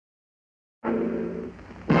In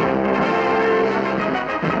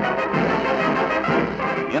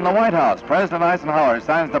the White House, President Eisenhower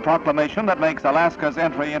signs the proclamation that makes Alaska's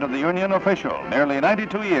entry into the Union official, nearly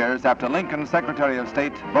 92 years after Lincoln's Secretary of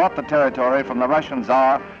State bought the territory from the Russian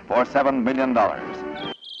Tsar for $7 million.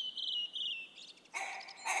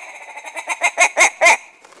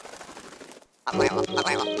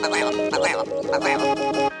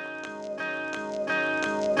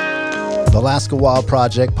 The Alaska Wild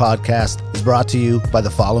Project podcast is brought to you by the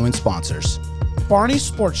following sponsors. Barney's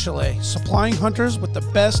Sports Chalet, supplying hunters with the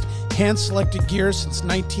best hand-selected gear since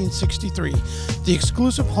 1963. The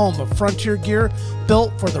exclusive home of frontier gear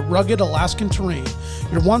built for the rugged Alaskan terrain.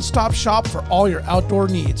 Your one-stop shop for all your outdoor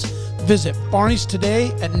needs. Visit Barney's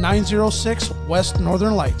today at 906 West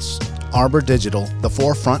Northern Lights. Arbor Digital, the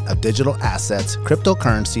forefront of digital assets,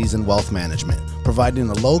 cryptocurrencies, and wealth management, providing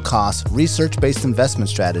a low-cost, research-based investment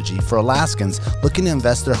strategy for Alaskans looking to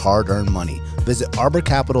invest their hard-earned money. Visit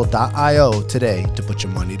arborcapital.io today to put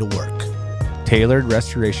your money to work. Tailored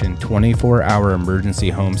Restoration 24-hour emergency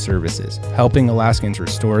home services, helping Alaskans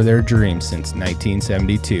restore their dreams since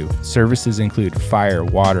 1972. Services include fire,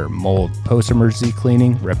 water, mold, post-emergency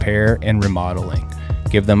cleaning, repair, and remodeling.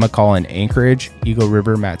 Give them a call in Anchorage, Eagle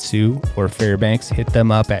River, Matsu, or Fairbanks. Hit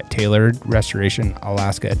them up at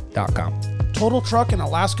tailoredrestorationalaska.com. Total Truck and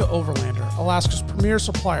Alaska Overlander, Alaska's premier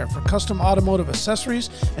supplier for custom automotive accessories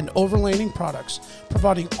and overlanding products,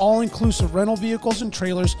 providing all-inclusive rental vehicles and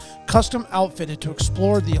trailers custom outfitted to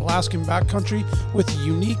explore the Alaskan backcountry with a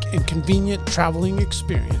unique and convenient traveling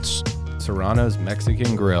experience. Serrano's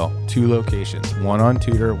Mexican Grill, 2 locations, one on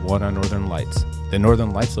Tudor, one on Northern Lights. The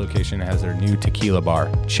Northern Lights location has their new tequila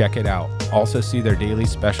bar. Check it out. Also see their daily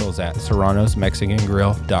specials at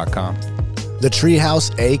serranosmexicangrill.com.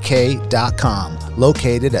 TheTreehouseAK.com,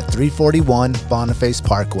 located at 341 Boniface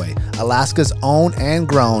Parkway, Alaska's own and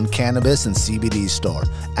grown cannabis and CBD store.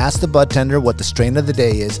 Ask the bud tender what the strain of the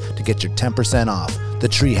day is to get your 10% off. The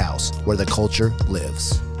Treehouse, where the culture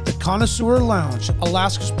lives. The Connoisseur Lounge,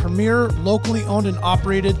 Alaska's premier locally owned and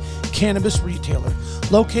operated cannabis retailer,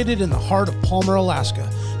 located in the heart of Palmer, Alaska.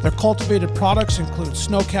 Their cultivated products include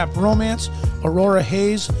Snowcap Romance, Aurora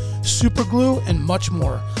Haze, Super Glue, and much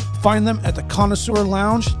more. Find them at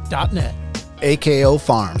theconnoisseurlounge.net. AKO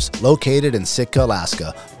Farms, located in Sitka,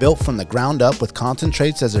 Alaska, built from the ground up with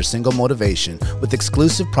concentrates as their single motivation, with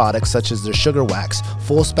exclusive products such as their sugar wax,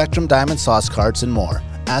 full spectrum diamond sauce carts, and more.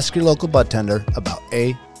 Ask your local bud tender about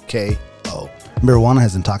AKO. Marijuana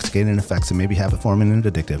has intoxicating effects and may be habit-forming and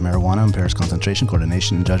addictive. Marijuana impairs concentration,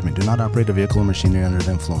 coordination, and judgment. Do not operate a vehicle or machinery under the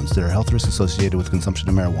influence. There are health risks associated with consumption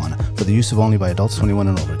of marijuana. For the use of only by adults 21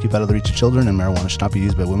 and over. Keep out of the reach of children, and marijuana should not be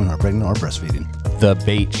used by women who are pregnant or breastfeeding. The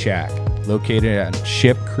Bait Shack, located on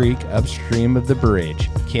Ship Creek upstream of the bridge.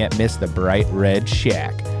 Can't miss the bright red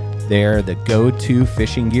shack. They're the go-to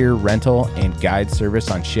fishing gear rental and guide service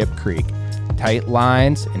on Ship Creek. Tight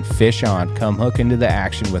lines and fish on. Come hook into the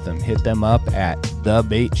action with them. Hit them up at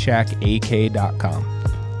thebaitshackak.com.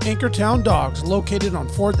 Anchortown Dogs, located on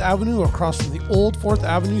 4th Avenue across from the old 4th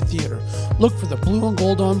Avenue Theater. Look for the blue and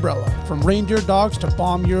gold umbrella. From reindeer dogs to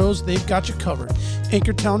bomb euros, they've got you covered.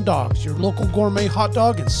 Anchortown Dogs, your local gourmet hot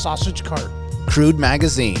dog and sausage cart. Crude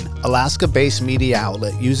Magazine, Alaska-based media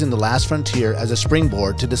outlet using the last frontier as a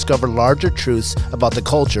springboard to discover larger truths about the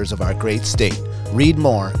cultures of our great state. Read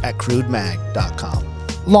more at crudemag.com.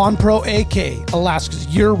 Lawn Pro AK, Alaska's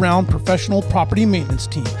year-round professional property maintenance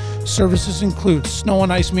team. Services include snow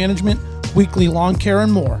and ice management, weekly lawn care,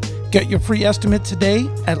 and more. Get your free estimate today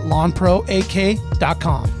at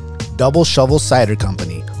lawnproak.com. Double Shovel Cider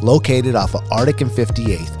Company, located off of Arctic and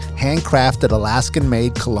 58th. Handcrafted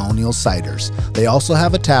Alaskan-made colonial ciders. They also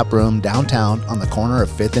have a tap room downtown on the corner of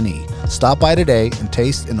 5th and E. Stop by today and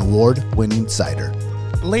taste an award-winning cider.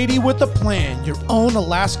 Lady with a Plan, your own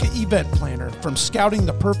Alaska event planner. From scouting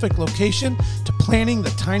the perfect location to planning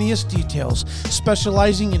the tiniest details,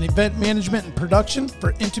 specializing in event management and production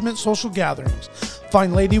for intimate social gatherings.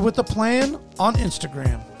 Find Lady with a Plan on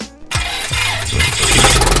Instagram.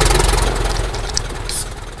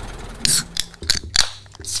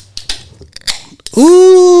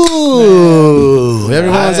 Ooh, man.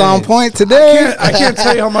 Everyone's on point today. I can't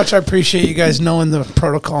tell you how much I appreciate you guys knowing the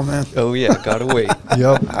protocol, man. Oh, yeah. Gotta wait.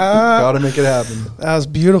 Yep. Gotta make it happen. That was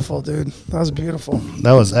beautiful, dude. That was beautiful.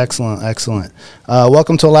 That was excellent. Excellent.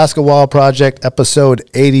 Welcome to Alaska Wild Project, episode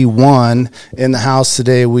 81. In the house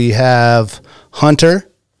today, we have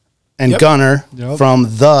Hunter and Gunner from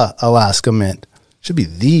the Alaska Mint. Should be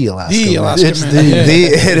the Alaska Mint. Alaska It's Mint.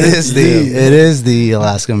 It is the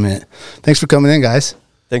Alaska Mint. Thanks for coming in, guys.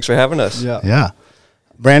 Thanks for having us. Yeah.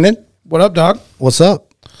 Brandon, What up, dog? what's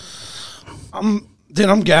up? I'm Dude,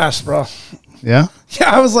 I'm gassed, bro. Yeah?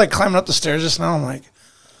 Yeah, I was like climbing up the stairs just now. I'm like,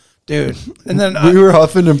 dude. And then We were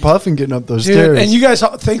huffing and puffing getting up those dude, stairs. and you guys,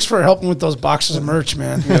 thanks for helping with those boxes of merch,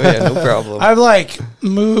 man. Oh, yeah, no problem. I've like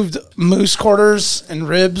moved moose quarters and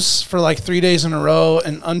ribs for like 3 days in a row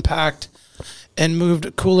and unpacked and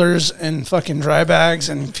moved coolers and fucking dry bags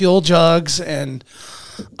and fuel jugs and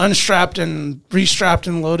unstrapped and restrapped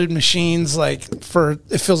and loaded machines like for,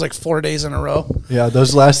 it feels like 4 days in a row. Yeah,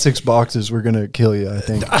 those last 6 boxes were going to kill you, I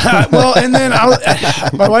think. Well, and then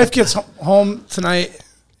my wife gets home tonight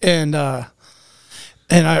and I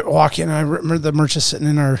walk in, I remember the merch is sitting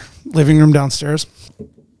in our living room downstairs.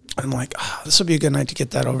 I'm like, this would be a good night to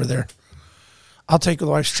get that over there. I'll take the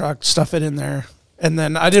wife's truck, stuff it in there. And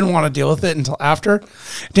then I didn't want to deal with it until after.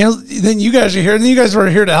 Then you guys are here, and then you guys were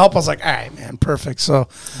here to help. I was like, all right, man, perfect. So,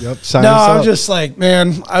 Yep, sign no, us I'm up. just like,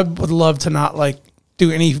 man, I would love to not like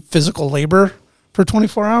do any physical labor for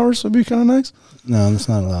 24 hours. Would be kind of nice. No, that's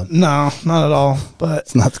not allowed. No, not at all. But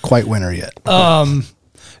It's not quite winter yet.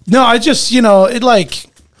 no, I just, it like,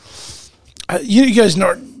 you guys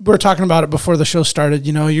know, we were talking about it before the show started.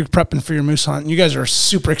 You're prepping for your moose hunt. And you guys are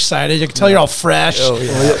super excited. You can tell you're all fresh. Oh,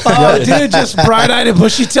 yeah. Oh, dude, just bright-eyed and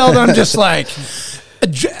bushy-tailed. I'm just like,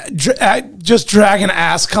 just dragging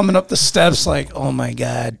ass coming up the steps like, oh, my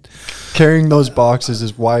God. Carrying those boxes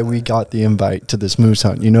is why we got the invite to this moose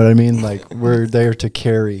hunt. You know what I mean? Like, we're there to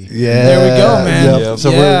carry. Yeah. There we go, man. Yep. So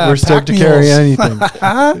Yeah, we're stoked to pack carry mules.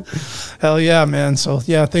 anything. Hell yeah, man. So,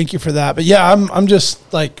 yeah, thank you for that. But, yeah, I'm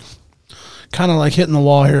just, like, kind of like hitting the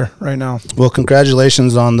wall here right now. Well,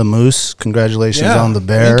 congratulations on the moose. Congratulations on the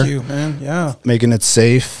bear. Thank you, man. Yeah. Making it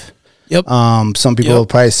safe. Yep. Some people Yep. have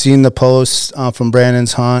probably seen the post from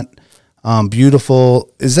Brandon's hunt. Beautiful.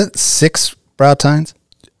 Is that 6 brow tines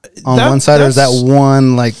on That- one side, or is that that's-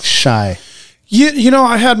 one like shy?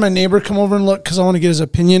 I had my neighbor come over and look because I want to get his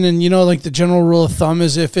opinion. And like the general rule of thumb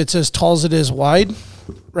is if it's as tall as it is wide,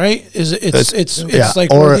 right? It's yeah,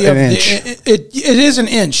 like or worthy an of inch. It is an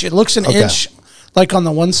inch. It looks an Okay. inch, like on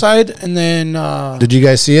the one side, and then Did you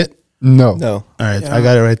guys see it? No. No. All right, Yeah. I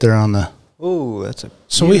got it right there on the. Oh, that's a.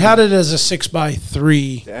 so we had it as a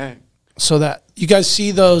 6x3. Dang. So that you guys see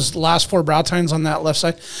those last 4 brow tines on that left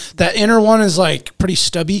side. That inner one is like pretty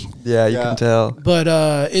stubby, Yeah, you Yeah. can tell. but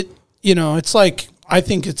it's like I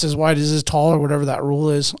think it's as wide as tall or whatever that rule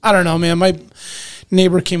is. I don't know, man. My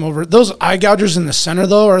neighbor came over. Those eye gougers in the center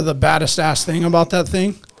though are the baddest ass thing about that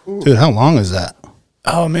thing. Dude, how long is that?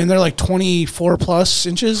 Oh man, they're like 24 plus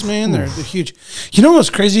inches, man. They're huge. You know what's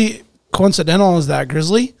crazy? Coincidental is that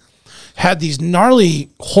grizzly had these gnarly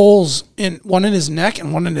holes one in his neck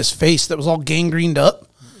and one in his face that was all gangrened up,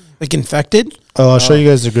 like infected. Oh, I'll show you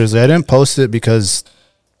guys the grizzly. I didn't post it because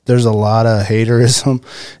there's a lot of haterism.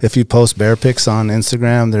 If you post bear pics on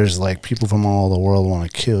Instagram, there's like people from all the world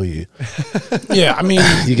want to kill you. Yeah, I mean,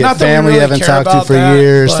 You get not that we family you really haven't care talked to about for that,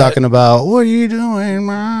 years but talking about, what are you doing,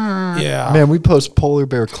 ma?" yeah, Man, we post polar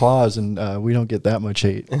bear claws and we don't get that much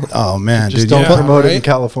hate. Oh, man, Just dude. don't You put- promote it in right?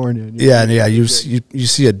 California. and yeah. You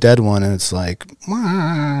see a dead one and it's like,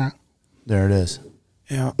 "Ma." There it is.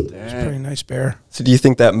 yeah, it's a pretty nice bear. So, do you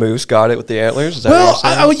think that moose got it with the antlers? Is that Well, what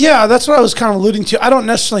you're saying? yeah, that's what I was kind of alluding to. I don't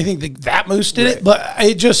necessarily think that moose did it, but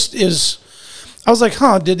it just is. I was like,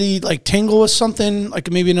 did he like tangle with something, like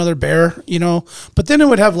maybe another bear, But then it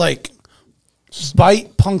would have like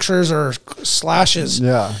bite punctures or slashes.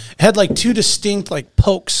 Yeah. It had like 2 distinct like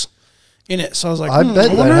pokes in it. So I was like, I bet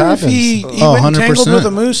that wonder if he happens. Oh, went and tangled 100%. with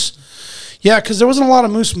a moose. Yeah, because there wasn't a lot of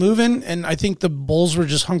moose moving, and I think the bulls were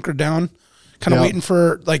just hunkered down, kind of Yeah. waiting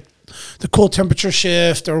for like the cool temperature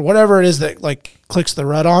shift or whatever it is that like clicks the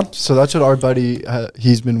rut on. So that's what our buddy,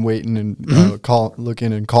 he's been waiting and Mm-hmm.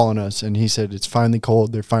 looking and calling us. And he said, it's finally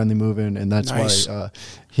cold. They're finally moving. And that's Nice. why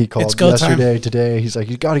he called go time. yesterday, today. He's like,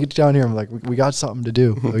 you got to get down here. I'm like, we got something to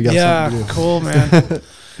do. We got Yeah, something to do. cool, man.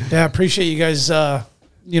 Yeah, appreciate you guys,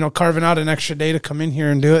 carving out an extra day to come in here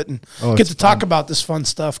and do it and Oh, get it's to talk fun. about this fun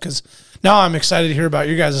stuff. Because now I'm excited to hear about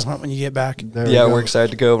your guys' hunt when you get back. There we Yeah, go. we're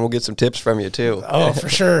excited to go, and we'll get some tips from you too. Oh, for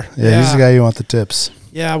sure. Yeah, he's the guy you want the tips.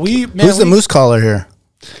 Yeah, man, Who's the moose caller here?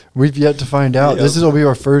 We've yet to find out. Yep. This will be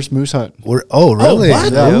our first moose hunt. Really? Oh,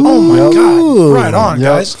 what? Yeah. Oh, my Yep. God. Right on, Yep,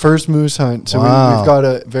 guys. first moose hunt. So Wow. we've got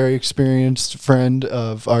a very experienced friend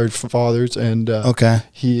of our father's, and Okay.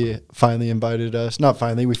 he finally invited us. Not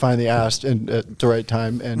finally, we finally asked and at the right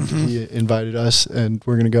time, and he invited us, and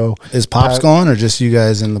we're gonna go. Is Pops going or just you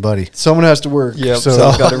guys and the buddy? Someone has to work. Yep, So,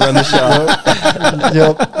 so got to run the shop.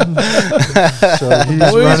 yep. So he's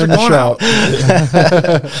Boys are running the going shop.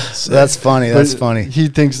 That's funny. That's But funny. He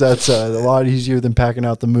thinks that's a lot easier than packing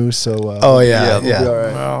out the moose. So Oh yeah, we'll be all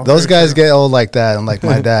right. Wow, Those very guys get old like that, and like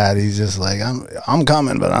my dad, he's just like, I'm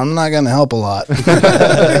coming, but I'm not gonna help a lot.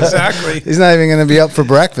 exactly. He's not even gonna be up for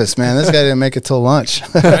breakfast, man. This guy didn't make it till lunch.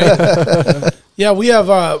 Right? Yeah, we have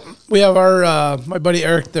our my buddy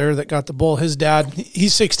Eric there that got the bull. His dad,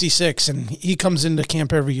 he's 66, and he comes into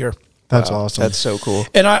camp every year. That's awesome. That's so cool.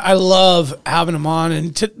 And I love having him on.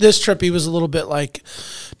 And this trip, he was a little bit like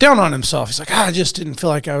down on himself. He's like, I just didn't feel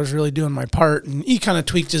like I was really doing my part. And he kind of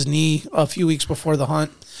tweaked his knee a few weeks before the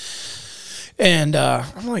hunt. And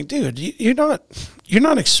I'm like, dude, you're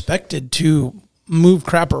not expected to move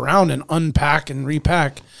crap around and unpack and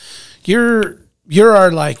repack. You're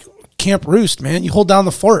our like camp roost, man. You hold down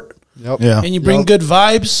the fort. Yep. Yeah. And you bring good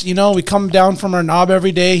vibes. You know, we come down from our knob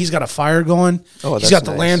every day. He's got a fire going. Oh, He's that's got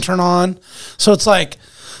the nice. lantern on. So it's like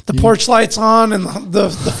the porch lights on and the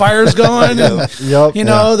fire's going. And, Yep. you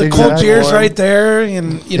know, the cold Exactly. beer's right there.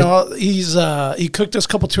 And, you know, he cooked us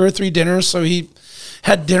 2 or 3 dinners. So he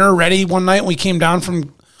had dinner ready one night. And we came down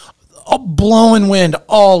from a blowing wind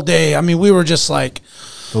all day. I mean, we were just like,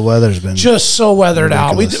 The weather's been just so weathered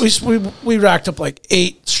out. ridiculous. We racked up like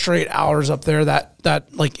 8 straight hours up there that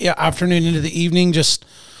like afternoon into the evening, just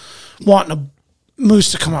wanting a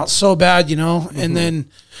moose to come out so bad, you know. And then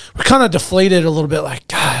we're kind of deflated a little bit, like,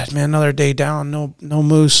 God, man, another day down, no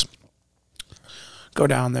moose. Go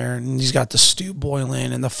down there, and he's got the stew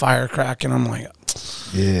boiling and the fire cracking. I'm like,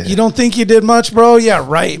 yeah. you don't think you did much, bro? Yeah,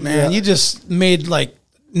 right, man. You just made like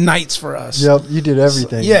nights for us. Yep. You did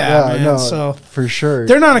everything. man, No, so for sure.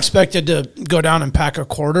 They're not expected to go down and pack a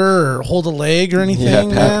quarter or hold a leg or anything. Yeah,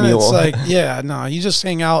 pack man. It's mule. like, no, you just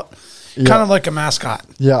hang out Yeah. kind of like a mascot.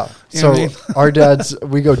 Yeah. You know So what I mean? our dads,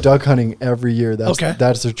 we go duck hunting every year. Okay.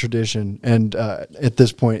 That's their tradition. And at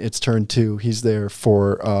this point, it's turn 2. He's there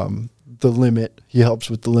for the limit. He helps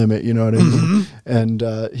with the limit. You know what I mean? And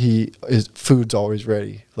food's always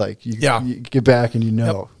ready. Like you get back and you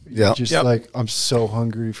know. Yep. Just Yep. like, I'm so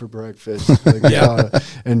hungry for breakfast. Like,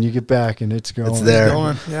 and you get back and it's going. It's there.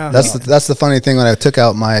 Going, yeah. That's the funny thing. When I took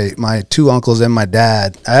out my 2 uncles and my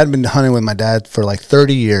dad, I had been hunting with my dad for like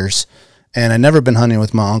 30 years, and I'd never been hunting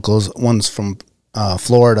with my uncles. One's from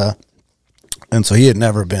Florida, and so he had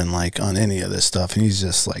never been like on any of this stuff, and he's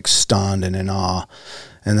just like stunned and in awe.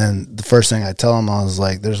 And then the first thing I tell him, I was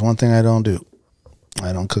like, "There's one thing I don't do.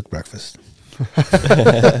 I don't cook breakfast."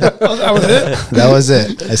 That was it. That was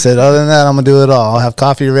it. I said, other than that, I'm gonna do it all. I'll have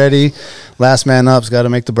coffee ready. Last man up's got to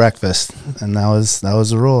make the breakfast, and that was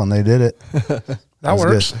the rule, and they did it. That was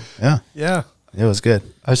works. good. Yeah, Yeah. it was good.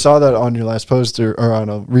 I saw that on your last post or on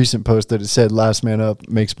a recent post that it said last man up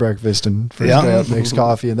makes breakfast and first Yeah. guy up makes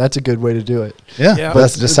coffee, and that's a good way to do it. Yeah, Yeah. but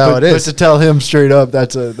that's just how it But is. to tell him straight up,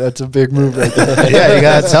 that's a big move right there. Yeah, you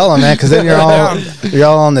gotta tell them, man, because then you're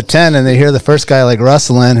all on the tent, and they hear the first guy like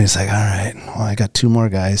rustling. And he's like, "All right, well, I got 2 more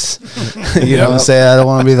guys." You know, say I don't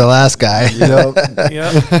want to be the last guy. You know,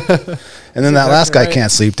 Yeah. And then that last guy right.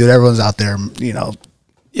 can't sleep, dude. Everyone's out there, you know,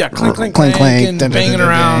 Yeah. Clink, clink, clink, clink, clink, and ding, ding, banging ding,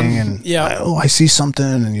 around. ding, and Yeah. oh, I see something,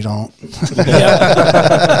 and you don't.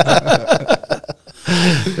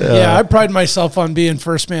 Yeah, I pride myself on being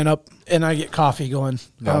first man up, and I get coffee going.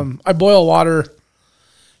 I boil water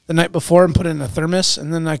the night before and put it in a thermos,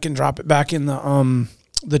 and then I can drop it back in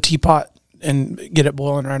the teapot and get it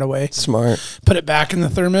boiling right away. Smart. Put it back in the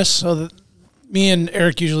thermos so that me and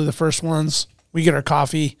Eric, usually the first ones, we get our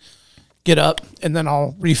coffee, get up, and then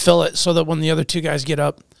I'll refill it so that when the other 2 guys get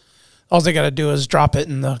up, all they got to do is drop it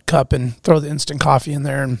in the cup and throw the instant coffee in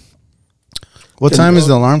there. And What time is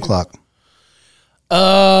the alarm clock?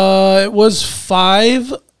 it was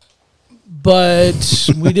 5, but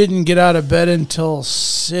we didn't get out of bed until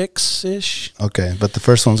 6-ish. Okay, but the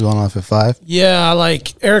first one's going off at 5. Yeah,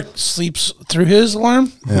 like Eric sleeps through his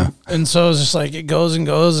alarm. Yeah. And so it's just like it goes and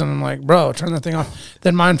goes, and I'm like, bro, turn that thing off.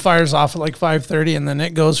 Then mine fires off at like 5:30, and then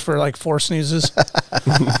it goes for like 4 sneezes.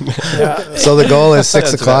 Yeah. So the goal is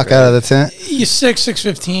 6 o'clock out of the tent.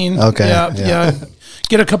 6:15. Okay, Yeah, yeah. yeah.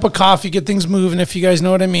 Get a cup of coffee, get things moving, if you guys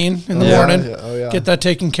know what I mean, in the Yeah, morning. yeah, oh, yeah. Get that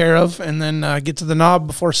taken care of, and then get to the knob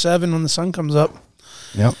before 7 when the sun comes up.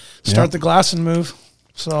 Yep. Start Yep. the glass and move.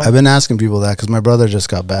 So I've been asking people that because my brother just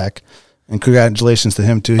got back, and congratulations to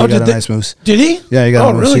him too. He Oh, got did a they- nice moose. did he? Yeah, he got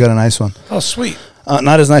a moose. really? He got a nice one. Oh, sweet.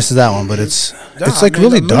 Not as nice as that one, but it's like man,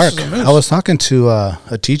 really that moose dark. is a moose. I was talking to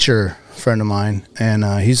a teacher friend of mine, and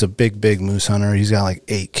he's a big moose hunter. He's got like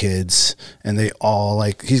 8 kids, and they all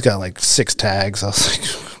like he's got like 6 tags. I was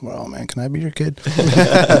like, well, man, can I be your kid?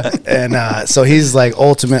 And so he's like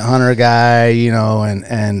ultimate hunter guy, you know,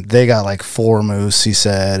 and they got like 4 moose, he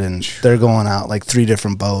said, and they're going out like 3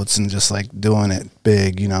 different boats and just like doing it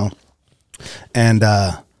big, you know. And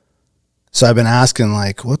So I've been asking,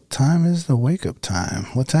 like, what time is the wake-up time?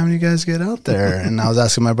 What time do you guys get out there? And I was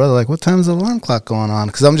asking my brother, like, what time is the alarm clock going on?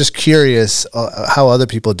 Because I'm just curious how other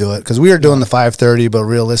people do it. Because we were doing the 5:30, but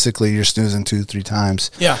realistically, you're snoozing 2-3 times.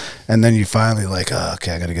 Yeah. And then you finally like, oh,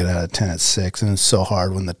 okay, I got to get out of 10 at 6. And it's so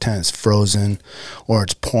hard when the tent is frozen or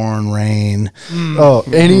it's pouring rain. Oh,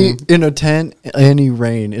 in a tent, any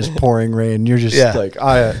rain is pouring rain. You're just like,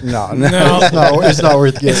 no, it's not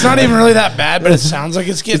worth getting. It's not even really that bad, but it sounds like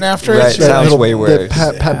it's getting after Right. it. Sounds way worse.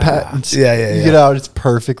 Pat. Yeah. You get out, it's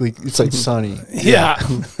perfectly. It's like sunny. Yeah.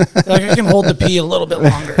 Like I can hold the pee a little bit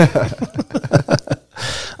longer.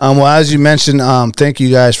 Well, as you mentioned, thank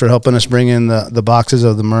you guys for helping us bring in the boxes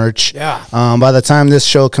of the merch. Yeah. By the time this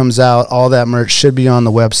show comes out, all that merch should be on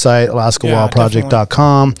the website,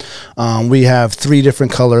 AlaskaWildProject.com. We have 3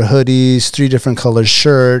 different color hoodies, 3 different color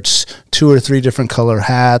shirts, 2 or 3 different color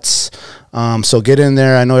hats. So get in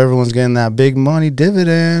there. I know everyone's getting that big money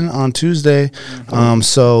dividend on Tuesday.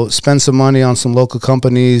 So spend some money on some local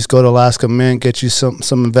companies. Go to Alaska Mint, get you some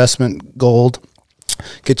investment gold.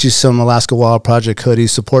 Get you some Alaska Wild Project hoodies.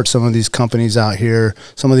 Support some of these companies out here,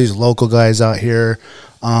 some of these local guys out here.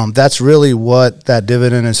 That's really what that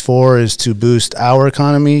dividend is for, is to boost our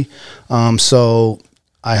economy. So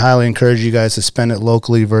I highly encourage you guys to spend it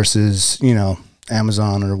locally versus,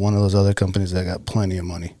 Amazon or one of those other companies that got plenty of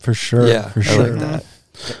money. For sure. Yeah, for sure. I like that.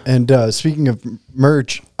 And speaking of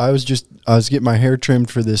merch, I was getting my hair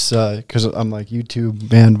trimmed for this because I'm like,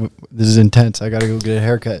 YouTube, man, this is intense. I got to go get a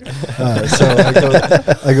haircut. So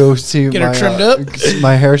I go see Get her trimmed up?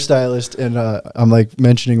 my hairstylist, and I'm like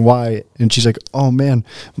mentioning why, and she's like, oh man,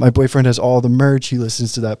 my boyfriend has all the merch. He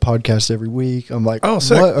listens to that podcast every week. I'm like, oh,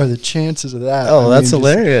 sick. What are the chances of that? Oh, that's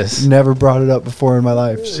hilarious. Never brought it up before in my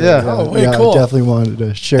life. So, Yeah. Oh, way cool. I definitely wanted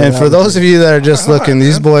to share. And that for with those of you that are just Right on, looking,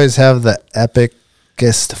 these man. boys have the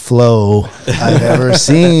epicest flow I've ever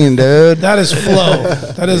seen, dude. That is flow.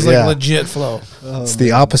 That is like Yeah. legit flow. It's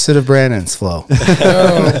the opposite of Brandon's flow.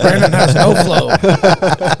 Oh, Brandon has no flow.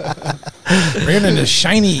 Brandon is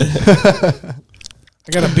shiny.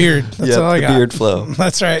 I got a beard. That's all I the got. beard flow.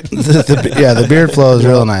 That's right. the beard flow is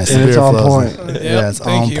real nice. And The it's beard on flow is point. nice. Yep, Yeah, it's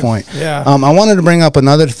thank on you. point. Yeah. I wanted to bring up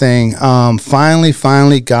another thing.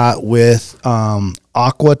 Finally got with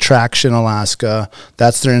Aqua Traction Alaska.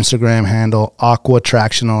 That's their Instagram handle, Aqua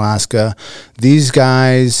Traction Alaska. These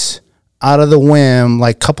guys, out of the whim,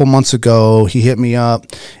 like a couple months ago, he hit me up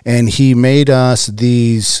and he made us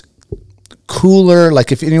these cooler,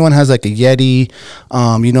 like if anyone has like a Yeti,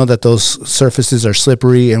 you know that those surfaces are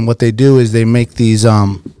slippery, and what they do is they make these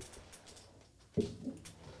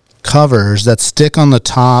covers that stick on the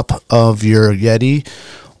top of your Yeti,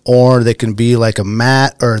 or they can be like a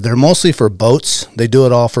mat, or they're mostly for boats. They do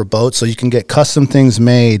it all for boats, so you can get custom things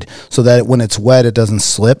made so that when it's wet it doesn't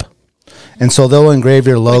slip. And so they'll engrave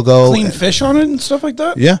your logo. Clean fish on it and stuff like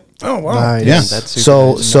that? Yeah. Oh, wow. Nice. Yeah. That's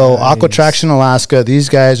super So nice. Aqua Traction Alaska, these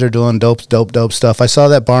guys are doing dope stuff. I saw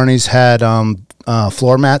that Barney's had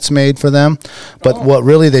floor mats made for them, but what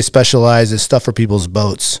really they specialize is stuff for people's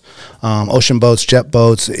boats, ocean boats, jet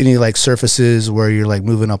boats, any like surfaces where you're like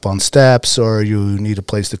moving up on steps or you need a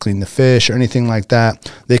place to clean the fish or anything like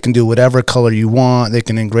that. They can do whatever color you want. They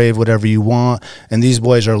can engrave whatever you want. And these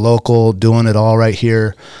boys are local, doing it all right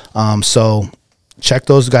here. So check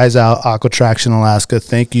those guys out, Aqua Traction Alaska.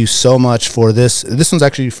 Thank you so much for this. This one's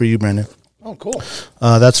actually for you, Brandon. Oh, cool.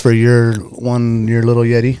 That's for your little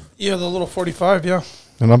Yeti. Yeah, the little 45, yeah.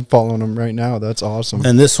 And I'm following them right now. That's awesome.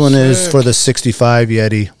 And this one is Sick. for the 65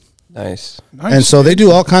 Yeti. Nice. Nice. And so they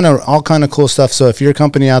do all kind of cool stuff. So if you're a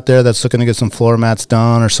company out there that's looking to get some floor mats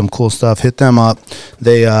done or some cool stuff, hit them up.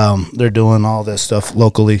 They're doing all this stuff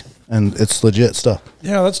locally, and it's legit stuff.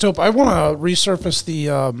 Yeah, that's dope. I want to resurface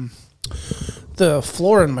the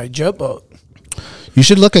floor in my jet boat. You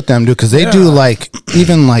should look at them, dude, because they do like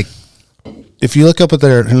even like if you look up at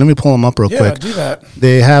their. Let me pull them up real Yeah, quick. do that.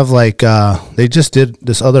 They have like they just did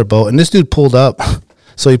this other boat, and this dude pulled up.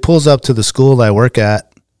 So he pulls up to the school that I work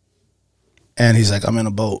at, and he's like, "I'm in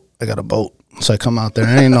a boat. I got a boat." So I come out there,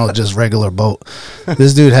 and it ain't no just regular boat.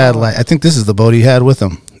 This dude had like, I think this is the boat he had with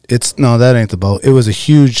him. That ain't the boat. It was a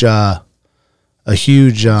huge It's like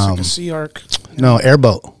a sea arc.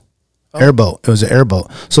 airboat. Airboat. It was an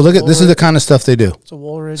airboat. So look at this is the kind of stuff they do. It's a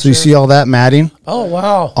Woolridge. So you see all that matting Oh,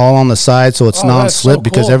 wow. all on the side, so it's Oh, that's non-slip so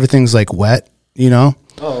because cool. everything's like wet. You know.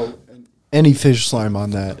 Oh, any fish slime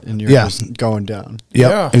on that, and you're Yeah. just going down.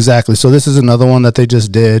 Yep, Yeah. exactly. So this is another one that they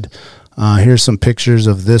just did. Here's some pictures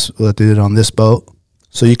of this that they did on this boat.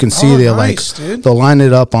 So you can see Oh, they'll nice, dude. they'll line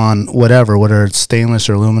it up on whether it's stainless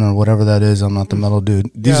or aluminum or whatever that is. I'm not the metal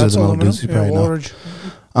dude. These are it's the metal aluminum. dudes. You Yeah, probably know. Woolridge.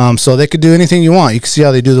 So they could do anything you want. You can see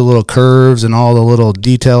how they do the little curves and all the little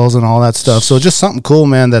details and all that stuff. So just something cool,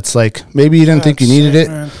 man. That's like maybe you didn't think you needed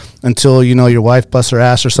it until your wife busts her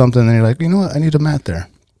ass or something, and you're like, you know what, I need a mat there.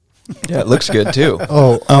 Yeah, it looks good too.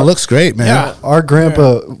 It looks great, man. Yeah. Our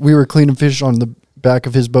grandpa, we were cleaning fish on the back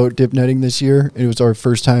of his boat dip netting this year. It was our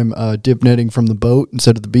first time dip netting from the boat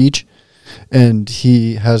instead of the beach. And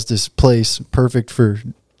he has this place perfect for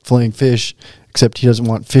filleting fish, except he doesn't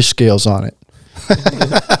want fish scales on it.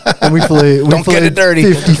 And we filleted get it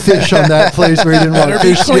dirty. 50 fish on that place where he didn't want Better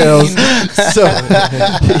be fish scales. So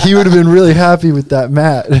he would have been really happy with that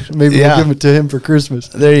mat. Maybe we'll give it to him for Christmas.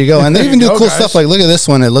 There you go. And they even do go, cool guys. stuff. Like, look at this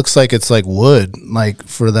one. It looks like it's like wood, like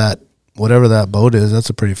for that, whatever that boat is. That's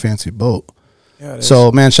a pretty fancy boat. Yeah, it is.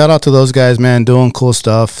 So, man, shout out to those guys, man, doing cool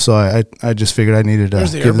stuff. So I just figured I needed to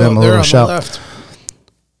There's the give them a airboat there little on shout. the left.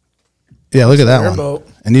 Yeah, look at that airboat.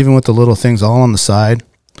 one. And even with the little things all on the side.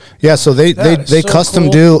 Yeah, so they That is they so custom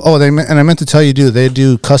cool. do. Oh, and I meant to tell you, they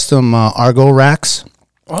do custom Argo racks.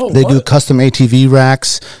 Oh, They do what? custom ATV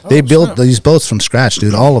racks. They build snap. these boats from scratch,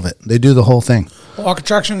 dude. All of it. They do the whole thing. Well, Aqua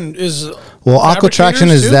Traction is. Well, Aqua Traction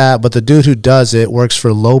fabricators is too? that, but the dude who does it works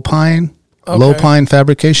for Low Pine. Okay. Low Pine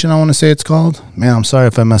Fabrication, I want to say it's called. Man, I'm sorry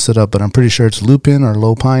if I mess it up, but I'm pretty sure it's Lupin or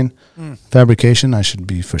Low Pine Fabrication. I should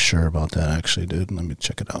be for sure about that, actually, dude. Let me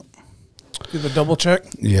check it out. Do the double check.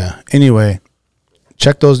 Yeah. Anyway,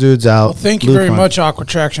 check those dudes out. Well, thank you Low very Pine. much, Aqua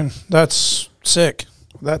Traction. That's sick.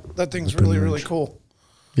 That thing's really, really cool.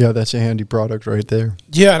 Yeah, that's a handy product right there.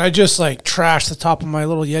 Yeah, and I just like trashed the top of my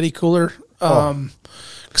little Yeti cooler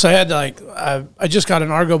because I had to I just got an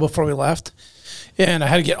Argo before we left, and I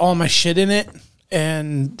had to get all my shit in it,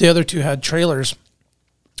 and the other two had trailers.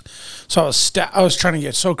 So I was trying to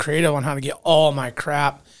get so creative on how to get all my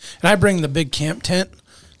crap, and I bring the big camp tent.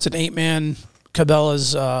 It's an 8-man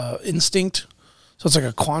Cabela's Instinct, so it's like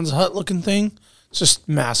a Kwanzaa hut looking thing. It's just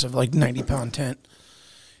massive, like 90-pound tent,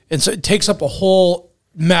 and so it takes up a whole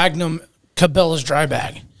Magnum Cabela's dry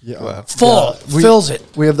bag. Yeah. Full, fills it.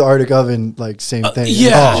 We have the Arctic oven, like same thing.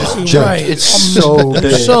 Yeah, It's right. It's so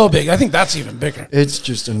big. So big. I think that's even bigger. It's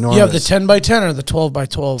just enormous. You have the 10 by 10 or the 12 by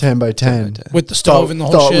 12 10 by 10 with the stove and the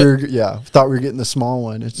whole shit. Thought we were getting the small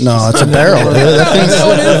one. It's No, just- it's a barrel, dude. That thing's,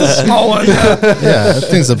 No, it is the small one. yeah, that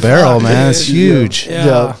thing's a barrel, man. It's huge. Yeah.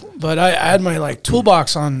 Yeah. But I had my like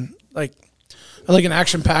toolbox on, like, I like an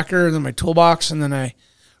action packer and then my toolbox and then my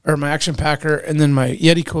action packer and then my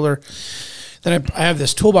Yeti cooler. Then I have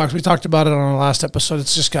this toolbox. We talked about it on our last episode.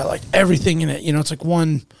 It's just got like everything in it. You know, it's like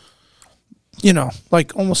one,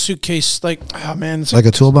 like almost suitcase. Like, oh man, it's Like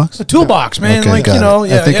a toolbox? a toolbox, man. Okay, like, got it.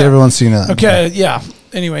 yeah. I think yeah. everyone's seen that. Okay, yeah.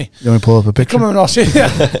 Anyway, You want me to pull up a picture? come on, I'll see.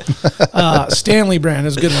 Yeah. Stanley brand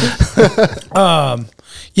is a good one.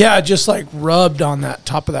 Yeah, just like rubbed on that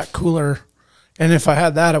top of that cooler, and if I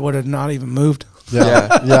had that, it would have not even moved.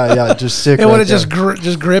 yeah, just sick. It would right have there.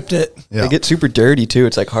 just gripped it. Yeah. They get super dirty too.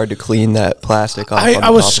 It's like hard to clean that plastic off. I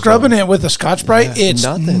was scrubbing it with a Scotch-Brite. It's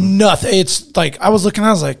nothing. nothing. It's like I was looking.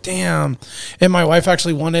 I was like, damn. And my wife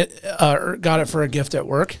actually won it. Or got it for a gift at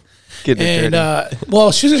work. Getting it And dirty. well,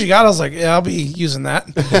 as soon as she got it, I was like, yeah, I'll be using that.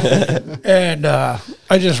 And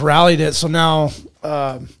I just rallied it, so now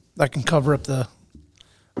I can cover up the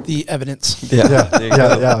evidence. Yeah, Yeah, there you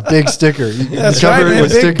go. yeah. Big sticker. You That's cover right, it man.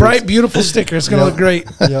 with Big, stickers. bright, beautiful sticker. It's gonna Yeah. look great.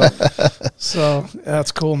 Yeah. So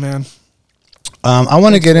that's cool, man. I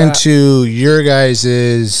want to get that. into your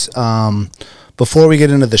guys's before we get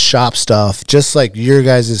into the shop stuff, just like your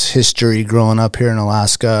guys' history growing up here in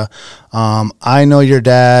Alaska. I know your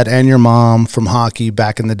dad and your mom from hockey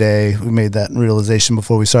back in the day. We made that realization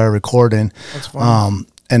before we started recording. That's fine.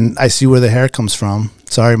 And I see where the hair comes from.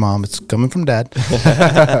 Sorry, Mom, it's coming from Dad.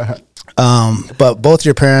 But both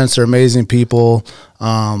your parents are amazing people.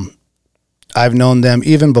 I've known them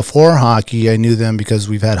even before hockey. I knew them because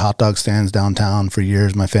we've had hot dog stands downtown for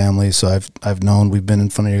years, my family. So I've known we've been in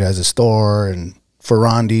front of your guys' store and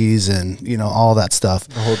Ferrandi's and, all that stuff.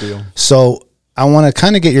 The whole deal. So I want to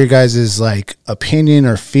kind of get your guys' like opinion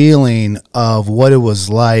or feeling of what it was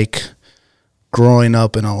like growing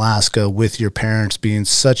up in Alaska with your parents being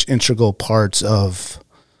such integral parts of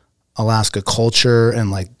Alaska culture and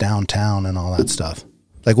like downtown and all that stuff.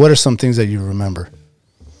 Like, what are some things that you remember?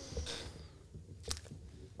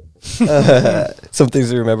 Some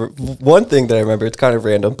things I remember. One thing that I remember, it's kind of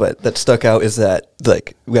random, but that stuck out is that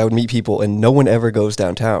like I would meet people and no one ever goes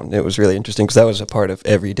downtown. It was really interesting because that was a part of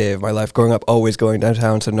every day of my life growing up, always going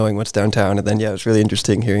downtown, so knowing what's downtown. And then it was really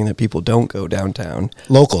interesting hearing that people don't go downtown.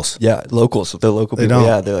 Locals. Yeah, locals, the local They people. don't.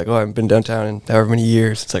 Yeah, they're like, oh, I haven't been downtown in however many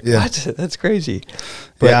years. It's like, Yeah. what? That's crazy.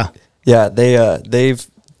 Yeah. Yeah, they've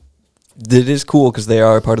it is cool because they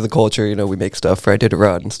are a part of the culture. You know, we make stuff for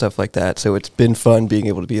Iditarod and stuff like that. So it's been fun being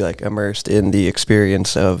able to be like immersed in the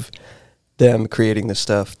experience of them creating this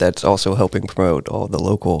stuff that's also helping promote all the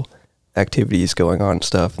local activities going on and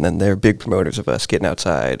stuff. And then they're big promoters of us getting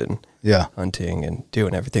outside and hunting and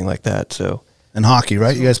doing everything like that. So. And hockey,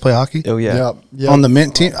 right? You guys play hockey? Oh, yeah. Yep. On the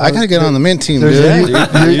mint team? I gotta get on the mint team, There's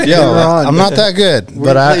dude. Yo, I'm not that good,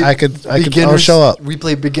 but I'll show up. We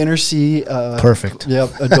play beginner C. Perfect.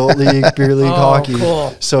 Yep, adult league, beer league hockey.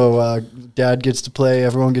 Cool. So dad gets to play,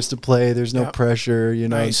 everyone gets to play. There's no pressure, you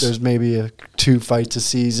know. Nice. There's maybe 2 fights a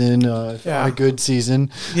season, a good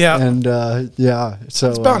season. Yeah. And so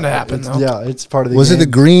it's bound to happen, though. Yeah, it's part of the Was game. it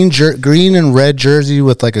the green and red jersey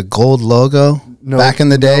with like a gold logo back in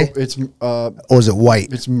the day? No, it's or was it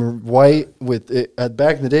white? It's white with it.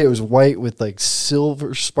 Back in the day, it was white with like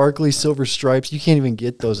sparkly silver stripes. You can't even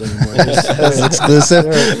get those anymore. That's exclusive.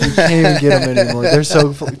 You can't even get them anymore. They're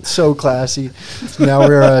so classy. Now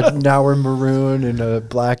we're maroon and a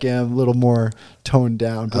black M, a little more toned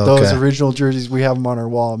down. But those original jerseys, we have them on our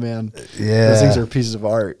wall, man. Yeah, those things are pieces of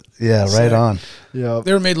art. Yeah, right on. Yeah,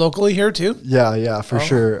 They were made locally here too? yeah, for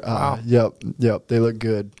sure. Wow. Yep, they look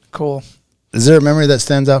good. Cool. Is there a memory that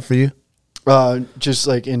stands out for you? Just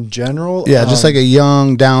like in general. Yeah, just like a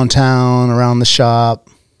young downtown around the shop.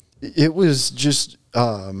 It was just.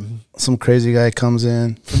 Some crazy guy comes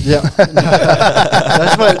in. Yeah,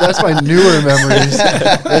 that's my newer memories.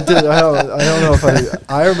 I don't know if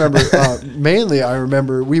I remember. Mainly, I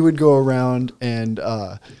remember we would go around and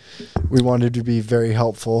we wanted to be very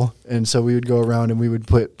helpful, and so we would go around and we would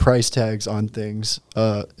put price tags on things,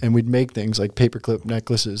 and we'd make things like paperclip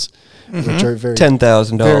necklaces, which are very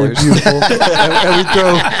 $10,000, very beautiful, and we'd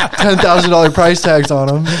throw $10,000 price tags on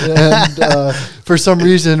them, and for some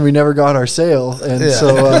reason we never got our sale, and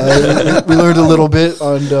so we learned a little bit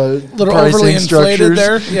on Little pricing overly inflated structures.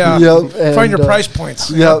 there. Yeah. Yep, and, Find your price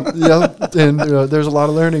points. Yep. And there's a lot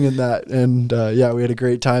of learning in that, and we had a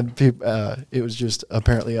great time. It was just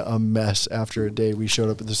apparently a mess after a day we showed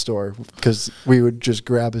up at the store, because we would just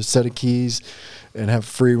grab a set of keys and have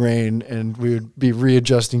free reign, and we would be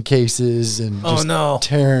readjusting cases and just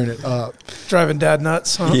tearing it up, driving dad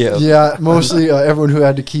nuts. Huh? Yeah, mostly everyone who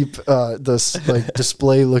had to keep the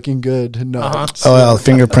display looking good. No,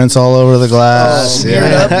 fingerprints all over the glass.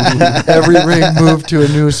 Every ring moved to a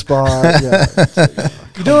new spot. Yeah.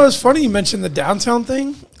 You know, it's funny you mentioned the downtown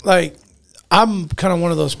thing. Like, I'm kind of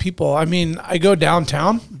one of those people. I mean, I go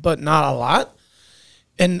downtown, but not a lot.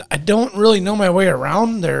 And I don't really know my way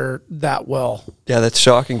around there that well. Yeah, that's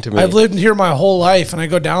shocking to me. I've lived here my whole life, and I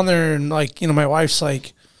go down there, and my wife's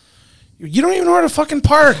like, "You don't even know where to fucking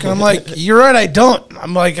park." And I'm like, "You're right, I don't."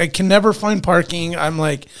 I'm like, I can never find parking. I'm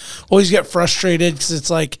like, always get frustrated because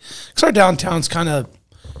it's like, because our downtown's kind of,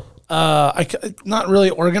 not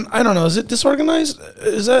really I don't know. Is it disorganized?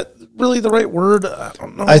 Is that really the right word? I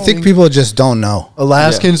don't know. I think people just don't know.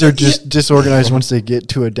 Alaskans are just disorganized once they get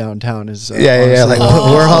to a downtown. Like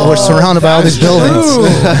we're surrounded by all these buildings.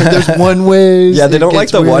 There's one ways. Yeah, they don't like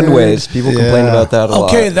the one ways. People complain about that a lot.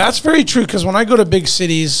 Okay, that's very true, because when I go to big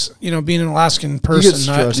cities, being an Alaskan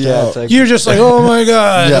person, out. you're just like, oh my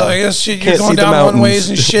god, I guess you're going down one ways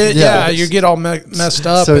and shit. You get all messed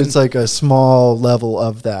up. So it's like a small level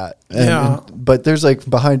of that. But there's like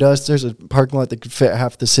behind us, there's a parking lot that could fit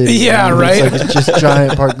half the city. Yeah, right. It's like just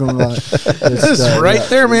giant parking lot. It's right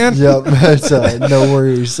there, man. Yep, it's no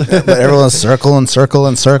worries. But everyone's circle and trying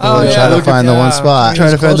to find the one spot.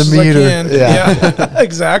 Trying to find the meter. Yeah,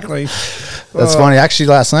 exactly. That's funny. Actually,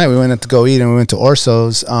 last night we went to go eat, and we went to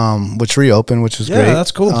Orso's, which reopened, which was great. Yeah,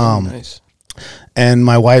 that's cool. Nice. And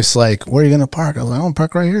my wife's like, "Where are you gonna park?" I was like, "I'm gonna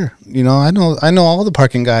park right here." I know all the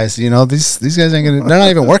parking guys. These guys ain't gonna. They're not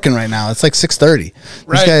even working right now. It's like 6:30.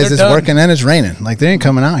 Right, these guys is done. working and it's raining. Like they ain't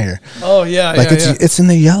coming out here. Oh yeah, it's in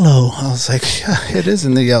the yellow. I was like, yeah, it is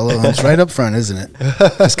in the yellow. It's right up front, isn't it?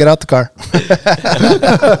 Let's get out the car.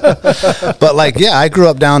 But I grew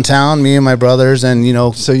up downtown. Me and my brothers, and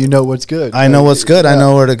so you know what's good. I know what's good. Yeah. I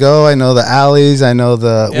know where to go. I know the alleys. I know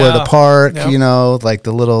where to park. Yep. Like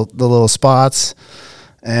the little spots.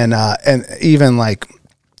 And even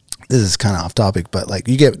this is kind of off topic, but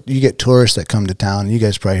you get tourists that come to town, and you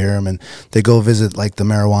guys probably hear them, and they go visit the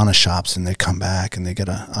marijuana shops, and they come back and they get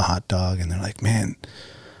a hot dog, and they're like, "Man,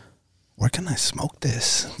 where can I smoke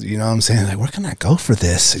this?" You know what I'm saying? Where can I go for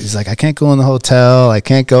this? He's like, "I can't go in the hotel. I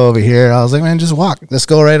can't go over here." I was like, "Man, just walk. Let's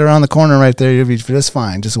go right around the corner right there. You'll be just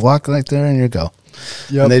fine. Just walk right there and you go."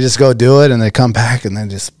 Yep. And they just go do it, and they come back, and then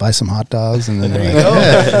just buy some hot dogs, and then they're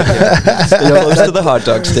like, Stay close to the hot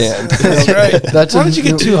dog stand. That's right. Why don't you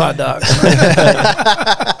get 2 hot dogs?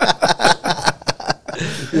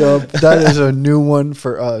 Yep, that is a new one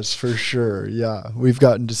for us for sure. Yeah, we've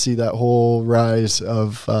gotten to see that whole rise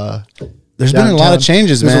of. There's been a lot of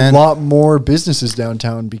changes, there's man. a lot more businesses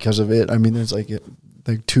downtown because of it. I mean, there's like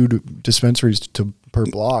 2 dispensaries per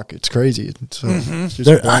block. It's crazy. So it's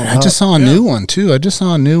just I just saw a new one too. I just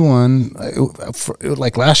saw a new one.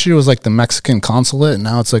 Like last year was like the Mexican consulate, and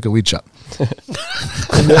now it's like a weed shop.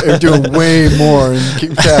 and they're doing way more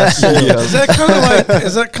in cash. Is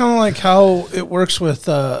that kind of like how it works with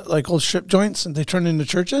like old strip joints and they turn into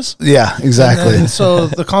churches? Yeah, exactly. And so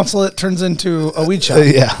the consulate turns into a weed shop.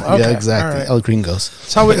 Yeah, Okay, exactly. all right. El Gringos.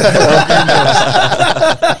 That's how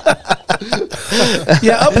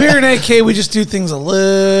yeah, up here in AK, we just do things a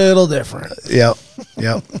little different. Yep.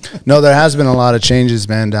 No, there has been a lot of changes,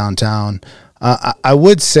 man, downtown. I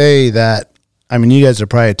would say that, I mean, you guys are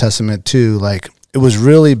probably a testament too. Like, it was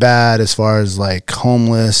really bad as far as like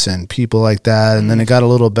homeless and people like that. And then it got a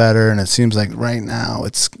little better. And it seems like right now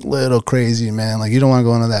it's a little crazy, man. Like, you don't want to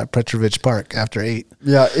go into that Petrovich Park after 8.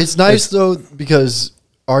 Yeah, it's nice though, because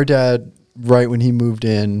our dad, right when he moved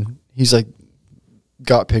in, he's like,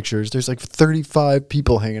 got pictures. There's like 35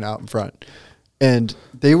 people hanging out in front. And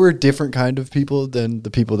they were a different kind of people than the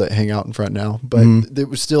people that hang out in front now. But it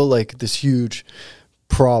was still like this huge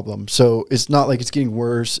problem. So it's not like it's getting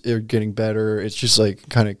worse or getting better. It's just like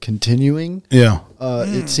kind of continuing. Yeah.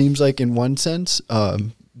 It seems like in one sense,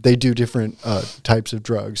 they do different types of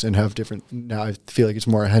drugs and have different. Now I feel like it's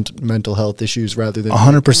more mental health issues rather than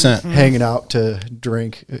 100%. hanging out to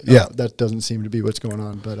drink. Yeah. That doesn't seem to be what's going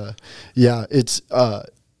on. But yeah, it's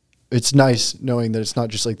nice knowing that it's not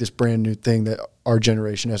just like this brand new thing that our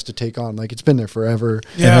generation has to take on. Like, it's been there forever.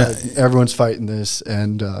 Yeah. Everyone's fighting this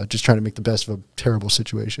and just trying to make the best of a terrible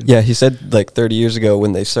situation. Yeah, he said like 30 years ago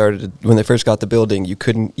when they first got the building, you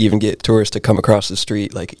couldn't even get tourists to come across the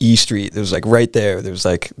street, like E Street. It was like right there. There was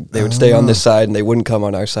like, they would stay on this side and they wouldn't come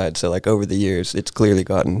on our side. So like over the years, it's clearly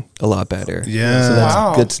gotten a lot better. Yeah. So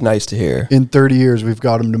Wow. that's nice to hear. In 30 years, we've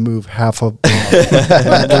got them to move half a block.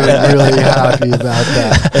 I'm really happy about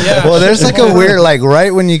that. Yeah. Well, there's like a weird, like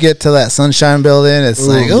right when you get to that Sunshine Building, it's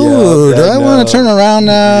like, ooh, yeah, do I want to turn around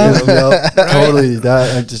now? Yep, totally.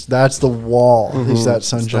 That's the wall. Is that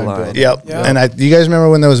Sunshine line. Building? Yep. Yeah. And you guys remember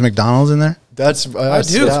when there was McDonald's in there? That's do.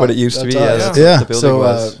 That's what it used to be. us. Yeah. The building So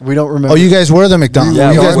was. we don't remember. Oh, you guys were the McDonald's.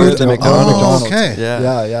 Yeah, you we guys were were the Oh, McDonald's. okay.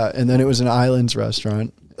 Yeah. Yeah. And then it was an Islands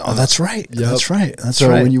restaurant. Oh, that's right. Yep. That's right. That's So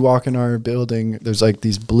right. when you walk in our building, there's like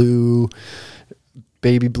these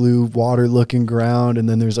baby blue water looking ground, and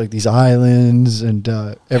then there's like these islands, and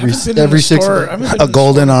every 6 months, a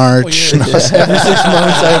golden arch. every 6 months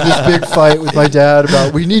I have this big fight with my dad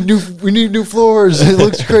about we need new floors. It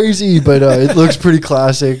looks crazy, but it looks pretty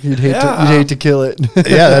classic. You'd hate to kill it.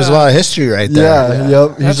 Yeah, there's a lot of history right there. Yeah,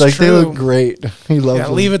 yep. That's He's like, they true. look great. He loves Yeah,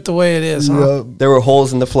 them. leave it the way it is. Huh? Yep. There were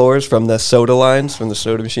holes in the floors from the soda lines, from the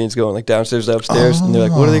soda machines going like downstairs to upstairs. And they're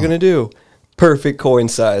like, what are they going to do? Perfect coin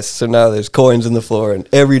size. So now there's coins in the floor, and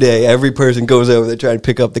every day, every person goes over there trying to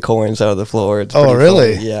pick up the coins out of the floor. It's Oh, pretty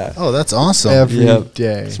really? funny. Yeah. Oh, that's awesome. Every Yep.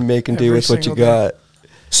 day. Just make and do Every with what you single day. got.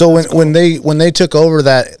 So when they took over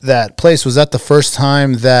that place, was that the first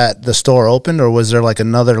time that the store opened, or was there like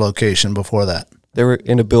another location before that? They were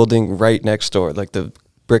in a building right next door, like the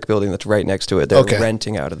brick building that's right next to it. They're Okay.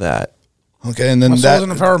 renting out of that. Okay, and then Must that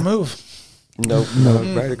wasn't a power move. Nope.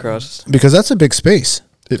 Right across. because that's a big space.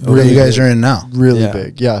 It that really you guys big. are in now. Really Yeah.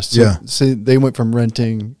 big. Yeah. So, Yeah. so they went from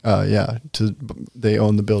renting, to they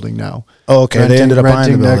own the building now. Oh, okay. They ended up buying the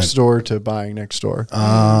renting building. next door to buying next door.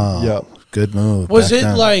 Oh, Yep. good move. Was back it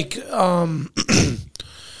then. like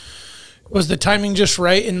was the timing just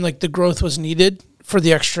right and like the growth was needed for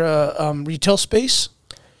the extra retail space,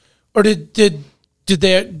 or did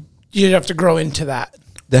they you'd have to grow into that?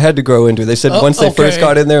 They had to grow into it. They said Oh, once they first okay.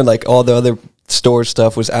 got in there, like all the other store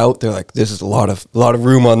stuff was out. They're like, "This is a lot of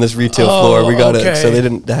room on this retail floor. We got okay. it." So they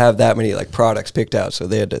didn't have that many like products picked out. So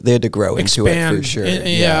they had to grow into it for sure.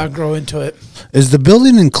 Yeah, grow into it. Is the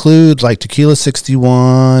building include like Tequila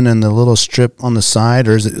 61 and the little strip on the side,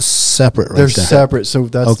 or is it separate? Right They're there? separate. So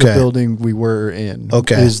that's Okay. the building we were in.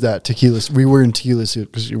 Okay. Is that Tequila? We were in Tequila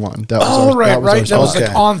 61. That was Oh, our, right. That was That was Okay.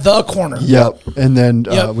 like on the corner. Yep. And then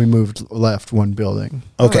Yep. we moved left one building.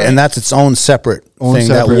 Okay, Alright. and that's its own separate Own thing.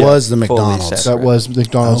 separate. That was the Fully McDonald's. separate. That was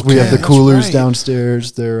McDonald's. We Okay. have the That's coolers right.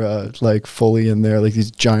 downstairs. They're like fully in there, like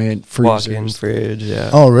these giant Walk-in freezers. fridge.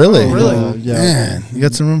 Yeah. Oh, really? Oh, really? Yeah. Man, you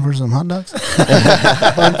got some room for some hot dogs?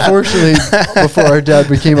 Unfortunately, before our dad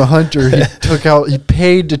became a hunter, he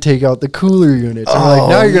paid to take out the cooler units. And we're like, Oh,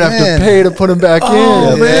 now you're gonna have man. to pay to put them back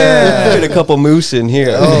Oh, in. man. Get a couple moose in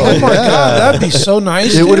here. Oh my god, that'd be so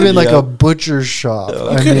nice. It would have been like Yeah. a butcher shop.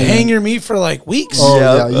 You could hang your meat for like weeks. Oh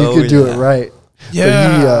Yeah. yeah, you Oh, could do yeah. it right.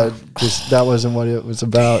 Yeah. But he that wasn't what it was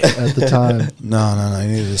about at the time. No. He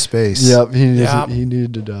needed a space. Yep, he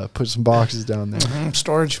needed to put some boxes down there.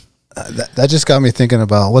 Storage. That just got me thinking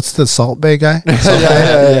about what's the Salt Bay guy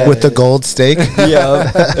with the gold steak.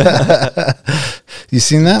 Yeah. You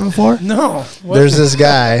seen that before? No. What? There's this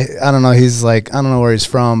guy. I don't know. He's like, I don't know where he's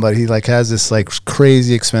from, but he like has this like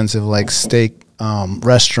crazy expensive like steak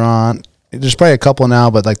restaurant. There's probably a couple now,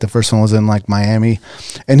 but like the first one was in like Miami,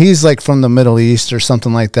 and he's like from the Middle East or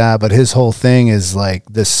something like that. But his whole thing is like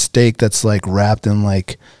this steak that's like wrapped in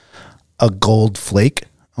like a gold flake.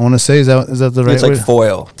 I want to say, is that the right It's way? like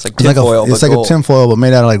foil. It's like tin foil. It's like a tin foil, but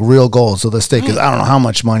made out of like real gold. So the steak is I don't know how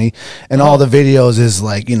much money, and all the videos is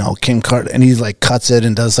like Kim Kardashian, and he like cuts it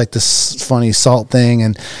and does like this funny salt thing,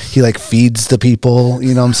 and he like feeds the people.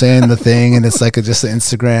 You know what I'm saying? The thing, and it's like just an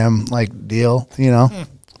Instagram like deal.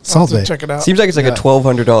 Salt Bay. Check it out. Seems like it's like a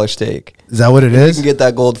 $1,200 steak. Is that what it You is? can get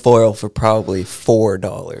that gold foil for probably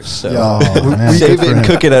 $4. So Oh, man, save good it for and him.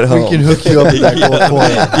 cook it at home. We can hook you up with that gold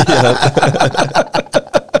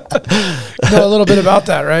foil. Know a little bit about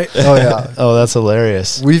that, right? Oh yeah. Oh, that's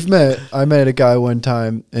hilarious. I met a guy one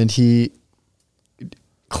time, and he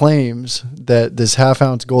claims that this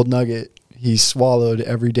half-ounce gold nugget he swallowed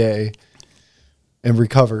every day and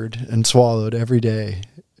recovered and swallowed every day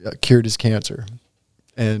cured his cancer.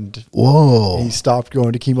 And Whoa. he stopped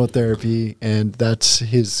going to chemotherapy, and that's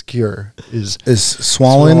his cure is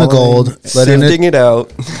Swallowing the gold, letting Sifting it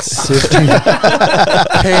out. sifting,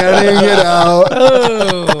 panning it out,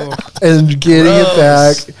 Oh. and getting it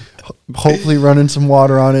Gross. back, hopefully running some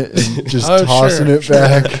water on it and just Oh, tossing sure, it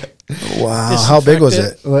back. Wow. How big was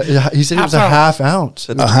Disinfect it? Well, yeah, he said it was a Half half ounce.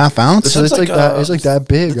 A half ounce? So it's That's like like that. a- It's like that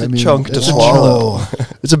big. a I mean, chunk to it's a swallow. chunk.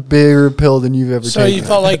 It's a bigger pill than you've ever So taken. you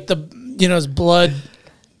felt like his blood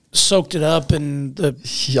soaked it up, and the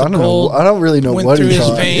I don't know. gold I don't really know went what through he his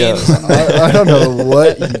thought. veins. I don't know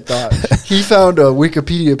what he thought. He found a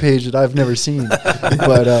Wikipedia page that I've never seen,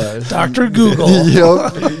 but Dr. Google.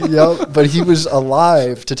 yep. But he was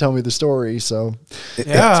alive to tell me the story, so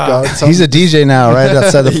Yeah. got some- He's a DJ now, right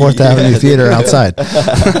outside the 4th Avenue Theater outside.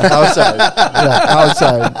 outside. Yeah,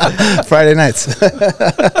 outside. Friday nights.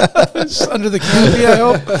 It's under the canopy, I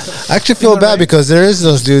hope. I actually feel bad because there is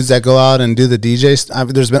those dudes that go out and do the DJ.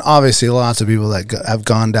 There's been obviously lots of people that have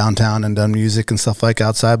gone downtown and done music and stuff like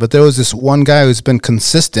outside, but there was this one guy who's been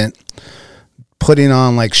consistent putting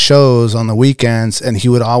on like shows on the weekends, and he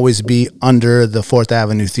would always be under the 4th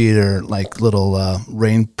Avenue Theater, like little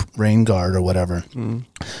rain guard or whatever.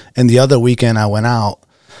 And the other weekend I went out,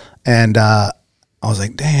 and I was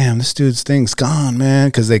like, damn, this dude's thing's gone, man.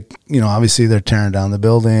 Because they, obviously they're tearing down the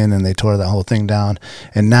building, and they tore that whole thing down.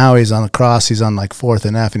 And now he's on the cross. He's on like 4th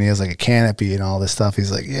and F, and he has like a canopy and all this stuff.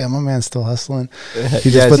 He's like, yeah, my man's still hustling.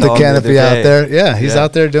 He just put the canopy out there. Yeah, he's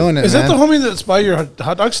out there doing it, Is man. that the homie that's by your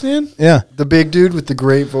hot dog stand? Yeah. The big dude with the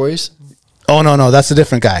great voice. Oh, no, that's a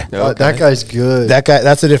different guy. That guy's good. That guy,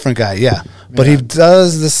 that's a different guy, yeah. But he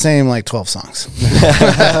does the same like 12 songs.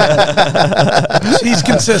 He's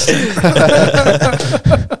consistent.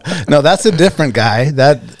 No, that's a different guy.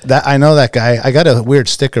 That I know that guy. I got a weird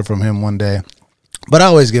sticker from him one day. But I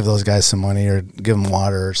always give those guys some money or give them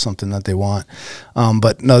water or something that they want.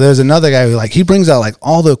 But no, there's another guy who he brings out like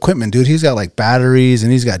all the equipment, dude. He's got like batteries,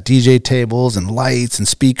 and he's got DJ tables and lights and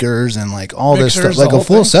speakers and like all this Mixers, stuff, like the a whole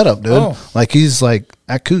full thing? setup, dude. Oh. Like he's like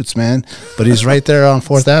at Coots, man. But he's right there on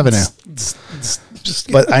 4th Avenue.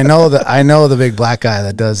 But I know the big black guy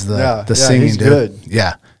that does the singing, he's dude. good.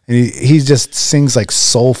 Yeah. And he just sings like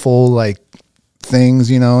soulful like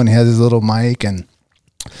things, and he has his little mic, and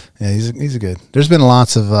yeah, he's good. There's been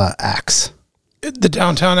lots of acts. The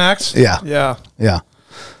downtown acts? Yeah. Yeah. Yeah.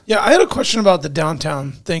 Yeah, I had a question about the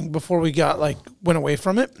downtown thing before we went away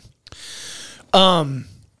from it. You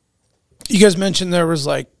guys mentioned there was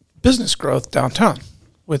like business growth downtown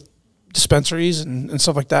with dispensaries and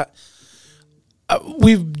stuff like that.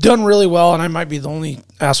 We've done really well, and I might be the only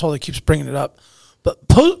asshole that keeps bringing it up. But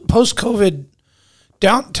post COVID,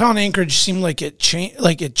 downtown Anchorage seemed like it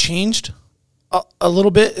changed a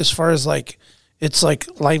little bit as far as like its like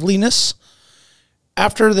liveliness.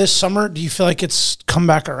 After this summer, do you feel like it's come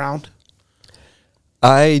back around?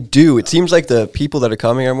 I do. It seems like the people that are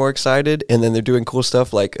coming are more excited, and then they're doing cool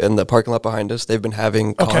stuff like in the parking lot behind us. They've been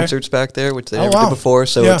having concerts back there, which they never did before.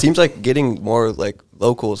 So Yeah. it seems like getting more like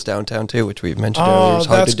locals downtown too, which we've mentioned Oh, earlier. It's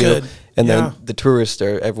hard that's to do. good. And Yeah. then the tourists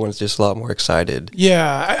everyone's just a lot more excited.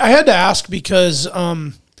 Yeah, I had to ask because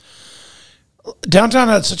downtown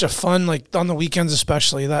had such a fun, like on the weekends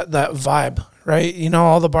especially, that vibe, right?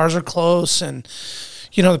 All the bars are close, and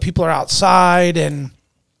the people are outside, and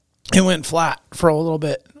it went flat for a little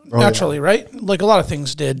bit naturally, right? Like a lot of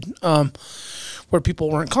things did. where people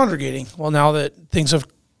weren't congregating. Well, now that things have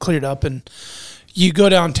cleared up and you go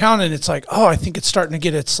downtown and it's like, oh, I think it's starting to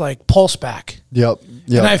get its like pulse back. Yep.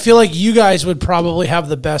 And I feel like you guys would probably have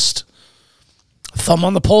the best thumb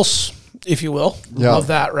on the pulse, if you will, of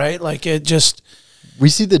that, right? Like it just... We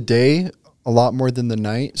see the day a lot more than the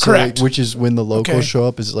night. So Correct. which is when the locals show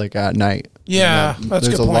up is like at night. Yeah, that's there's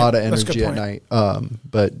a good a point. lot of That's a good energy at point. night.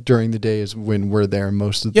 But during the day is when we're there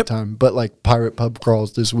most of the time. But like pirate pub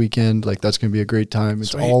crawls this weekend, like that's gonna be a great time. It's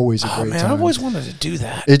Sweet. always a great man, time. I've always wanted to do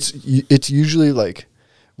that. It's usually like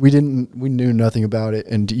we knew nothing about it,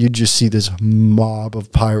 and you just see this mob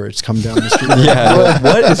of pirates come down the street. Yeah,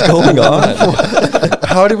 what is going on?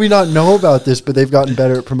 How did we not know about this? But they've gotten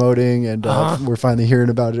better at promoting, and we're finally hearing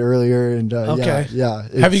about it earlier. And yeah.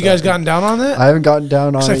 Have you guys gotten down on it? I haven't gotten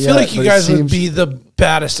down on it. I feel yet, like you but it guys would seems- be the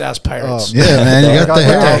baddest ass pirates. Yeah, man, you got the The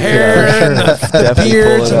hair. hair and the Definitely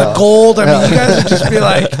beards pull and it the out. gold. I mean, you guys would just be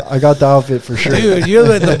like, I got the outfit for sure. dude, you're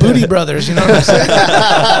like the Booty Brothers. You know what I'm saying?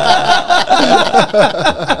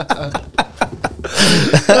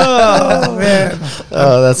 Oh man!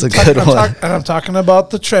 Oh, that's a good one. And I'm talking about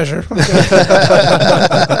the treasure.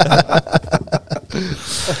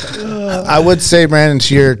 I would say, Brandon,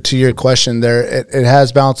 to your question there, it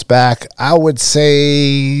has bounced back. I would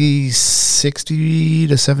say 60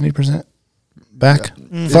 to 70% back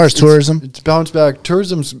as far as tourism. It's bounced back.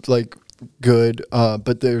 Tourism's like good,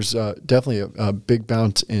 but there's definitely a big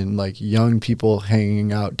bounce in like young people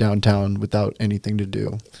hanging out downtown without anything to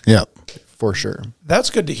do, Yep. for sure. That's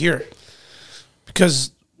good to hear,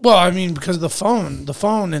 because of the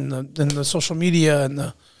phone and the social media and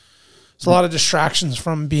there's a lot of distractions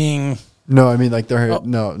from being. No, I mean like they're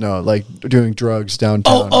like doing drugs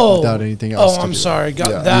downtown without anything else. Oh, to I'm do. sorry,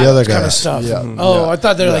 got Yeah. that The other kind of guys. stuff. Yeah. Oh, Yeah. I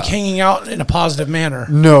thought they're like Yeah. hanging out in a positive manner.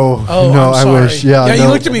 No, Oh, no, I'm I sorry. wish. Yeah, you no.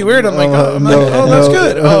 looked at me weird. I'm like, No, that's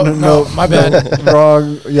good. Oh, no, my bad.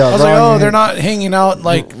 Wrong. Yeah, I was like, oh, they're not hanging out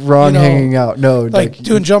like wrong hanging out. No, like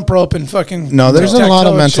doing jump rope and fucking. No, there's a lot tic-tac-toe of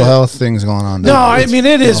and mental shit. health things going on. No, there. I mean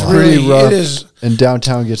it is pretty really rough. it is. And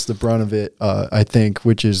downtown gets the brunt of it, I think,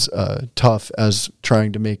 which is tough as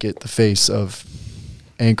trying to make it the face of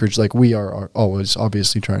Anchorage, like we are always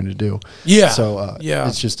obviously trying to do. Yeah. So yeah.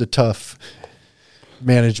 it's just a tough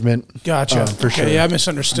management. Gotcha. For okay, sure. yeah, I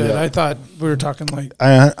misunderstood. Yeah. I thought we were talking like.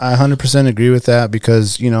 I 100% agree with that,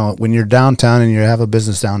 because when you're downtown and you have a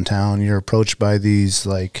business downtown, you're approached by these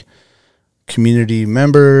like community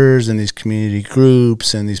members and these community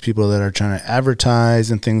groups and these people that are trying to advertise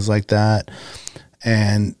and things like that.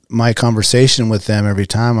 And my conversation with them every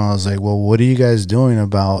time, I was like, well, what are you guys doing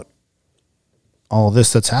about all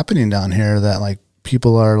this that's happening down here, that like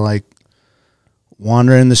people are like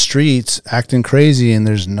wandering the streets acting crazy and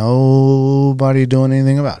there's nobody doing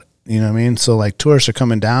anything about it? You know what I mean? So like tourists are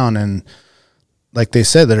coming down, and like they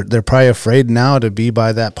said, they're probably afraid now to be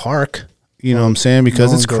by that park. You know what I'm saying?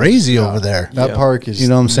 Because No it's one goes- crazy yeah. over there. That park is, You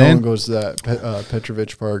know what I'm saying? No one goes to that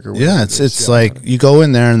Petrovich Park or whatever Yeah, it is. it's like you go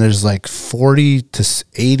in there and there's like 40 to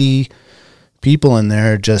 80 people in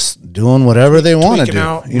there just doing whatever they want to Tweaking do.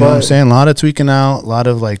 out. You know what I'm But- saying? A lot of tweaking out, a lot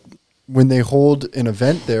of like, when they hold an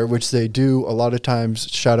event there, which they do a lot of times,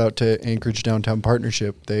 shout out to Anchorage Downtown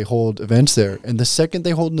Partnership, they hold events there. And the second they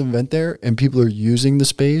hold an event there and people are using the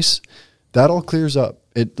space, that all clears up.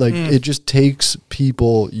 It it just takes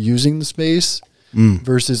people using the space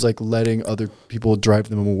versus like letting other people drive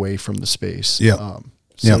them away from the space. Yeah.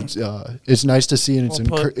 So it's nice to see, and it's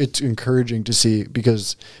Well put. it's encouraging to see,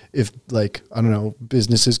 because if like I don't know,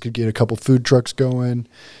 businesses could get a couple food trucks going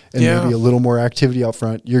and Yeah. maybe a little more activity out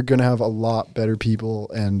front, you're gonna have a lot better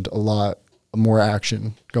people and a lot more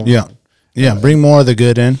action going yeah. on. Yeah, bring more of the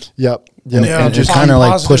good in. Yep. And, Yeah, and it just kind of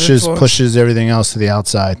like positive influence. pushes everything else to the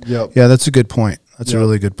outside. Yep. Yeah, that's a good point. That's a Yep.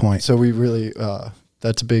 really good point. So we really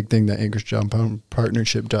that's a big thing that Anchorage Downtown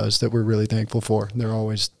Partnership does that we're really thankful for. They're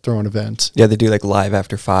always throwing events. Yeah, they do like live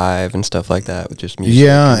after 5 and stuff like that with just music.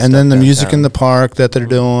 Yeah, and then the stuff music in downtown. the park that they're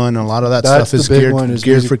doing, a lot of that That's stuff is the big geared, one, is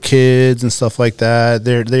geared music. for kids and stuff like that.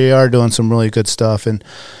 They are doing some really good stuff, and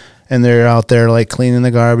they're out there like cleaning the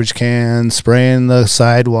garbage cans, spraying the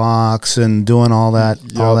sidewalks, and doing all that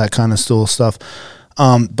kind of stuff.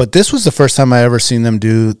 But this was the first time I ever seen them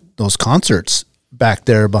do those concerts back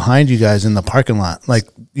there behind you guys in the parking lot, like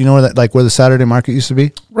where that where the Saturday market used to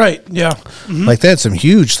be. Right. Yeah. Like they had some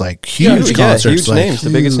huge Yeah, concerts, huge like, names. The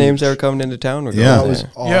biggest names ever coming into town were going Yeah. That was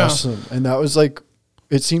there. Yeah. awesome. And that was like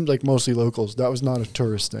it seemed like mostly locals. That was not a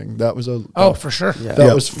tourist thing. That was For sure. Yeah.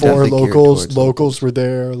 That was for Definitely geared locals. towards Locals were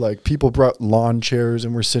there. Like people brought lawn chairs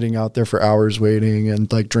and were sitting out there for hours waiting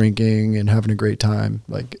and like drinking and having a great time.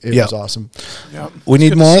 Like it was awesome. Yep. We It's need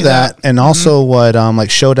good to more see of that. And also what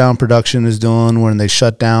like Showdown Production is doing when they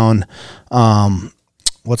shut down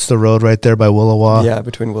what's the road right there by Willowa? Yeah,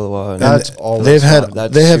 between Willowa and That's all. They have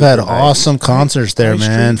super had nice. awesome concerts there, High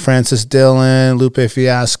man. Street. Francis Dillon, Lupe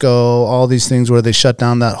Fiasco, all these things where they shut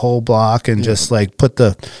down that whole block and just like put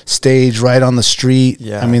the stage right on the street.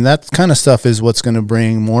 Yeah. I mean, that kind of stuff is what's going to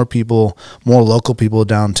bring more people, more local people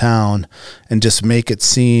downtown and just make it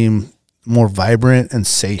seem more vibrant and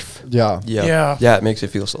safe. Yeah. Yeah. Yeah. It makes it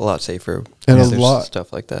feel a lot safer. And when a there's lot-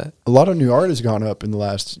 stuff like that. A lot of new art has gone up in the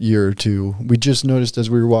last year or two. We just noticed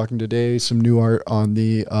as we were walking today some new art on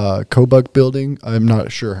the Kobuk building. I'm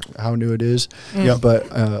not sure how new it is, but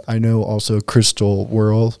I know also Crystal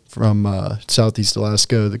Whirl from Southeast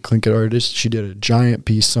Alaska, the Tlingit artist. She did a giant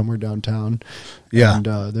piece somewhere downtown. Yeah. And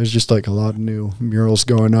there's just like a lot of new murals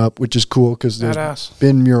going up, which is cool because there's Badass.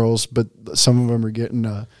 been murals, but some of them are getting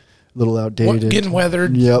a little outdated. Getting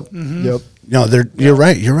weathered. Yep. Mm-hmm. Yep. No, you're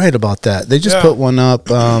right. You're right about that. They just put one up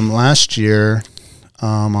last year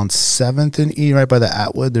on 7th and E right by the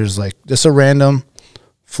Atwood. There's like just a random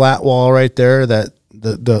flat wall right there that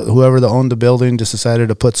the whoever owned the building just decided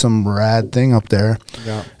to put some rad thing up there.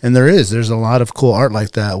 Yeah. And there's a lot of cool art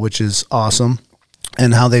like that, which is awesome.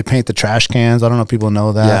 And how they paint the trash cans. I don't know if people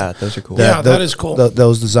know that. Yeah, those are cool. That is cool.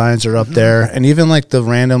 Those designs are up there. And even like the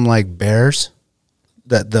random like bears.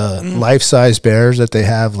 That the life-size bears that they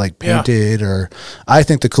have like painted, or I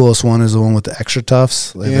think the coolest one is the one with the extra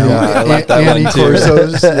tufts. Like that one. I like that Annie one too.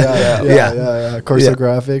 Corso's. Yeah. Corso Yeah.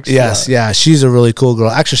 Graphics. Yes, yeah, she's a really cool girl.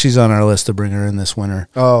 Actually, she's on our list to bring her in this winter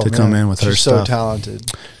to come in with her She's stuff. so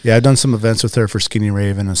talented. Yeah, I've done some events with her for Skinny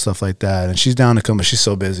Raven and stuff like that, and she's down to come, but she's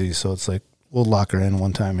so busy, so it's like we'll lock her in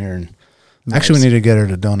one time here. And actually, we need to get her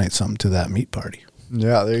to donate something to that meat party.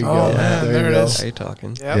 Yeah, there you Oh, go. man, there there you it go. is. How you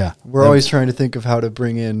talking? Yep. Yeah, We're always trying to think of how to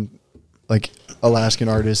bring in like Alaskan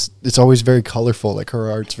artists. It's always very colorful. Like her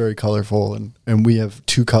art's very colorful, and we have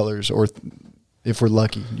two colors, or if we're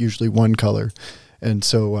lucky, usually one color. And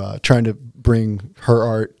so trying to bring her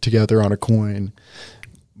art together on a coin,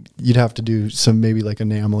 you'd have to do some maybe like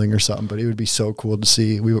enameling or something, but it would be so cool to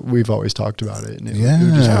see. We've always talked about it, and it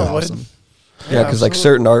would just be Yeah. awesome. Yeah, because like absolutely.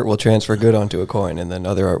 certain art will transfer good onto a coin, and then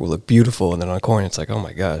other art will look beautiful, and then on a coin it's like, oh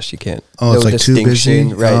my gosh, you can't. Oh, it's like too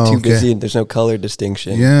busy? right? Oh, Too okay. busy, and there's no color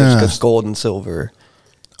distinction. Yeah. There's just gold and silver.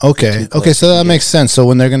 Okay, Two okay, so colors. that makes sense. So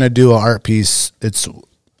when they're gonna do an art piece, it's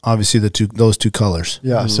obviously those two colors.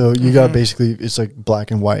 Yeah, so you got basically it's like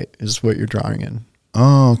black and white is what you're drawing in.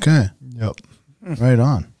 Oh, okay, Yep. right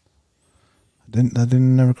on. That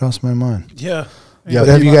didn't never cross my mind. Yeah. Yeah, But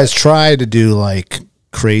have you guys tried to do like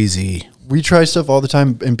crazy? We try stuff all the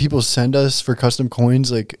time, and people send us for custom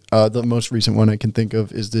coins. Like the most recent one I can think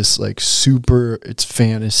of is this like it's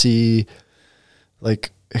fantasy,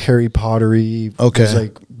 like Harry Pottery. Okay. There's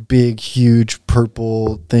like big, huge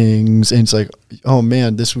purple things, and it's like, oh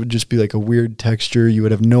man, this would just be like a weird texture. You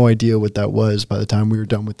would have no idea what that was by the time we were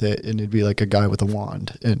done with it, and it'd be like a guy with a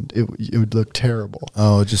wand, and it would look terrible.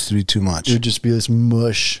 Oh, just to be too much. It would just be this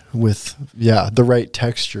mush with the right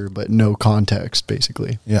texture, but no context,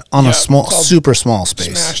 basically. Yeah, on Yeah, a small, it's all super small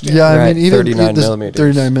space. Smashed in. Yeah, I Right, mean, even 39 this millimeters.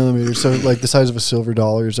 39 millimeters. So, like the size of a silver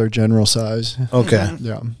dollar is our general size. Okay,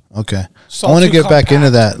 Yeah. okay. It's I all want to too get back into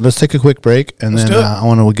compact. that. Let's take a quick break, and Let's then do it. I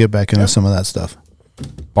want to get back into some of that stuff.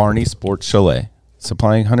 Barney Sports Chalet,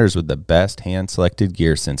 supplying hunters with the best hand-selected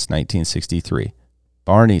gear since 1963.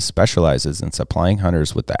 Barney specializes in supplying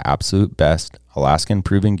hunters with the absolute best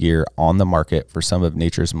Alaskan-proven gear on the market for some of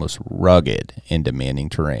nature's most rugged and demanding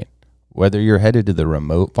terrain. Whether you're headed to the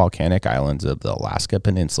remote volcanic islands of the Alaska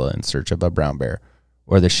Peninsula in search of a brown bear,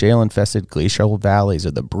 or the shale-infested glacial valleys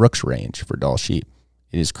of the Brooks Range for Dall sheep,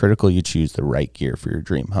 it is critical you choose the right gear for your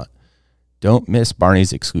dream hunt. Don't miss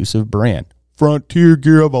Barney's exclusive brand, Frontier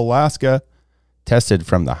Gear of Alaska, tested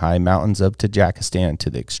from the high mountains of Tajikistan to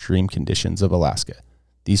the extreme conditions of Alaska.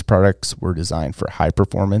 These products were designed for high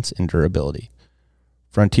performance and durability.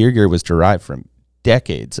 Frontier Gear was derived from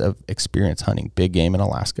decades of experience hunting big game in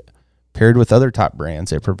Alaska. Paired with other top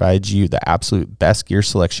brands, it provides you the absolute best gear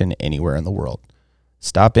selection anywhere in the world.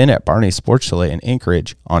 Stop in at Barney Sports Chalet in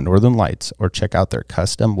Anchorage on Northern Lights, or check out their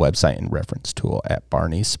custom website and reference tool at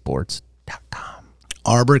barneysports.com.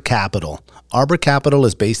 Arbor Capital, Arbor Capital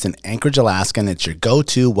is based in Anchorage, Alaska, and it's your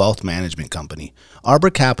go-to wealth management company. Arbor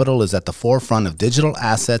Capital is at the forefront of digital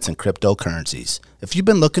assets and cryptocurrencies. If you've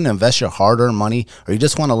been looking to invest your hard-earned money, or you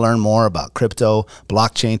just want to learn more about crypto,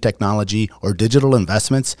 blockchain technology, or digital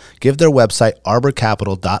investments, give their website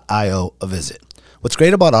arborcapital.io a visit. What's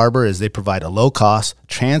great about Arbor is they provide a low-cost,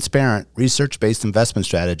 transparent, research-based investment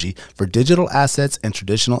strategy for digital assets and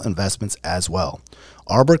traditional investments as well.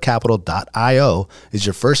 arborcapital.io is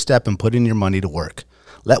your first step in putting your money to work.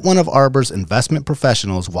 Let one of Arbor's investment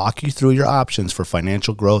professionals walk you through your options for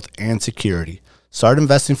financial growth and security. Start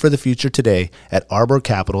investing for the future today at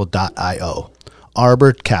arborcapital.io.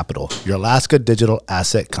 Arbor Capital, your Alaska digital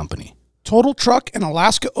asset company. Total Truck and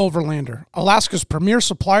Alaska Overlander, Alaska's premier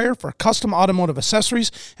supplier for custom automotive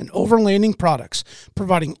accessories and overlanding products,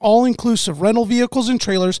 providing all-inclusive rental vehicles and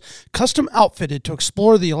trailers custom outfitted to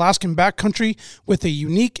explore the Alaskan backcountry with a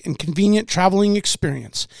unique and convenient traveling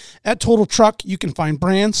experience. At Total Truck, you can find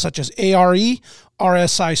brands such as ARE,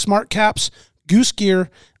 RSI Smart Caps, Goose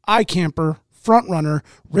Gear, iCamper, Front Runner,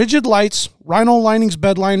 Rigid Lights, Rhino Linings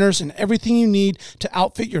bed liners, and everything you need to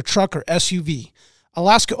outfit your truck or SUV.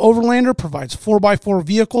 Alaska Overlander provides 4x4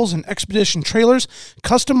 vehicles and expedition trailers,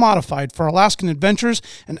 custom modified for Alaskan adventures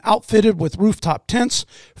and outfitted with rooftop tents,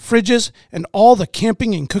 fridges, and all the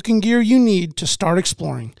camping and cooking gear you need to start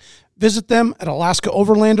exploring. Visit them at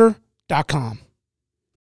alaskaoverlander.com.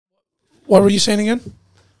 What were you saying again?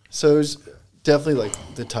 So it's definitely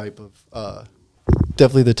like the type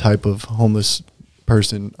of homeless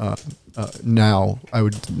person now I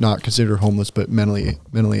would not consider homeless, but mentally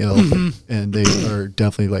ill, and they are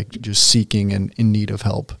definitely like just seeking and in need of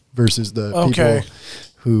help versus the people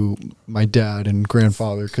who my dad and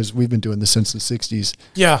grandfather, because we've been doing this since the 60s.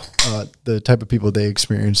 Yeah. The type of people they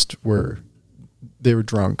experienced were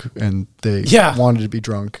drunk and they wanted to be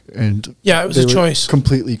drunk, and it was a choice.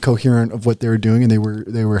 Completely coherent of what they were doing, and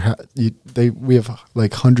we have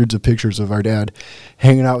like hundreds of pictures of our dad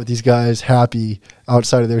hanging out with these guys, happy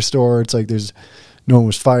outside of their store. It's like no one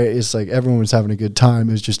was fighting. It's like everyone was having a good time.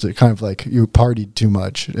 It was just a kind of like you partied too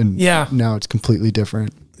much, and now it's completely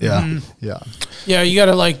different. Yeah. Yeah, you got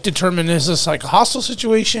to like determine, is this like a hostile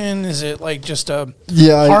situation? Is it like just a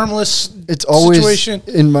harmless it's always situation?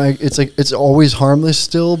 It's always harmless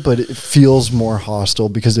still, but it feels more hostile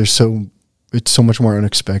because it's so much more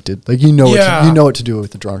unexpected. Like you know what to do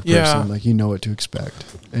with a drunk person. Like you know what to expect.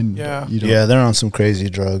 And they're on some crazy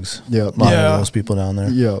drugs. Yeah. A lot of those people down there.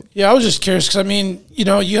 Yeah. Yeah, I was just curious because I mean,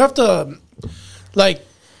 you have to like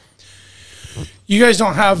you guys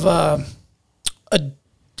don't have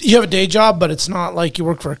you have a day job, but it's not like you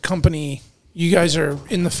work for a company. You guys are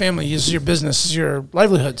in the family. This is your business. This is your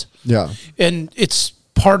livelihoods. Yeah. And it's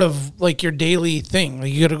part of like your daily thing.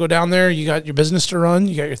 Like you got to go down there. You got your business to run.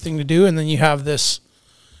 You got your thing to do. And then you have this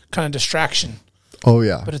kind of distraction. Oh,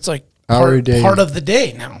 yeah. But it's like part of the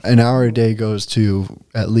day now. An hour a day goes to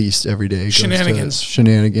at least every day.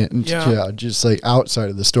 Shenanigans. Yeah. Just like outside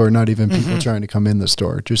of the store, not even people trying to come in the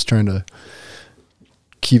store, just trying to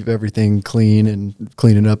keep everything clean and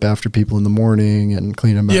cleaning up after people in the morning and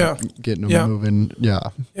cleaning them out, getting them moving.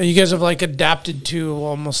 Yeah. You guys have like adapted to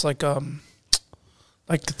almost like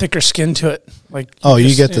thicker skin to it. Like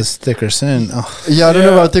you get this thicker skin. Oh. Yeah, I don't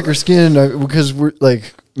know about thicker skin because we're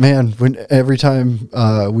like, man, when every time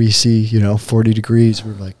we see 40 degrees,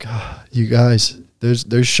 we're like, you guys.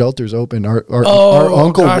 There's shelters open. Our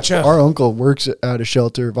uncle works at a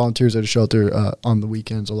shelter, volunteers at a shelter on the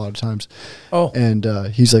weekends a lot of times. Oh, and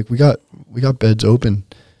he's like, we got beds open,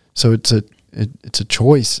 so it's a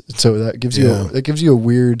choice. So that gives you a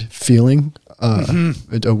weird feeling,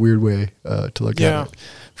 a weird way to look at it,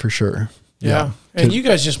 for sure. Yeah. And you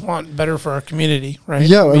guys just want better for our community, right?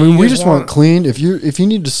 Yeah, I mean we just want clean. If you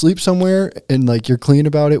need to sleep somewhere and like you're clean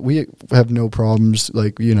about it, we have no problems.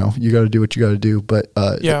 Like, you got to do what you got to do. But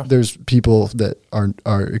there's people that are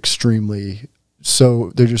extremely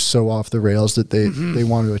they're just so off the rails that they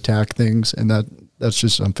want to attack things, and that's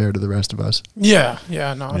just unfair to the rest of us. Yeah,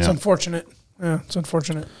 it's unfortunate. Yeah, it's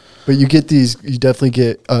unfortunate. But you definitely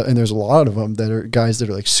get, and there's a lot of them that are guys that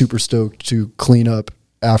are like super stoked to clean up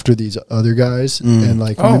after these other guys and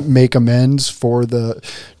like make amends to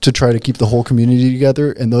try to keep the whole community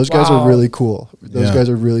together. And those guys are really cool. Guys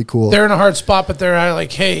are really cool. They're in a hard spot, but they're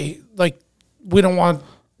like, hey, like we don't want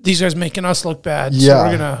these guys making us look bad. So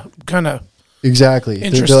we're going to kind of. Exactly.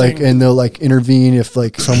 They're like, and they'll like intervene if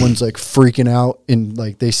like someone's like freaking out and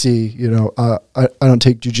like they see, I don't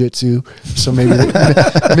take jujitsu, so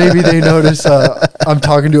maybe they notice I'm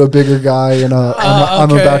talking to a bigger guy and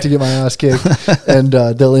I'm about to get my ass kicked, and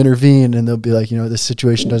they'll intervene and they'll be like, this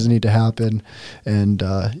situation doesn't need to happen, and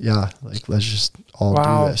like let's just all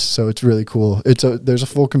Wow. do this. So it's really cool. There's a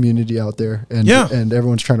full community out there, and and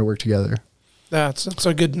everyone's trying to work together. That's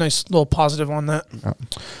a good, nice little positive on that.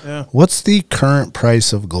 Yeah. What's the current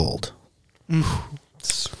price of gold?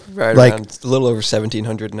 It's right Like- around a little over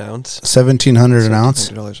 1,700 an ounce. $1,700 an ounce.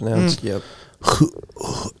 $1,700 an ounce. Yep.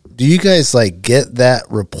 Do you guys like get that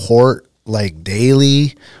report like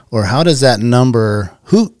daily, or how does that number?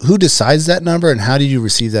 Who decides that number, and how do you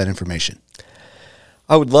receive that information?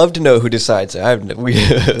 I would love to know who decides it.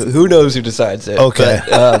 Who knows who decides it? Okay.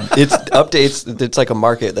 But, it's updates. It's like a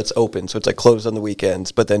market that's open, so it's like closed on the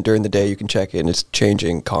weekends. But then during the day, you can check it, and it's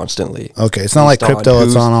changing constantly. Okay, it's not like Based on crypto; it's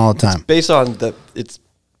who's- on all the time. Based on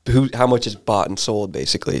how much is bought and sold,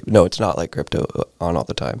 basically. No, it's not like crypto on all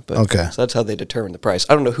the time. But Okay. so that's how they determine the price.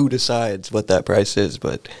 I don't know who decides what that price is,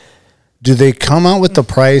 but Do they come out with the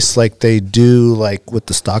price like they do like with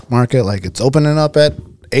the stock market? Like it's opening up at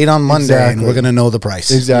 8 on Monday, and Exactly. we're gonna know the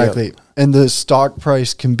price. Exactly. And the stock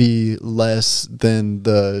price can be less than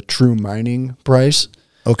the true mining price.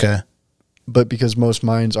 Okay. But because most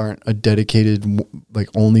mines aren't a dedicated, like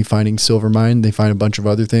only finding silver mine, they find a bunch of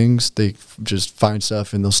other things. They just find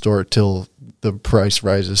stuff and they'll store it till the price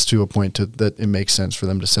rises to a point that it makes sense for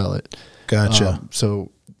them to sell it. Gotcha.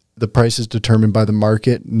 So the price is determined by the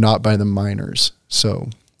market, not by the miners. So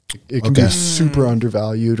it can Okay. be super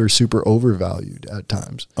undervalued or super overvalued at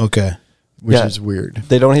times, Okay. which Yeah. is weird.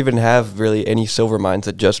 they don't even have really any silver mines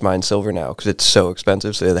that just mine silver now because it's so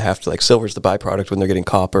expensive. So they have to silver's the byproduct when they're getting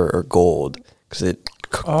copper or gold because they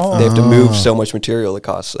have to move so much material. It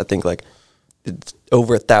costs, I think, it's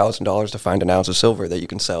over $1,000 to find an ounce of silver that you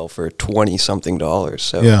can sell for $20-something.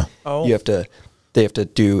 So Yeah. Oh. they have to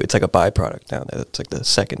do, it's like a byproduct now. It's like the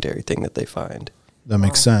secondary thing that they find. That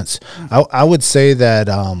makes sense. I would say that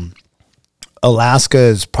Alaska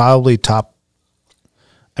is probably top.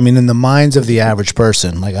 I mean, in the minds of the average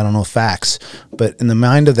person, like I don't know facts, but in the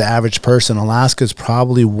mind of the average person, Alaska is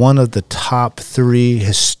probably one of the top 3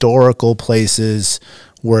 historical places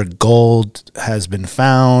where gold has been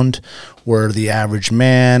found, where the average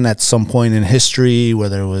man at some point in history,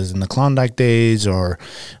 whether it was in the Klondike days or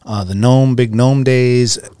the Big Gnome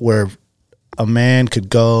days, where a man could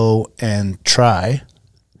go and try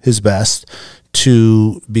his best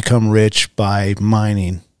to become rich by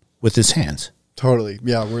mining with his hands. Totally.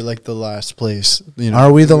 Yeah, we're like the last place. You know,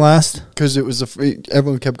 Are we the last? because it was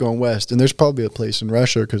everyone kept going west, and there's probably a place in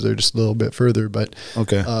Russia because they're just a little bit further. But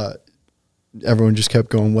Okay. everyone just kept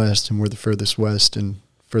going west, and we're the furthest west and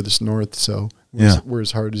furthest north. So we're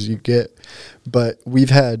as hard as you get. But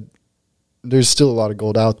there's still a lot of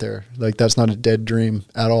gold out there. Like that's not a dead dream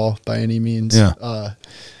at all by any means. Yeah.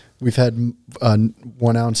 We've had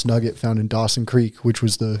 1 ounce nugget found in Dawson Creek, which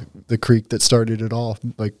was the creek that started it all,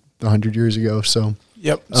 like 100 years ago. So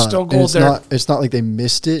Yep. Still and gold it's there. It's not like they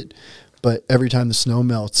missed it, but every time the snow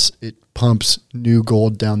melts, it pumps new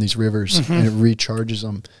gold down these rivers and it recharges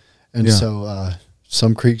them. And Yeah. so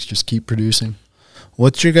some creeks just keep producing.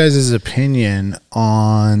 What's your guys' opinion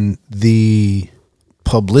on the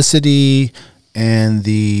publicity and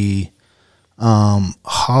the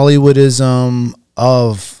Hollywoodism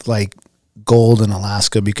of like gold in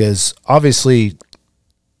Alaska? Because obviously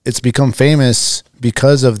it's become famous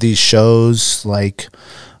because of these shows like,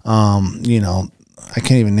 I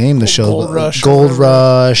can't even name the show. Gold Rush or Gold whatever.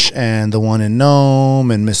 Rush and the one in Nome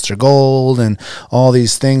and Mr. Gold and all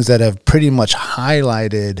these things that have pretty much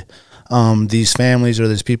highlighted these families or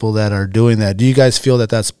these people that are doing that. Do you guys feel that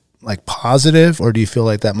that's like positive, or do you feel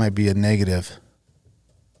like that might be a negative?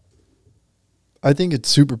 I think it's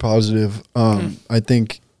super positive. I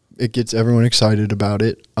think it gets everyone excited about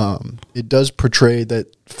it. It does portray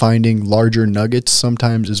that finding larger nuggets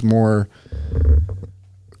sometimes is more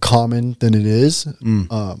common than it is.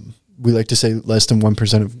 We like to say less than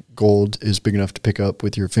 1% of gold is big enough to pick up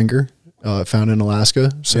with your finger, found in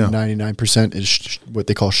Alaska. So Yeah. 99% is what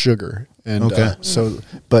they call sugar. And Okay.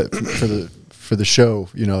 but for the show,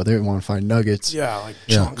 they want to find nuggets. Yeah, like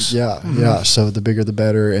Yeah. chunks. Yeah. So the bigger the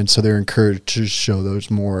better, and so they're encouraged to show those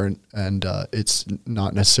more, and it's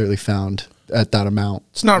not necessarily found at that amount.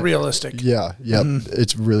 It's not realistic. Yeah,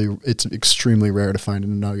 it's extremely rare to find a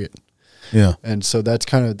nugget, Yeah. and so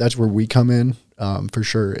that's where we come in for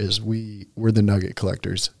sure. Is we're the nugget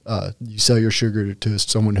collectors. You sell your sugar to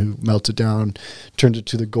someone who melts it down, turns it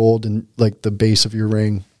to the gold and like the base of your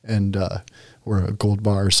ring, and or a gold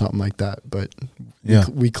bar or something like that. But Yeah.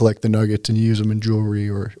 we collect the nuggets and use them in jewelry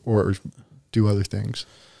or do other things.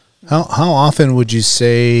 How often would you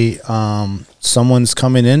say someone's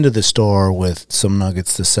coming into the store with some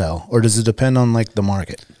nuggets to sell, or does it depend on like the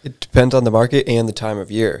market? It depends on the market and the time of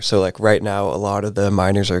year. So like right now, a lot of the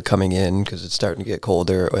miners are coming in because it's starting to get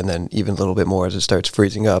colder, and then even a little bit more as it starts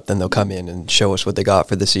freezing up. Then they'll come in and show us what they got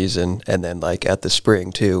for the season. And then like at the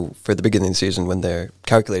spring too, for the beginning of the season when they're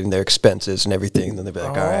calculating their expenses and everything, then they'll be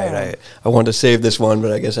like, all right, I wanted to save this one,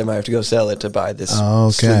 but I guess I might have to go sell it to buy this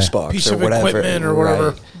sluice box piece or of whatever. equipment or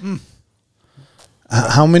whatever. Right.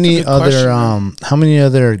 How many other question, how many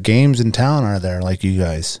other games in town are there like you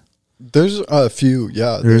guys? There's a few,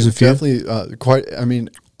 yeah. There's a few? Definitely quite, I mean,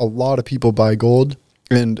 a lot of people buy gold,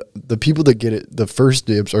 and the people that get it, the first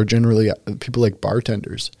dibs, are generally people like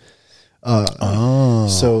bartenders.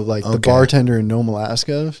 So like the bartender in Nome,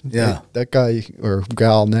 Alaska, that guy or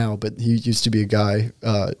gal now, but he used to be a guy,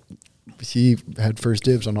 he had first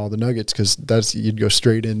dibs on all the nuggets because you'd go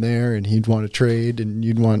straight in there and he'd want to trade and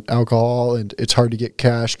you'd want alcohol, and it's hard to get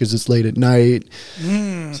cash because it's late at night.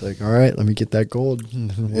 It's like, all right, let me get that gold.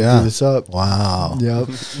 We'll do this up. Wow. Yep.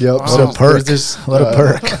 What a perk. What a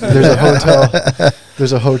perk.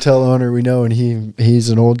 There's a hotel owner we know, and he's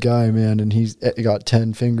an old guy, man, and he's got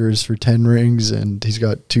 10 fingers for 10 rings, and he's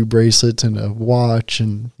got 2 bracelets and a watch,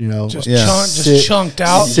 and just chunked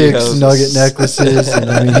out 6 nugget necklaces, and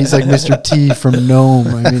I mean he's like Mr. T from Nome.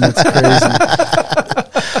 I mean, it's crazy.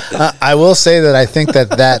 I will say that I think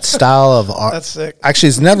that style of art, That's sick. actually,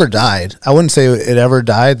 it's never died. I wouldn't say it ever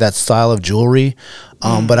died, that style of jewelry.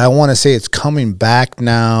 But I want to say it's coming back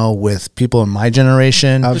now with people in my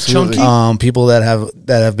generation. Absolutely. People that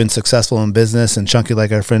have been successful in business and chunky,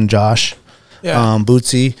 like our friend Josh.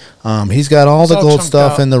 Bootsy. He's got all the gold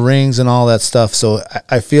stuff and the rings and all that stuff. So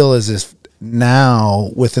I feel as if now,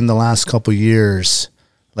 within the last couple years,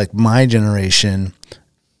 like my generation,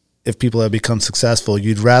 if people have become successful,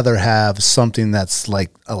 you'd rather have something that's like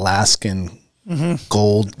Alaskan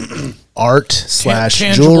gold art /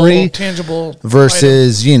 jewelry, tangible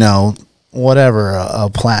versus whatever, a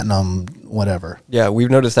platinum whatever. Yeah, we've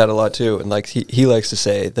noticed that a lot too. And like he likes to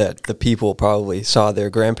say that the people probably saw their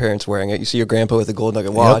grandparents wearing it. You see your grandpa with a gold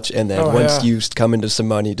nugget watch, and then once you come into some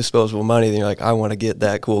money, disposable money, then you're like, I want to get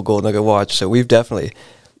that cool gold nugget watch. So we've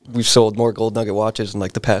sold more gold nugget watches in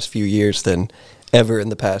like the past few years than ever in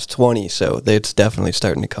the past 20. So it's definitely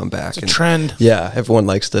starting to come back. It's a trend. Yeah, everyone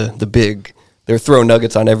likes the big. They're throwing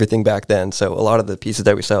nuggets on everything back then. So a lot of the pieces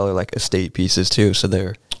that we sell are like estate pieces too. So they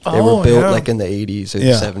were built like in the 80s or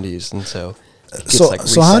the 70s, and so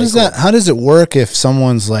how does it work if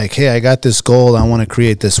someone's like, hey, I got this gold, I want to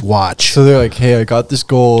create this watch? So they're like, hey, I got this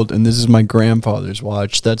gold, and this is my grandfather's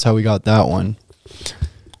watch. That's how we got that one.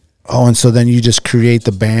 Oh, and so then you just create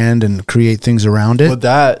the band and create things around it?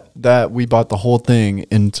 Well, that we bought the whole thing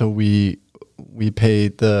until we pay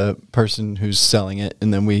the person who's selling it,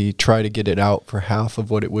 and then we try to get it out for half of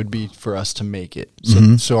what it would be for us to make it.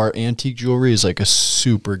 So our antique jewelry is like a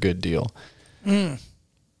super good deal.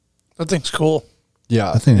 That thing's cool.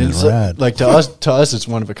 Yeah, I think it's rad. Like to us, it's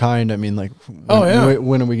one of a kind. I mean, like,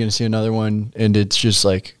 when are we going to see another one? And it's just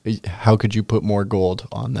like, how could you put more gold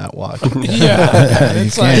on that watch?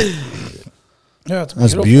 It's like,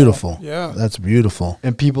 that's beautiful. Yeah, that's beautiful.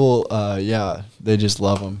 And people, they just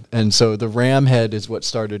love them. And so the ram head is what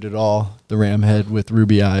started it all. The ram head with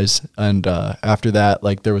ruby eyes, and after that,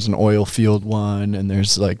 like there was an oil field one, and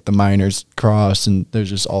there's like the miner's cross, and there's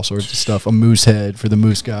just all sorts of stuff. A moose head for the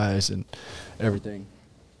moose guys, and everything.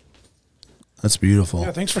 That's beautiful.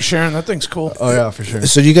 Yeah, thanks for sharing. That thing's cool. Oh yeah, for sure.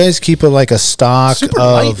 So you guys keep it like a stock Super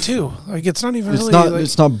light too. Like it's not even.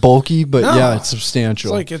 It's not bulky, but yeah, it's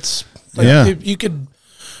substantial. You could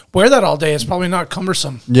wear that all day. It's probably not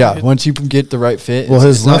cumbersome. Yeah, once you get the right fit. Well,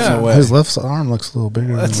 his left arm looks a little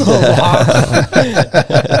bigger. That's a little hot.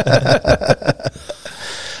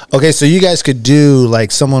 Okay, so you guys could do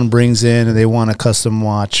like someone brings in and they want a custom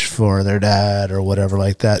watch for their dad or whatever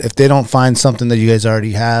like that. If they don't find something that you guys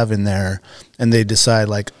already have in there, and they decide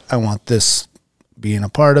like, I want this being a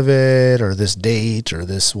part of it, or this date, or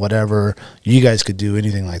this whatever, you guys could do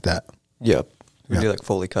anything like that. Yep. We do like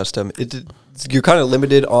fully custom. You're kind of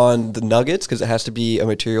limited on the nuggets because it has to be a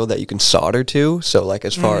material that you can solder to. So like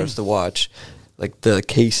as far as the watch, like the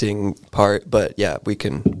casing part, but yeah, we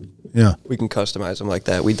can customize them like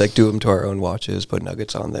that. We'd like do them to our own watches, put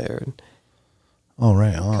nuggets on there, and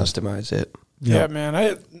customize it. Yeah,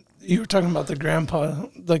 man. You were talking about the grandpa,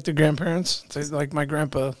 like the grandparents, like my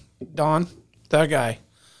grandpa Don. That guy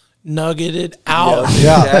nuggeted out.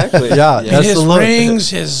 Yeah, Exactly. Yeah, And that's his the look. rings,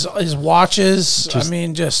 his watches,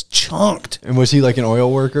 just chunked. And was he like an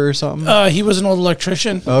oil worker or something? He was an old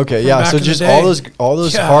electrician. Okay, from yeah. back So in the just day. all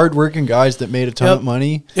those Yeah. hard-working guys that made a ton Yep. of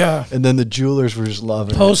money. Yeah. And then the jewelers were just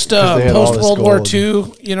loving Post it. 'cause they had all post this World War gold.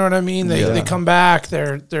 II, you know what I mean? They Yeah. come back.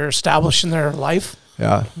 They're establishing their life.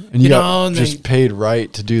 Yeah, and You you know, got and just they- paid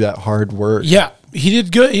right to do that hard work. Yeah, he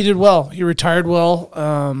did good. He did well. He retired well.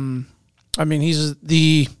 I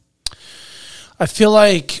mean, I feel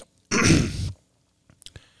like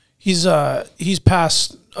he's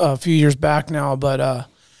passed a few years back now, but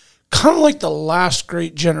kind of like the last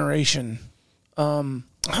great generation. I don't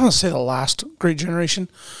want to say the last great generation,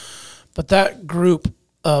 but that group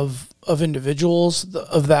of individuals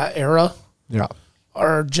of that era Yeah.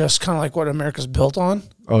 are just kind of like what America's built on.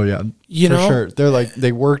 Oh yeah. You for know? sure. They're like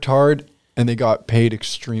they worked hard and they got paid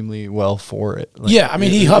extremely well for it. Like, Yeah, I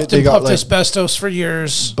mean, he huffed they and got, puffed like- asbestos for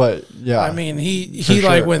years. But yeah, I mean, he For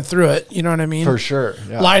like sure. went through it. You know what I mean? for sure.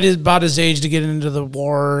 Yeah. Lied about his age to get into the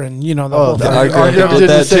war, and the Oh, whole thing. Our our grandpa did did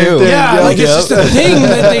the that same too. thing. Yeah, like it's Yep. just a thing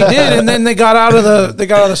that they did, and then they got out of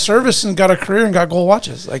the service and got a career and got gold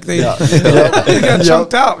watches. Like they they got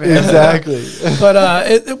chunked out, man. Exactly.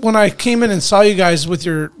 But when I came in and saw you guys with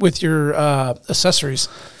your accessories,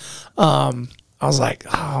 I was like,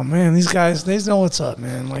 oh man, these guys, they know what's up,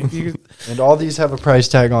 man. Like you. And all these have a price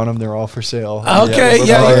tag on them. They're all for sale. Okay, we're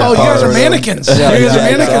yeah. buying Oh, you guys are cars. mannequins. Yeah, you guys yeah,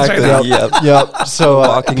 are mannequins exactly. right now. Yep. Yep. So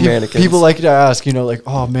Walking mannequins. people like to ask, like,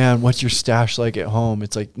 oh man, what's your stash like at home?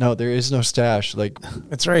 It's like, no, there is no stash. Like,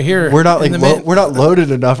 It's right here. we're not in like the mint. we're not loaded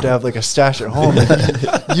enough to have like a stash at home.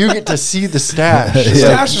 You get to see the stash. The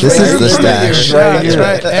stash This right is here the in front of you. stash. Yeah, Right that's here.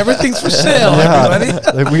 right. Everything's for sale, Yeah.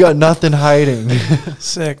 everybody. Like we got nothing hiding.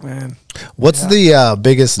 Sick, man. What's the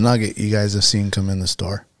biggest nugget you guys have seen come in the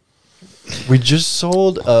store? We just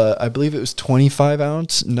sold, I believe it was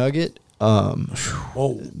 25-ounce nugget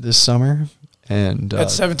Whoa. this summer, and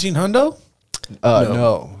At 17 hundo?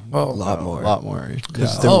 no, Oh, A lot more. a lot more.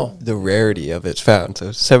 Because Yeah. Oh. the rarity of it's found.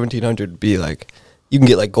 So 1700 would be like, you can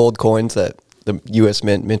get like gold coins that the U.S.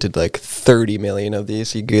 Mint minted like 30 million of these.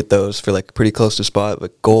 So you get those for like pretty close to spot,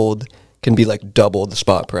 but gold can be like double the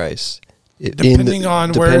spot price. depending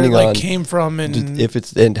on where it like came from and if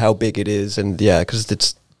it's and how big it is, and yeah, because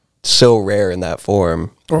it's so rare in that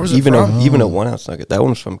form. Where was it even from? even a 1 ounce nugget. That one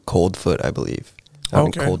was from Coldfoot, I believe. Out in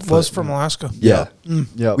okay, Coldfoot. was from Alaska. Yeah.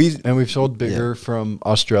 Yeah, We- and we've sold bigger from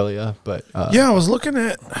Australia, but Yeah, I was looking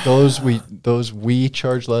at. those we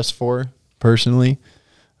charge less for personally,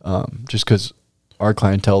 just because our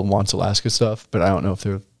clientele wants Alaska stuff, but I don't know if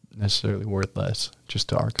they're necessarily worth less just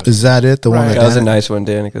to our customers. Is that it? The one Right. that That was a Dan- nice one,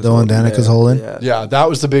 Danica's. The one Danica's holding? Yeah. Yeah, that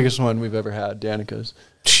was the biggest one we've ever had, Danica's.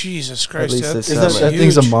 Jesus Christ, least yeah, this that's summer. That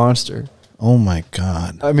thing's a huge. monster. Oh my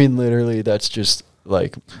god! I mean, literally, that's just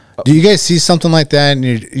like Do you guys see something like that and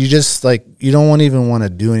you just like you don't even want to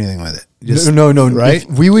do anything with it? You just- no, right? If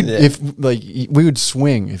we would, Yeah. if like we would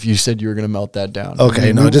swing if you said you were going to melt that down. Okay, I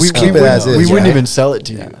mean, no, just keep it wouldn't- as is, We wouldn't yeah. even sell it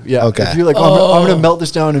to you. Yeah. Okay. If you're like, oh, I'm going Oh. to melt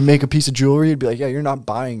this down and make a piece of jewelry, you'd be like, yeah, you're not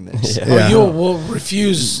buying this. Yeah. Oh, Yeah. you will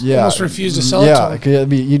refuse. Yeah. Almost refuse to sell Yeah, it to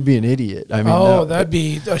them. you'd be an idiot. I mean, Oh, that'd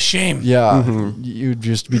be a shame. yeah, you'd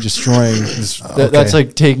just be destroying. That's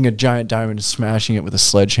like taking a giant diamond and smashing it with a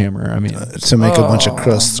sledgehammer. I mean, to make a bunch of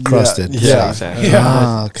crusted. Yeah, exactly. Yeah.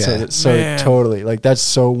 Ah, okay. So Man. totally, like that's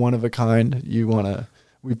so one of a kind. You want to,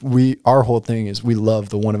 we our whole thing is we love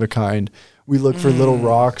the one of a kind. We look for little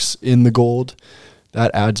rocks in the gold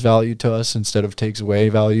that adds value to us instead of takes away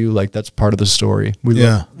value. Like that's part of the story. We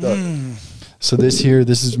Yeah. So this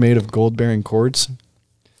is made of gold bearing quartz,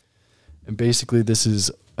 and basically this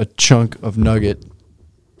is a chunk of nugget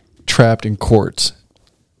trapped in quartz.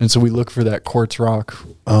 And so we look for that quartz rock.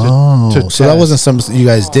 Oh, to so that test. wasn't something you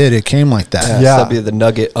guys did. It came like that. Yeah, Yeah. so that'd be the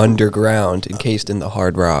nugget underground, encased in the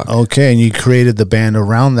hard rock. Okay, and you created the band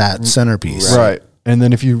around that centerpiece. Right. And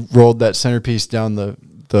then if you rolled that centerpiece down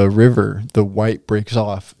the river, the white breaks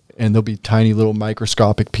off and there'll be tiny little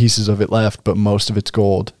microscopic pieces of it left, but most of it's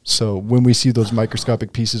gold. So when we see those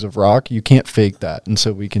microscopic pieces of rock, you can't fake that. And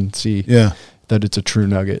so we can see Yeah. that it's a true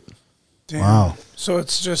nugget. Damn. Wow. So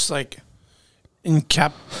it's just like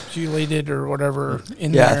encapsulated or whatever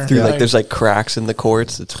in Yeah, there. through like there's like cracks in the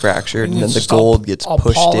quartz. It's fractured, and then it's the just all- gold gets all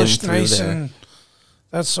pushed in polished through nice there. and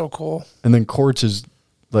that's so cool. And then quartz is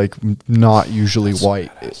like not usually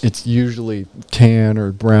white. It's usually tan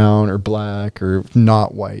or brown or black or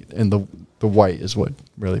not white. And the white is what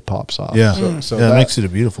really pops off. Yeah. So Yeah, that makes it a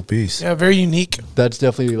beautiful piece. Yeah, very unique. that's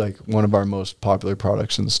definitely like one of our most popular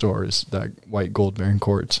products in the store is that white gold bearing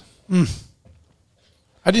quartz.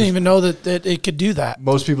 I didn't even know that it could do that.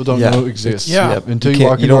 Most people don't Yeah. know it exists. Yeah. Yep. Until you can't-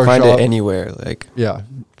 walk you into don't our find shop. it anywhere like Yeah.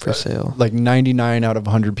 for sale. Like 99 out of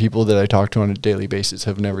 100 people that I talk to on a daily basis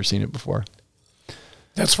have never seen it before.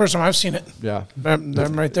 That's the first time I've seen it. Yeah. I'm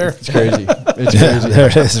right there. It's crazy. It's Yeah, crazy. there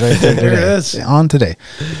it is right there. There it today. is. On today.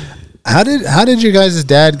 How did your guys'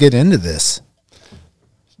 dad get into this?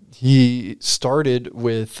 He started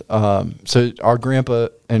with, so our grandpa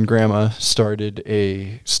and grandma started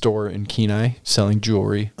a store in Kenai selling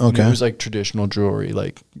jewelry. And Okay. it was like traditional jewelry,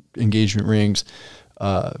 like engagement rings.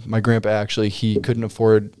 My grandpa actually, he couldn't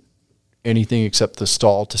afford anything except the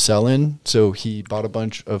stall to sell in. So he bought a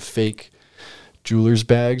bunch of fake jeweler's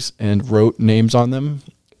bags and wrote names on them.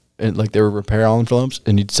 And like they were repair envelopes,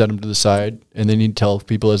 and he'd set them to the side. And then he'd tell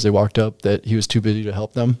people as they walked up that he was too busy to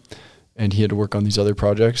help them. And he had to work on these other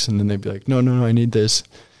projects, and then they'd be like, no, I need this.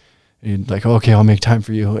 And he'd like, okay, I'll make time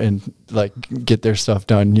for you, and like get their stuff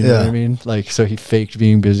done. You know what Yeah. I mean? Like, so he faked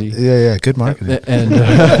being busy. Yeah, good marketing. And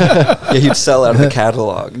Yeah, he'd sell out of the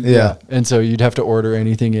catalog. Yeah. and so you'd have to order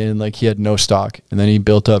anything in. Like he had no stock, and then he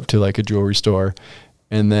built up to like a jewelry store.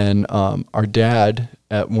 And then our dad,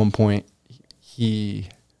 at one point, he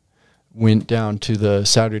went down to the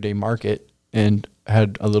Saturday market and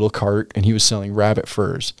had a little cart, and he was selling rabbit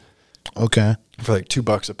furs Okay. for like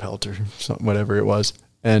 $2 a pelt or something, whatever it was.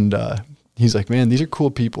 And he's like, man, these are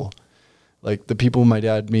cool people. Like the people my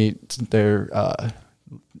dad meets, they're,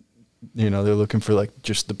 they're looking for like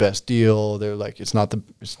just the best deal. They're like, it's not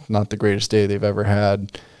the greatest day they've ever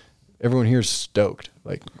had. Everyone here is stoked.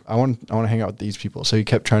 Like I want to hang out with these people. So he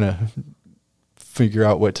kept trying to figure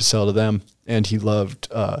out what to sell to them. And he loved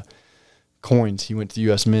coins. He went to the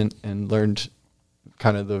U.S. Mint and learned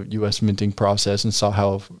kind of the U.S. minting process and saw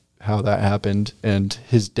how that happened. And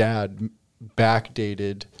his dad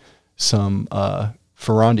backdated some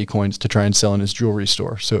Ferrandi coins to try and sell in his jewelry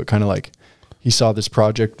store. So it kind of like he saw this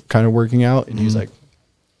project kind of working out, and he's like,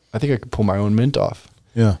 I think I could pull my own mint off.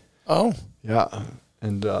 Yeah. Oh, Yeah.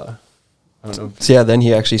 And I don't know. So yeah, then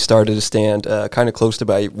he actually started a stand kind of close to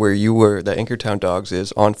by where you were, the Anchortown Dogs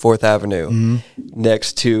is, on 4th Avenue,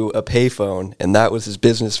 next to a payphone, and that was his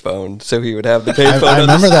business phone. So he would have the payphone. I on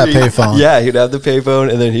the remember that street. payphone. Yeah, he'd have the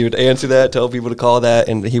payphone, and then he would answer that, tell people to call that,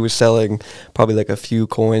 and he was selling probably like a few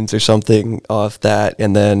coins or something off that,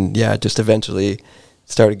 and then just eventually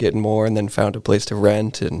started getting more, and then found a place to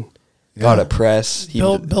rent and got a press. He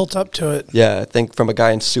built up to it. Yeah, I think from a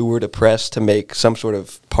guy in Seward, a press to make some sort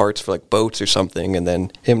of parts for like boats or something, and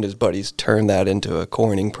then him and his buddies turned that into a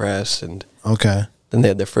coining press, and Okay. then they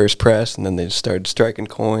had their first press, and then they just started striking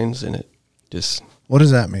coins, and it just What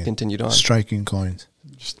does that mean? continued on. Striking coins.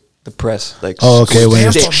 The press, like Oh, okay, when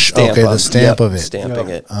you stamp okay, the on- stamp of it. stamping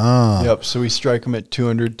Yep. it. Ah. Yep. So we strike them at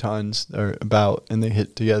 200 tons or about, and they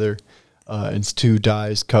hit together. It's 2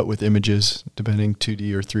 dies cut with images, depending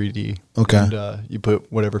 2D or 3D. Okay. And you put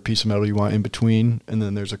whatever piece of metal you want in between, and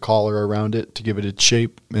then there's a collar around it to give it its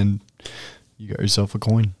shape, and you got yourself a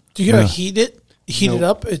coin. Do you gotta Yeah. heat it Nope.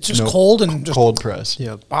 up? It's just Nope. cold and just Cold press.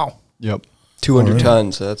 Yep. wow. Yep. 200 really?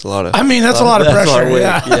 tons, so that's a lot of. I mean, that's a lot of that's pressure. weight,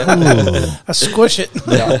 Yeah. I squish it.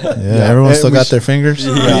 Yeah, everyone And still we got their fingers?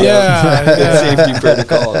 Yeah. Safety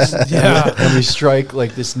protocols. Yeah. And we strike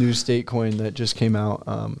like this new state coin that just came out,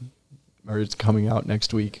 or it's coming out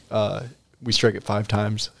next week. We strike it 5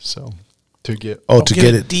 times, so to get Oh, to get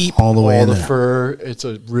get it it deep. all the way all in the there. fur. It's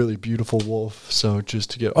a really beautiful wolf. So just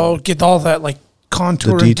to get Oh, get all that like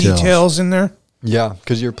contour and details. details in there. yeah,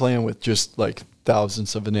 because you're playing with just like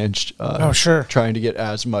thousandths of an inch. Oh, sure. Trying to get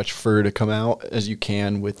as much fur to come out as you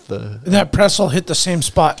can with the. That press will hit the same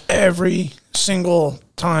spot every single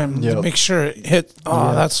time to Yep. make sure it hit. Oh,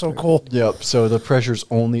 Yeah. that's so cool. Yep. So the pressure's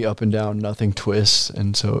only up and down, nothing twists,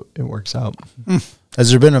 and so it works out. Has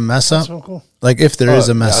there been a mess up? So cool. Like if there is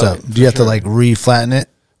a mess yeah, up, do you have to like re-flatten it?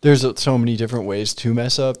 There's so many different ways to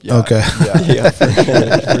mess up. Yeah. Okay. Yeah, for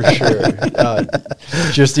sure.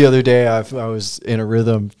 Just the other day, I was in a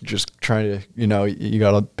rhythm, just trying to, you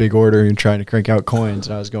got a big order and trying to crank out coins,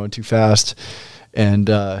 and I was going too fast, and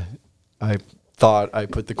I thought I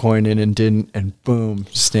put the coin in and didn't, and boom,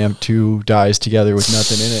 stamped 2 dies together with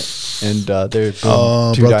nothing in it, and there, boom,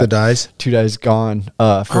 Oh, 2 broke the dies? 2 dies gone.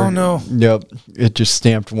 Oh, no. Yep. It just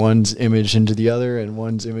stamped one's image into the other and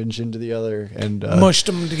one's image into the other, and Mushed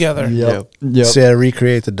them together. Yep. So you had to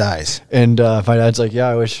recreate the dies. And my dad's like, yeah,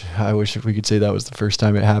 I wish we could say that was the first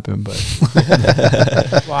time it happened,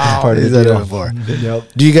 but Wow. part of He's the done it deal. before. Yep.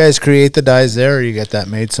 Do you guys create the dies there, or you get that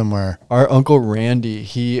made somewhere? Our Uncle Randy,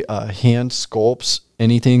 he hand sculpts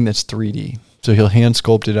anything that's 3D. So he'll hand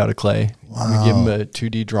sculpt it out of clay. We give him a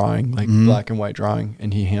 2D drawing, like black and white drawing,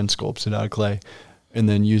 and he hand sculpts it out of clay, and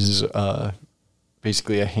then uses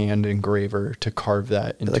basically a hand engraver to carve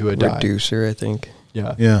that into like a die. reducer, I think.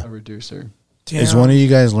 Yeah, Yeah. a reducer. Is one of you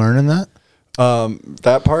guys learning that?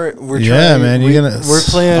 That part we're Yeah, trying, man. we're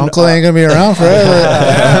playing. Uncle ain't gonna be around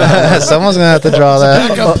forever. Someone's gonna have to draw that.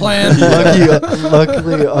 Backup plan.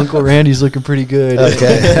 Luckily, Uncle Randy's looking pretty good.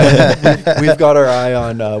 Okay. We've got our eye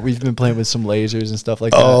on. We've been playing with some lasers and stuff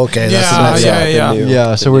like that. Oh, okay. Yeah, That's yeah.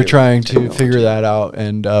 Yeah, so we're trying to technology. figure that out,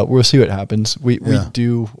 and we'll see what happens. We Yeah.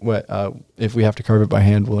 do what if we have to carve it by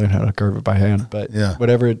hand, we'll learn how to carve it by hand. But Yeah.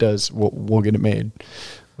 whatever it does, we'll get it made,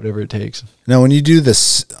 whatever it takes. Now, when you do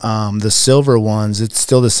this, the silver ones, it's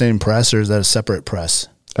still the same press, or is that a separate press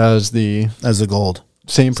As the as the gold?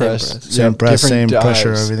 same Same press, press. Same press, same different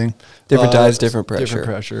pressure, dies. everything. Different dyes, different pressure. Different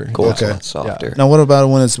pressure. Gold's Okay. a lot softer. Now, what about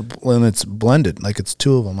when it's blended? Like it's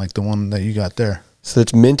two of them, like the one that you got there. So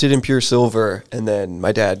it's minted in pure silver, and then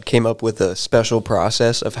my dad came up with a special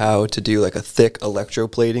process of how to do like a thick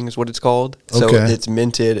electroplating is what it's called. So Okay. it's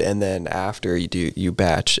minted, and then after you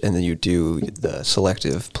batch, and then you do the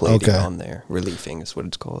selective plating Okay. on there. Reliefing is what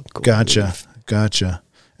it's called. Gold Gotcha, relief. gotcha.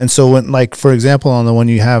 And so, when, like, for example, on the one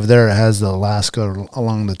you have there, it has the Alaska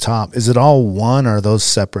along the top. Is it all one, or are those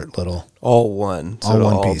separate little? All one. So All it'll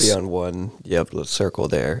one all piece. be on one. Yep, little circle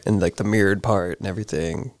there, and like the mirrored part and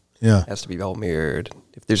everything Yeah. has to be all mirrored.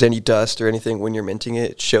 If there's any dust or anything when you're minting it,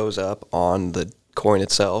 it shows up on the coin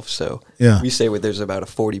itself. So Yeah. we say there's about a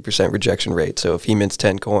 40% rejection rate. So if he mints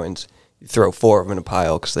 10 coins, you throw 4 of them in a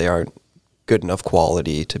pile because they aren't good enough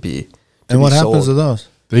quality to be. And what happens to those?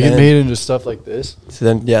 They get And- made into stuff like this. So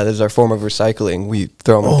then, yeah, there's our form of recycling. We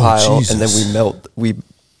throw them in Oh, a pile, and then Jesus. we melt. We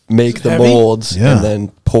make the Heavy? molds Yeah. and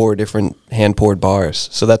then pour different hand poured bars.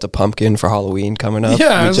 So that's a pumpkin for Halloween coming up.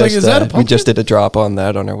 Yeah, I was like, is that a We pumpkin? just did a drop on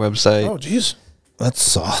that on our website. Oh, jeez. That's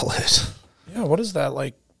solid. Yeah, what is that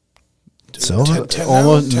like? Silver? 10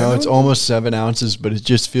 Almost ounce, no, 10 it's ounce? almost 7 ounces, but it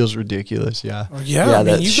just feels ridiculous. Yeah. Oh, yeah, Yeah, I mean,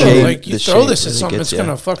 that you shape- go like you the throw shape this at really something, gets it's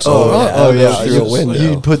gonna ya. fuck someone up. Oh, yeah, yeah, through a window.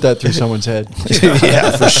 you'd put that through someone's head.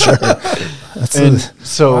 Yeah, for sure. That's And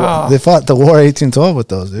so Wow. they fought the war 1812 with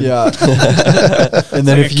those, dude. yeah, and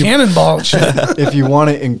then Like if a you cannonball and shit. if you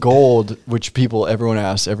want it in gold, which everyone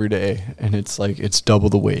asks every day, and it's like it's double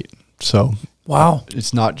the weight. So Wow.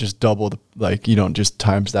 it's not just double the, like you don't just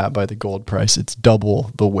times that by the gold price. It's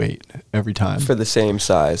double the weight every time. For the same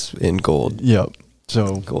size in gold. Yep.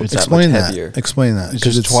 So Gold. it's That Explain much that. heavier. Explain that. it's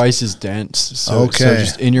 'Cause just twice as dense. So Okay.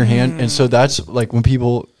 just in your hand, and so that's like when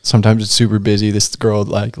people sometimes it's super busy. This girl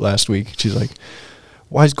like last week, she's like,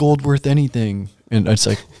 "Why is gold worth anything?" And it's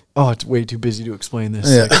like, "Oh, it's way too busy to explain this."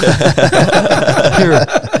 Yeah. Like,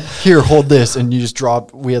 here, hold this, and you just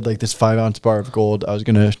drop. We had like this 5-ounce bar of gold. I was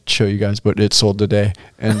gonna show you guys, but it sold today,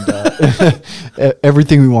 and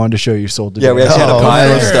everything we wanted to show you sold today. Yeah, we actually had a Oh,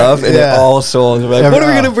 pile of man. stuff, and Yeah. it all sold. We're like, what are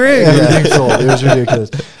we going to bring? Everything sold. It was ridiculous.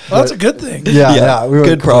 Well, that's a good thing. Yeah, we were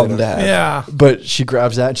good problem to have. Yeah. But she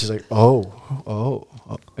grabs that and she's like, oh,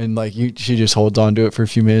 and like she just holds on to it for a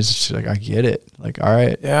few minutes. She's like, I get it. Like, all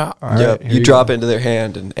right, Yeah. all right. Yep. here You drop go. it into their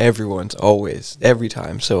hand, and everyone's always, every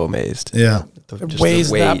time, so amazed. Yeah. It Just weighs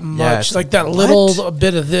the that weight. much. Yeah, it's like that what? little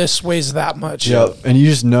bit of this weighs that much. Yep. And you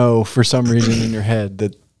just know for some reason in your head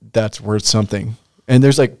that that's worth something. And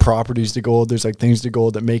there's like properties to gold. There's like things to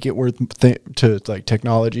gold that make it worth to like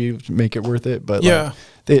technology make it worth it. But Yeah.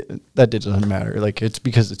 like, that doesn't matter. Like it's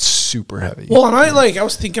because it's super heavy. Well, and I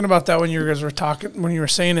was thinking about that when you guys were talking, when you were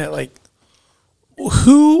saying it, like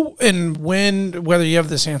who and when, whether you have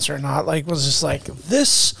this answer or not, like was just like,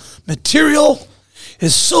 this material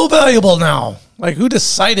is so valuable now. Like who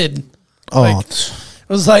decided? Oh, Like, it's it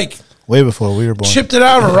was like way before we were born. chipped it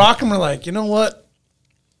out of a rock and we're like, you know what?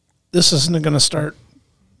 This isn't going to start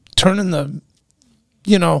turning the,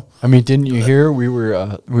 I mean, didn't you hear we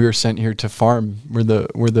were sent here to farm? We're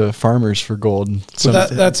the farmers for gold. So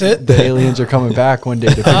that's it? The aliens are coming back one day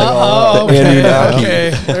to pick it all Oh, up. okay.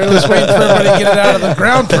 They're just waiting for everybody to get it out of the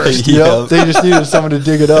ground first. Yep, they just needed someone to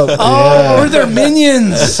dig it up. Oh, we're their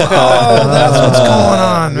minions. Oh, that's what's going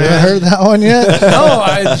on, You haven't man. heard that one yet?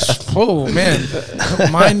 Oh,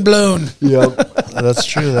 man. Mind blown. Yep. That's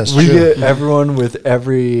true. That's We true. get everyone with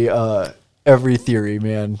every theory,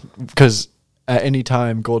 man, because at any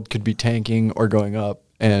time gold could be tanking or going up,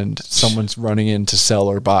 and someone's running in to sell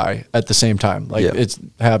or buy at the same time. Like Yeah. it's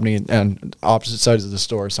happening, and opposite sides of the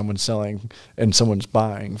store, someone's selling and someone's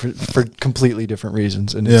buying for completely different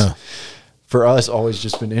reasons. And Yeah. it's, for us, always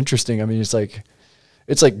just been interesting. I mean, it's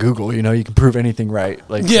like Google, you can prove anything right.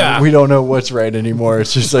 Like, Yeah. we don't know what's right anymore.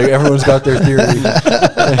 It's just like everyone's got their theory.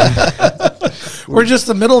 We're just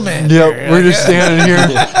the middleman. Yep, here. we're just standing here.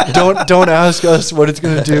 Don't ask us what it's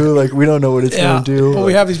gonna do. Like we don't know what it's Yeah. gonna do. But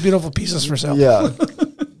we have these beautiful pieces for sale. Yeah.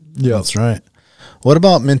 Yeah. That's right. What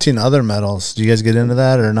about minting other metals? Do you guys get into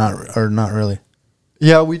that or not really?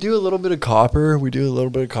 Yeah, we do a little bit of copper.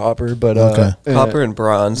 But Copper and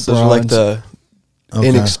bronze. Those are like the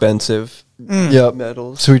inexpensive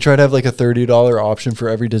metals. So we try to have like a $30 option for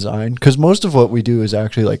every design, because most of what we do is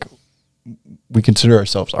actually like, we consider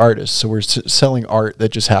ourselves artists. So we're selling art that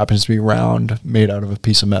just happens to be round, made out of a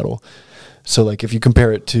piece of metal. So like if you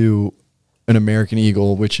compare it to an American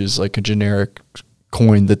Eagle, which is like a generic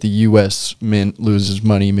coin that the U.S. Mint loses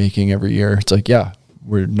money making every year, it's like, yeah,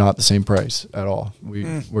 we're not the same price at all.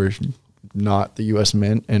 We're not the U.S.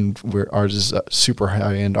 Mint, and ours is super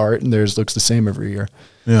high-end art, and theirs looks the same every year.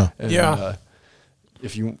 Yeah. And,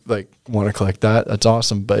 if you like want to collect that, that's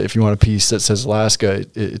awesome. But if you want a piece that says Alaska,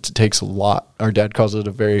 it takes a lot. Our dad calls it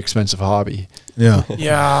a very expensive hobby. Yeah.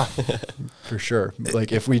 Yeah. For sure.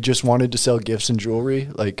 Like if we just wanted to sell gifts and jewelry,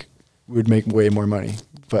 like we would make way more money.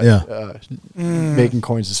 But making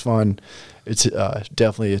coins is fun. It's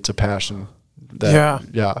definitely, it's a passion. Yeah.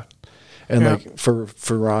 And like for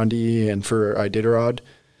Rondi and for Iditarod,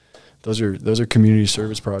 those are community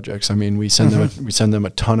service projects. I mean, we send them a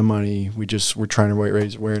ton of money. We're trying to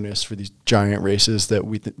raise awareness for these giant races that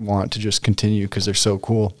we want to just continue because they're so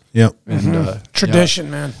cool. Yep. And tradition,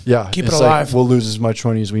 man. Yeah, keep it it's alive. Like we'll lose as much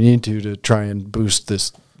money as we need to try and boost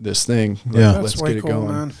this thing. Yeah, let's get it going.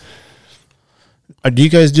 Man. Do you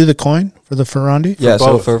guys do the coin for the Ferrandi? Yeah,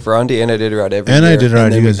 so both. for Ferrandi and Iditarod every And year. Iditarod,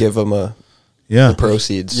 and then you we guys- give them the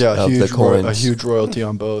proceeds of the coins. A huge royalty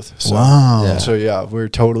on both. So, Wow. Yeah. So yeah, we're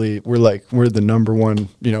the number one,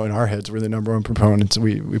 in our heads, we're the number one proponents.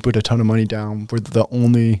 We put a ton of money down. We're the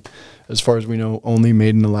only, as far as we know, only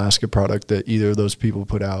made in Alaska product that either of those people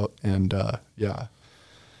put out. And yeah.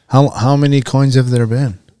 How many coins have there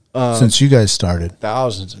been since you guys started?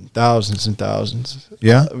 Thousands and thousands and thousands.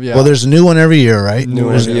 Yeah? Yeah. Well, there's a new one every year, right? New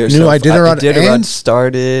Iditarod. New Iditarod. Iditarod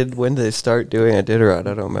started. When did they start doing Iditarod?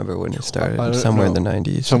 I don't remember when it started. I don't Somewhere in know. the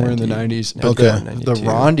 90s. Somewhere in the 90s. But Okay. the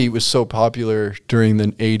Rondi was so popular during the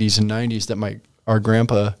 80s and 90s that our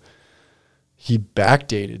grandpa, he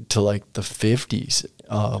backdated to like the 50s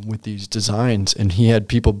with these designs, and he had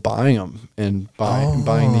people buying them and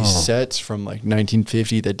buying these sets from like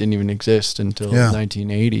 1950 that didn't even exist until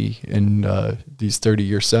 1980, and these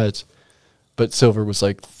 30-year sets. But silver was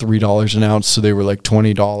like $3 an ounce, so they were like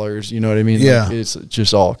 $20. You know what I mean? Yeah. Like, it's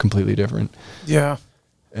just all completely different. Yeah.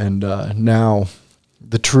 And now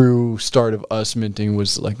the true start of us minting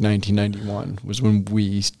was like 1991, was when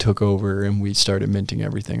we took over and we started minting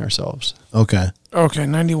everything ourselves. Okay. Okay,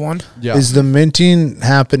 91. Yeah. Is the minting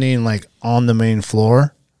happening like on the main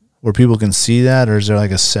floor where people can see that, or is there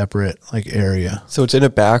like a separate like area? So it's in a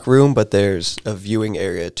back room, but there's a viewing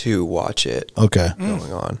area to watch it Okay.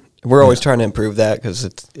 going on. We're always trying to improve that because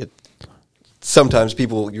sometimes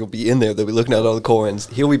you'll be in there, they'll be looking at all the coins.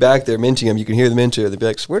 He'll be back there minting them. You can hear the minter. They'll be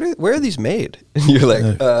like, so where are these made? And you're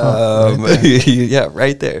like, yeah,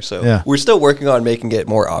 right there. So we're still working on making it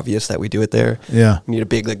more obvious that we do it there. Yeah. We need a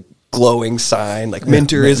big glowing sign like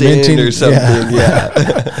minter is minting, in or something.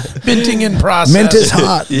 Yeah. Minting in process. Mint is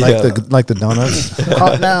hot, like the donuts.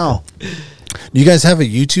 Hot now. Do you guys have a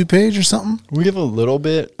YouTube page or something? We have a little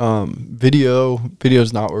bit.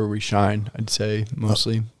 Video's not where we shine, I'd say,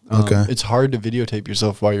 mostly. Okay. It's hard to videotape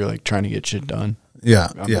yourself while you're like trying to get shit done. Yeah.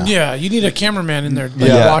 Yeah, you need a cameraman in there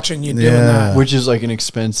watching you doing Yeah. that. Which is like an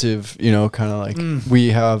expensive, kind of like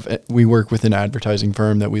we work with an advertising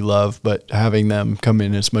firm that we love, but having them come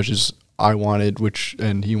in as much as I wanted,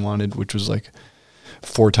 and he wanted, which was like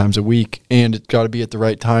 4 times a week, and it's got to be at the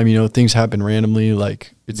right time. Things happen randomly,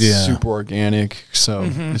 like it's super organic, so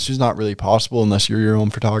it's just not really possible unless you're your own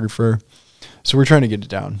photographer. So we're trying to get it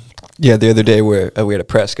down. Yeah, the other day we had a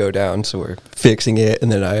press go down, so we're fixing it,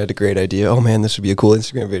 and then I had a great idea. Oh man, this would be a cool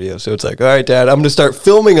Instagram video. So it's like, all right, Dad, I'm gonna start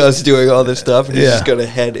filming us doing all this stuff, and he's just gonna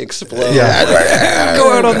head explode. Yeah.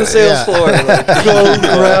 Go out on the sales floor, and like, go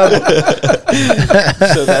grab.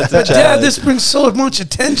 So that's a challenge. Dad, this brings so much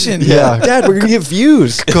attention. Yeah. Dad, we're gonna get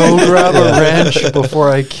views. Go grab a wrench before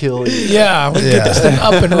I kill you. Yeah, we can get this thing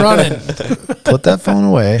up and running. Put that phone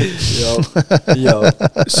away. Yo.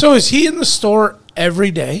 So is he in the store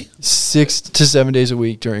every day? 6 to 7 days a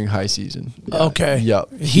week during high season. Yeah. Okay.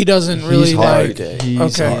 Yep. He doesn't really He's hard. like. He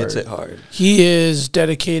Okay. hits it hard. He is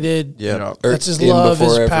dedicated. Yeah, That's his love,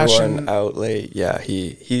 his passion. Out late. Yeah,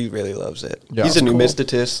 he really loves it. Yeah. He's a Cool.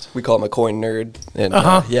 numismatist. We call him a coin nerd, and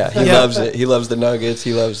he Yeah. loves it. He loves the nuggets.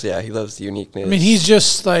 He loves the uniqueness. I mean, he's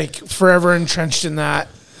just like forever entrenched in that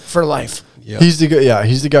for life. Yep. He's the guy. Yeah,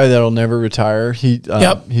 he's the guy that'll never retire. He's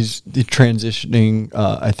transitioning.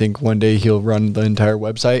 I think one day he'll run the entire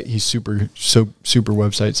website. He's super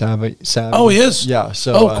website savvy. Oh, he is? Yeah.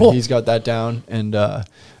 So cool. he's got that down, and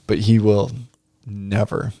but he will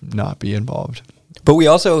never not be involved. But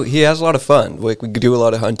he has a lot of fun. Like, we do a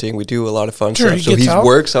lot of hunting, we do a lot of fun Sure, stuff. So gets he out.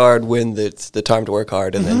 works hard when it's the time to work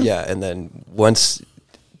hard, and then once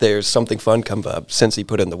there's something fun come up, since he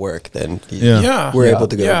put in the work, then we're able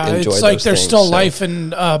to go enjoy it's like those there's things, still so. life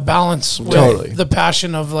and balance with Totally. the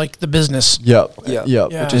passion of like the business. Yep. Yeah.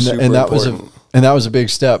 Yeah. Which is super and that important. was a big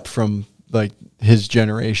step from like his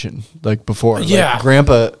generation, like before. Yeah. Like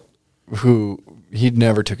Grandpa, he'd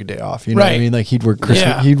never took a day off. You know what I Right. mean? Like he'd work Christmas.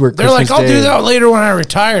 Yeah. He'd work They're Christmas like, I'll Day. do that later when I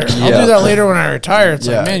retire. I'll Yeah. do that later when I retire. It's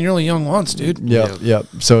Yeah. like, man, you're only young once, dude. Yep.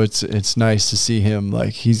 So it's nice to see him.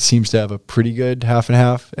 Like he seems to have a pretty good half and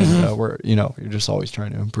half, and you're just always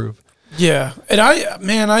trying to improve. Yeah. And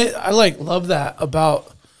I like love that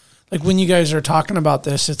about like when you guys are talking about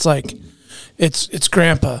this, it's like it's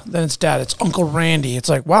grandpa, then it's dad, it's Uncle Randy. It's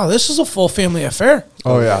like, wow, this is a full family affair.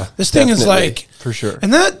 Oh yeah, This thing is Definitely. like for sure.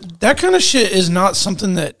 And that kind of shit is not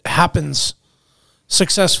something that happens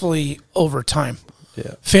successfully over time.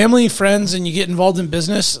 Yeah. Family, friends, and you get involved in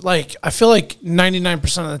business, like I feel like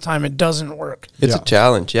 99% of the time it doesn't work. It's Yeah. a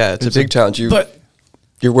challenge. Yeah, it's a big challenge. But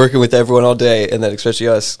You're working with everyone all day, and then especially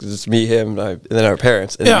us, 'cause it's me, him, and then our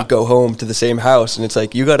parents, and Yeah. you go home to the same house, and it's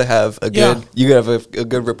like you got to have a good, a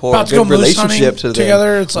good rapport, About a to go good moose relationship hunting to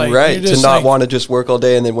together, it's like, right you're to just not like- want to just work all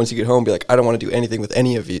day, and then once you get home, be like, I don't want to do anything with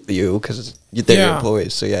any of you because they're your Yeah.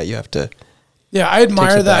 employees. So yeah, you have to. yeah, I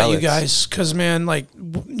admire some that, you balance. guys, because man, like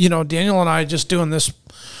Daniel and I just doing this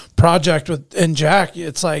project and Jack,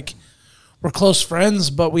 it's like we're close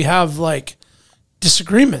friends, but we have like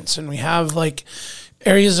disagreements and we have like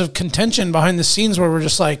areas of contention behind the scenes where we're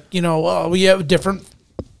just like, we have a different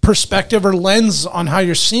perspective or lens on how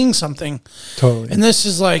you're seeing something. Totally. And this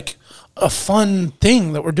is like a fun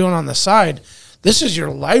thing that we're doing on the side. This is your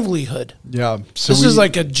livelihood. Yeah. So This is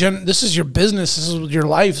like this is your business. This is your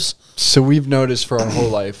lives. So we've noticed for our whole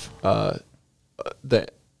life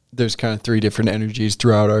that there's kind of three different energies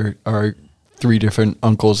throughout our three different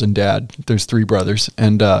uncles and dad. There's three brothers.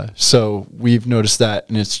 And so we've noticed that,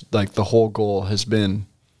 and it's like the whole goal has been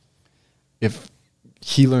if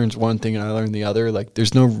he learns one thing and I learn the other, like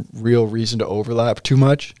there's no real reason to overlap too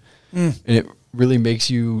much. And it really makes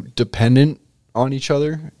you dependent on each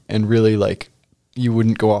other, and really like you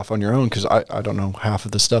wouldn't go off on your own because I don't know half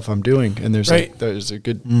of the stuff I'm doing, and there's Right. there's a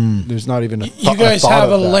good there's not even a You guys thought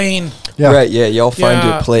have a of that. lane. Yeah. Right. Yeah. Y'all find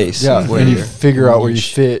Yeah. your place. Yeah, where and you you're- figure out where you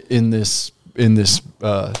niche. fit in this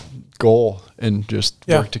goal and just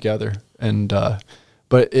Yeah. work together. And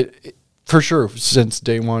but it for sure since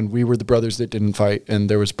day one we were the brothers that didn't fight, and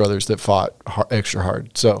there was brothers that fought extra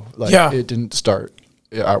hard. So like Yeah. it didn't start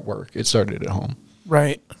at work; it started at home.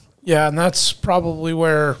 Right. Yeah, and that's probably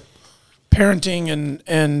where parenting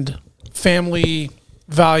and family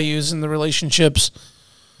values and the relationships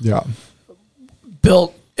Yeah,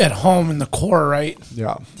 built at home in the core, right?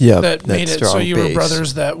 yeah, Yeah. That made it so strong you were base.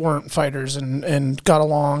 brothers that weren't fighters and got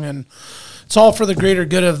along, and it's all for the greater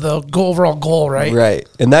good of the overall goal, right? Right.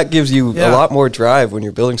 And that gives you Yeah. a lot more drive when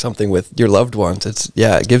you're building something with your loved ones.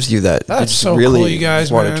 It gives you that. That's you just so really cool, you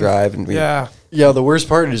guys, want man. to drive and Yeah. yeah. The worst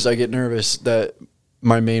part is I get nervous that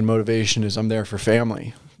my main motivation is I'm there for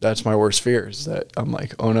family. That's my worst fear, is that I'm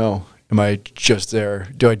like, oh no, am I just there?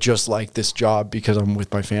 Do I just like this job because I'm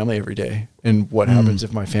with my family every day? And what happens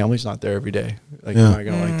if my family's not there every day? Like, am I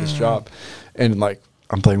going to like this job? And like,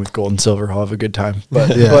 I'm playing with gold and silver. I'll have a good time. But,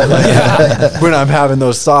 but like, when I'm having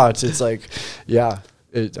those thoughts, it's like,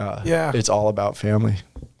 it's all about family.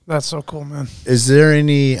 That's so cool, man. Is there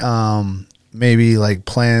any maybe like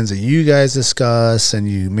plans that you guys discuss and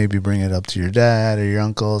you maybe bring it up to your dad or your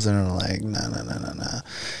uncles and are like, no.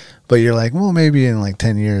 But you're like, well, maybe in like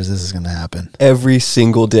 10 years this is going to happen. every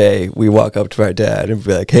single day we walk up to our dad and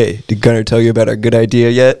be like, hey, did Gunnar tell you about our good idea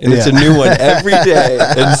yet? And it's a Yeah. new one every day.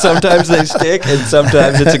 And sometimes they stick and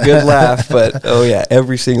sometimes it's a good laugh. But oh yeah,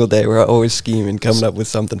 every single day we're always scheming, coming up with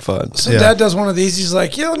something fun. So Yeah. Dad does one of these. He's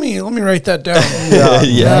like, "Yeah, let me write that down." Yeah,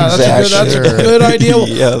 exactly. That's a Sure. good idea.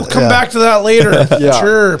 Yeah. We'll come Yeah. back to that later. Yeah.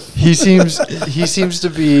 Sure. He seems to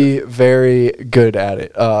be very good at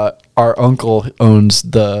it. Our uncle owns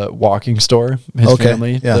the walking store. His Okay,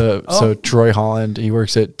 family. yeah. So Troy Holland, he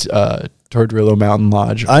works at Tordrillo Mountain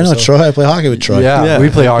Lodge. I know also. Troy. I play hockey with Troy. Yeah, Yeah. we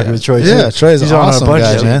play hockey with Troy. Yeah, too. Troy's He's an on a awesome bunch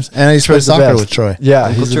guy, of man. teams. And I used to play Troy's the soccer best. with Troy. Yeah,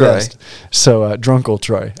 Uncle he's the Troy. best. So Drunkle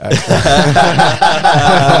Troy, actually.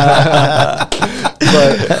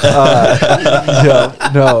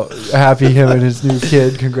 Happy him and his new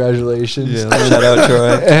kid. Congratulations. Shout out Troy.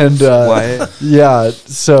 And Wyatt.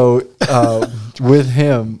 so with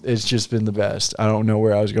him, it's just been the best. I don't know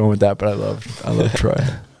where I was going with that, but I love Troy.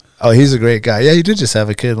 Oh, he's a great guy. Yeah, he did just have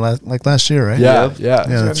a kid last year, right? Yeah. Yeah,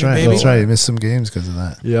 that's right. Baby? That's right. He missed some games because of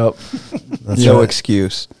that. Yep. That's No right.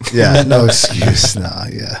 excuse. Yeah, no excuse. No,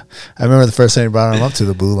 yeah. I remember the first time he brought him up to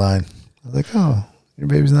the blue line. I was like, oh, your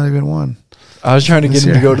baby's not even one. I was trying to get This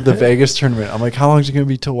him to year. go to the Vegas tournament. I'm like, how long is it going to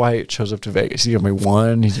be till Wyatt shows up to Vegas? He's going to be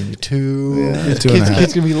 1. He's going to be 2. Yeah, His 2.5.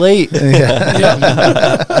 kid's going to be late.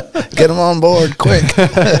 Yeah. Get him on board quick.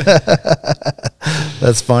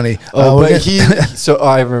 That's funny. But so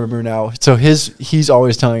I remember now. So he's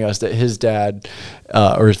always telling us that his dad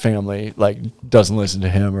or his family like doesn't listen to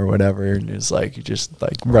him or whatever, and is like just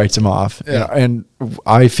like writes him off. Yeah. And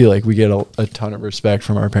I feel like we get a ton of respect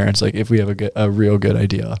from our parents. Like if we have a real good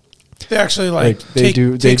idea. They actually They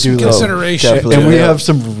do some love- consideration. definitely. And we Yeah. have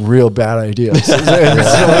some real bad ideas. so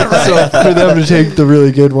for them to take the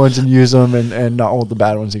really good ones and use them and not hold the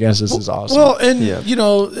bad ones against us is awesome. Well, and Yeah.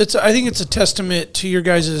 I think it's a testament to your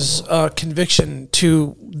guys' conviction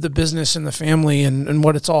to the business and the family and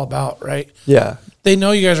what it's all about, right? Yeah. They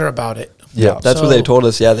know you guys are about it. Yeah, that's what So- they told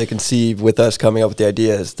us. Yeah, they can see with us coming up with the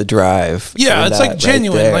ideas, the drive. Yeah, and it's that like right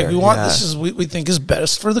genuine. there. Like we want Yeah. this is we think is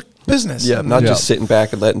best for the business. Yeah, And- not Yeah. just sitting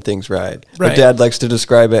back and letting things ride. Right. My dad likes to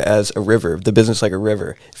describe it as a river, the business like a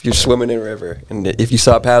river. If you're swimming in a river, and if you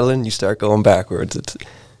stop paddling, you start going backwards. It's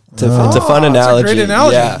a fun it's a analogy. great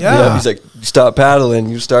analogy, yeah. He's like, you stop paddling,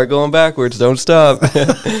 you start going backwards. Don't stop. That's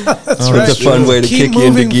It's a fun way to Keep kick you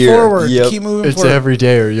into moving gear. forward. Yep. Keep moving it's forward. every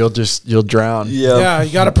day or you'll drown. Yep. Yeah,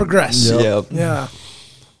 you got to progress. Yep. Yeah.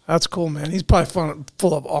 That's cool, man. He's probably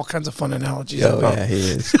full of all kinds of fun analogies. Oh, yeah, he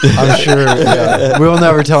is. I'm sure. Yeah. We'll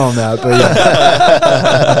never tell him that, but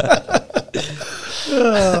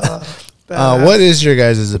yeah. What is your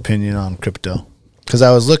guys' opinion on crypto? Because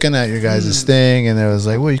I was looking at your guys' thing, and it was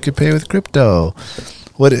like, well, you could pay with crypto.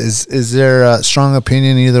 What is there a strong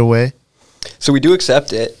opinion either way? So we do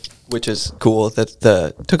accept it, which is cool.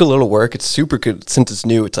 That took a little work. It's super good since it's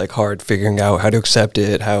new. It's like hard figuring out how to accept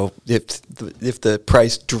it. How if the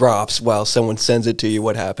price drops while someone sends it to you,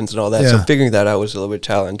 what happens and all that. So Yeah. figuring that out was a little bit of a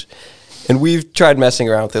challenge. And we've tried messing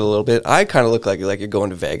around with it a little bit. I kind of look like you're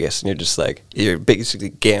going to Vegas and you're just like you're basically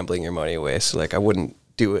gambling your money away. So like I wouldn't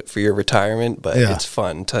do it for your retirement, but Yeah. it's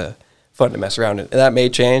fun to mess around. And that may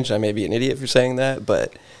change. I may be an idiot for saying that,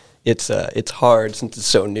 but it's hard since it's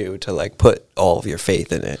so new to like put all of your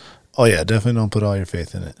faith in it. Oh yeah, definitely don't put all your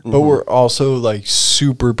faith in it. But we're also like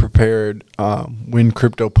super prepared. When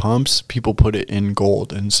crypto pumps, people put it in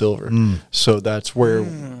gold and silver. So that's where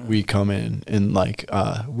we come in. And like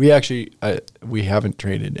we actually we haven't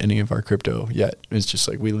traded any of our crypto yet. It's just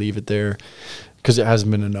like we leave it there because it hasn't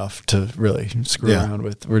been enough to really screw Yeah. around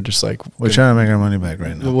with. We're just like We're trying to make our money back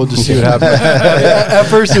right now. We'll just see what happens. At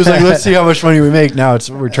first, it was like, let's see how much money we make. Now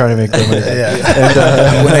we're trying to make the money.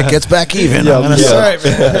 Yeah. When it gets back even, I'm gonna That's sell. right,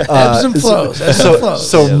 man. Ebbs and flows. Ebbs and flows.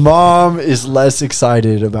 So mom is less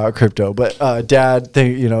excited about crypto, but dad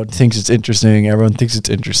thinks it's interesting. Everyone thinks it's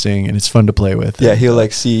interesting, and it's fun to play with. Yeah, he'll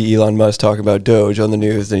like see Elon Musk talking about Doge on the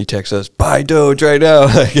news, and he texts us, "Buy Doge right now."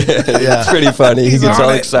 It's pretty funny. He He's gets on all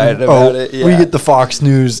it. excited about it. Yeah. We get the Fox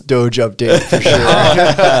News Doge update for sure.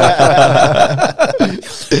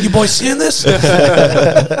 You boys seeing this?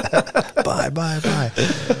 Bye.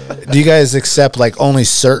 Do you guys accept like only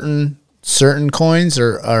certain coins,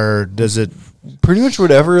 or does it? Pretty much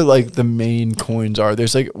whatever like the main coins are.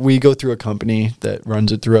 There's like we go through a company that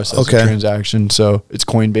runs it through us as Okay. a transaction, so it's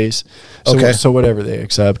Coinbase. So, Okay. So whatever they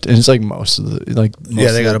accept, and it's like most of the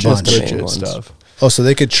they got a bunch. legit Main ones. stuff. Oh, so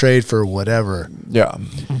they could trade for whatever. Yeah,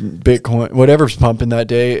 Bitcoin, whatever's pumping that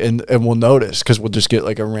day, and we'll notice because we'll just get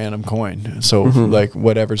like a random coin. So like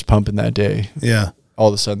whatever's pumping that day, Yeah. all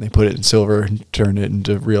of a sudden they put it in silver and turn it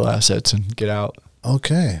into real assets and get out.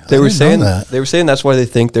 Okay. They I were didn't know saying that. they were saying that's why they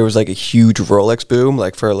think there was like a huge Rolex boom.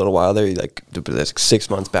 Like for a little while there, like that's 6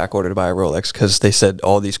 months back order to buy a Rolex because they said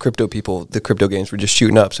all these crypto people, the crypto games were just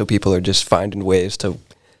shooting up. So people are just finding ways to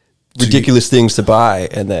ridiculous things to buy.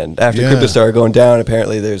 And then after Yeah. crypto started going down,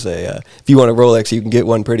 apparently there's a if you want a Rolex, you can get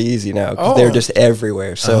one pretty easy now. 'Cause they're just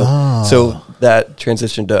everywhere. So so that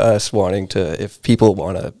transitioned to us wanting to, if people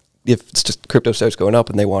want to. If it's just crypto starts going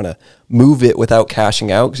up and they want to move it without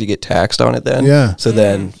cashing out because you get taxed on it then. Yeah. So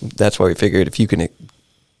then that's why we figured if you can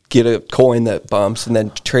get a coin that bumps and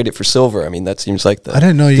then trade it for silver, I mean, that seems like the, I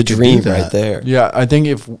didn't know you the could do dream that. right there. Yeah, I think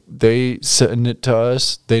if they send it to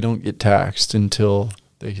us, they don't get taxed until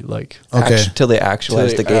they like. Okay. Till they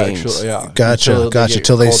actualize the gains. Gotcha. get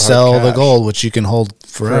Till they cold hard sell the cash. gold, which you can hold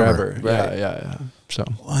forever. Right. Yeah. So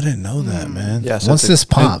Well, I didn't know that, man. Yeah, so Once it's a- this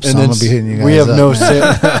pops, and I'm it's- gonna be hitting you guys we have up. no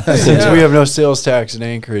since we have no sales tax in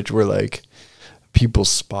Anchorage. We're like people's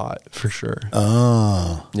spot for sure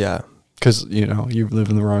Oh, Yeah. because you live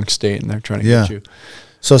in the wrong state and they're trying to Yeah. get you.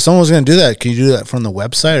 So if someone was going to do that, can you do that from the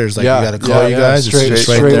website, or is like you got to call you guys? Straight, It's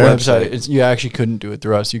straight right there. website. You actually couldn't do it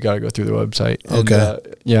through us. You got to go through the website. And,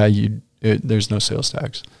 Okay. There's no sales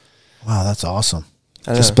tax. Wow, that's awesome.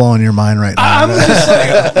 I Just know. blowing your mind right now. I'm just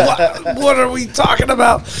like, what are we talking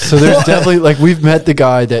about? So there's definitely like we've met the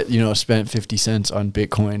guy that spent 50 cents on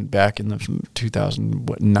Bitcoin back in the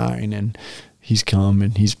 2009, and he's come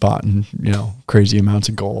and he's bought crazy amounts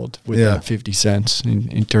of gold with that 50 cents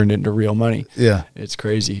and turned it into real money. Yeah. It's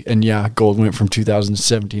crazy. And gold went from 2,000 to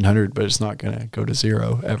 1,700, but it's not going to go to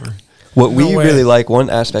zero ever. What we way. really like, one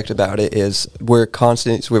aspect about it is we're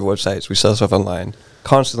constantly, so we have websites, we sell stuff online,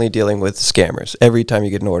 constantly dealing with scammers. Every time you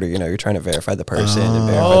get an order, you're trying to verify the person and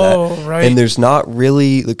verify that. Right. And there's not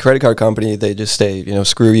really, the credit card company, they just say,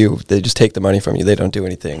 screw you. They just take the money from you. They don't do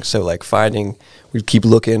anything. So like we keep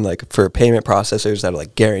looking like for payment processors that'll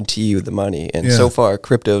like guarantee you the money. And so far,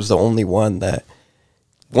 crypto's the only one that,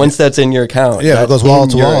 once that's in your account, Yeah, if it goes wall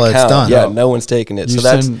to wall, it's done. Yeah, no one's taking it. You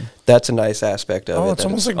So that's a nice aspect of it. It's that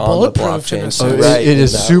almost like on the bulletproof in a blockchain. sense. Right, It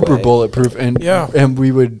is in that super way. bulletproof, and Yeah.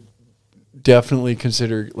 we would definitely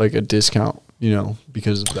consider like a discount,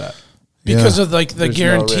 because of that. because of like the There's no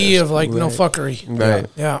guarantee risk. of like no Right. fuckery. Right.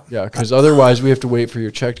 Yeah. Yeah, because otherwise we have to wait for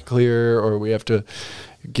your check to clear, or we have to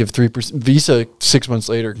give 3%. Visa 6 months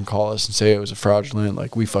later can call us and say it was a fraudulent,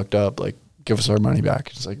 like we fucked up, like give us our money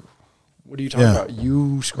back. It's like, what are you talking Yeah. about? You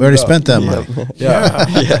We screwed already up. spent that money. Yeah,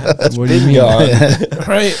 That's what do you been mean? gone.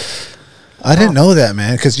 Right. I didn't know that,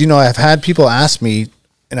 man, because I've had people ask me,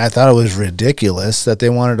 and I thought it was ridiculous that they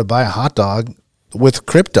wanted to buy a hot dog with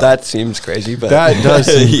crypto. That seems crazy, but That does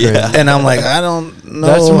seem crazy. And I'm like, I don't know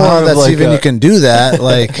That's more how of that's like even a- you can do that.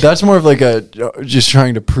 Like, That's more of like a just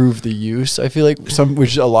trying to prove the use. I feel like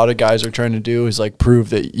which a lot of guys are trying to do is like prove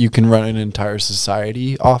that you can run an entire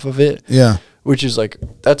society off of it. yeah, Which is like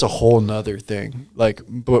that's a whole nother thing. Like,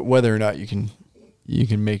 but whether or not you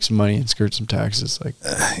can make some money and skirt some taxes, like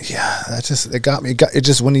yeah, it got me. It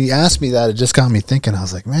just when he asked me that, it just got me thinking. I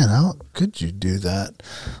was like, man, how could you do that?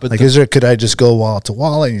 But Like, could I just go wallet to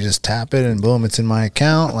wallet and you just tap it and boom, it's in my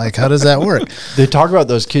account? Like, how does that work? they talk about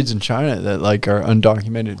those kids in China that like are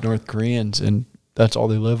undocumented North Koreans, and that's all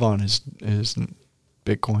they live on is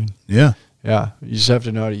Bitcoin. Yeah, Yeah, you just have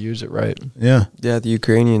to know how to use it right. yeah. yeah, the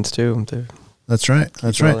Ukrainians too. That's right.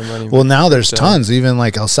 That's all right. their money Well, now there's so- tons, even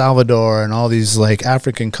like El Salvador and all these like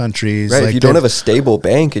African countries. Right, Like if you don't have a stable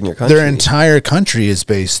bank in your country, their entire country is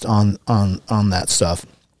based on that stuff.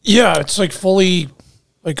 Yeah. It's like fully,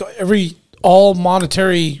 like all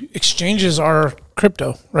monetary exchanges are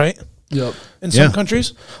crypto, right? Yep. In some Yeah.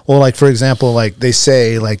 countries. Well, like for example, like they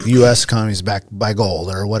say, like the U.S. economy is backed by gold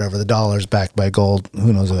or whatever. The dollar's backed by gold.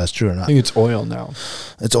 Who knows if that's true or I not? think it's oil now.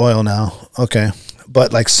 It's oil now. Okay,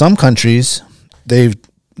 but like some countries,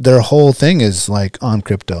 their whole thing is like on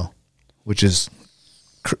crypto, which is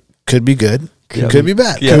could be good, could be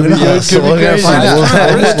bad. Yeah. Could be Yeah, good. So we're gonna find out.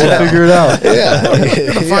 We'll figure it out. Yeah,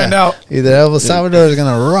 Gonna find out. Either El Salvador is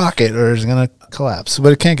going to rock it or it's going to collapse,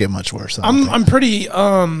 but it can't get much worse. I don't think. I'm pretty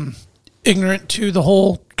ignorant to the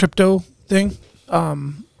whole crypto thing.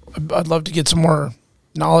 I'd love to get some more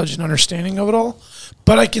knowledge and understanding of it all,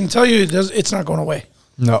 but I can tell you it's not going away.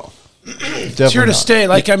 No. It's here to stay.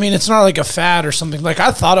 Like, I mean, it's not like a fad or something. Like,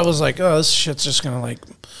 I thought it was like, oh, this shit's just gonna like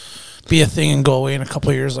be a thing and go away in a couple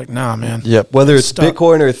of years. Like, nah, man. Yep, whether it's Stuck.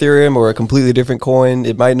 Bitcoin or Ethereum or a completely different coin,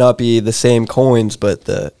 it might not be the same coins, but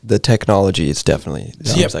the technology is definitely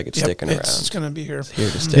seems like it's sticking It's around. gonna be here. Here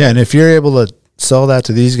to stay. Yeah, and if you're able to sell that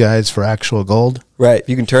to these guys for actual gold, Right,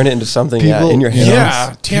 you can turn it into something People- in your hands.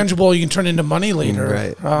 Yeah, tangible. You can turn into money later.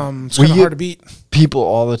 Right. It's We kind of get- hard to beat. People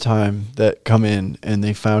all the time that come in and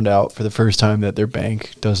they found out for the first time that their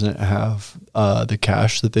bank doesn't have the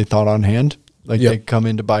cash that they thought on hand. Like Yep. they come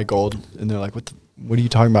in to buy gold and they're like, what are you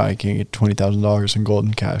talking about? I can't get $20,000 in gold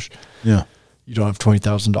and cash. yeah, You don't have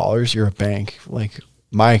 $20,000. You're a bank. Like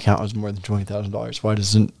my account was more than $20,000. Why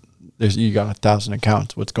doesn't you got 1,000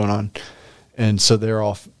 accounts? What's going on? And so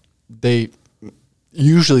they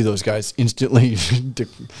usually those guys instantly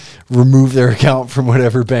remove their account from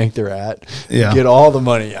whatever bank they're at, Yeah. get all the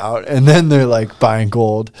money out, and then they're like buying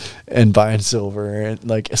gold and buying silver and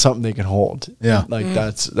like something they can hold. Yeah. Like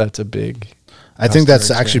that's a big. I think that's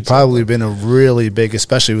customer actually experience. probably been a really big,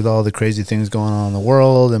 especially with all the crazy things going on in the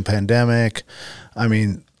world and pandemic. I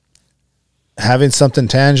mean, having something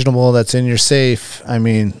tangible that's in your safe. I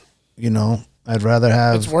mean, I'd rather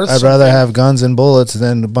It's have worth have guns and bullets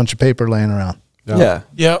than a bunch of paper laying around. Yeah.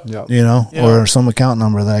 Yep. Yeah. Yeah. Or some account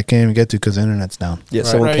number that I can't even get to because the internet's down. Yeah, Right.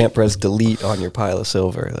 someone Right. can't press delete on your pile of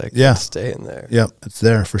silver. Like, Yeah. it's staying there. Yep, it's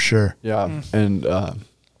there for sure. Yeah, and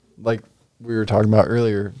like we were talking about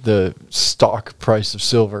earlier, the stock price of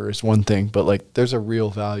silver is one thing, but like there's a real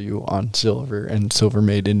value on silver and silver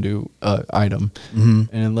made into an item. And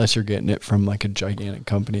unless you're getting it from like a gigantic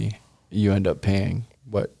company, you end up paying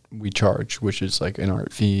what we charge, which is like an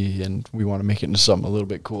art fee, and we want to make it into something a little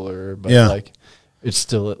bit cooler, but like it's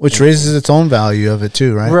still which raises its own value of it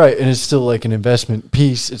too, right? Right, and it's still like an investment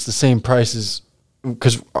piece. It's the same price as,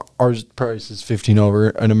 because our price is 15 over,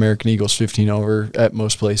 an American Eagle's 15 over at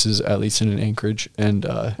most places, at least in Anchorage, and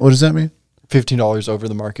what does that mean? $15 over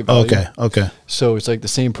the market value. Okay. So it's like the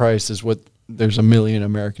same price as what there's a million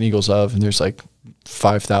American Eagles of, and there's like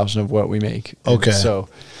 5,000 of what we make. Okay. And so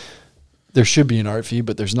there should be an art fee,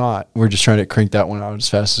 but there's not. We're just trying to crank that one out as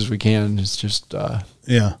fast as we can. It's just,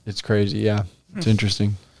 it's crazy. Yeah. It's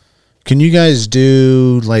interesting. Can you guys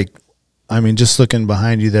do like, I mean, just looking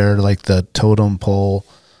behind you there, like the totem pole,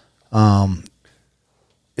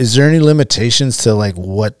 is there any limitations to like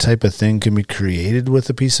what type of thing can be created with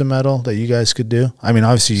a piece of metal that you guys could do? I mean,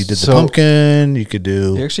 obviously you did the pumpkin, you could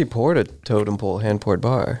do. They actually poured a totem pole, hand poured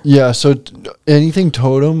bar. Yeah. So anything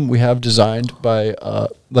totem we have designed by,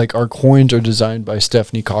 like our coins are designed by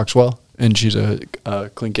Stephanie Coxwell, and she's a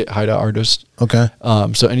Tlingit Haida artist. Okay.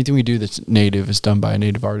 So anything we do that's native is done by a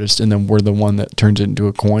native artist, and then we're the one that turns it into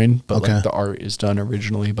a coin. But like the art is done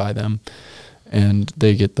originally by them, and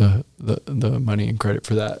they get the money and credit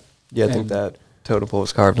for that. Yeah, I think that totem pole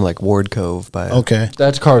was carved in like Ward Cove by.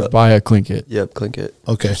 That's carved by a Tlingit. Yep, Tlingit.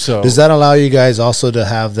 Okay. So does that allow you guys also to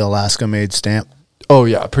have the Alaska made stamp? Oh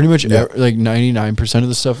yeah, pretty much like 99% of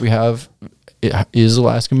the stuff we have it is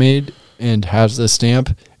Alaska made and has the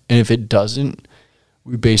stamp. And if it doesn't,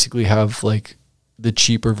 we basically have like the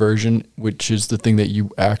cheaper version, which is the thing that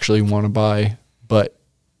you actually want to buy, but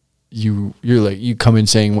you're like, you come in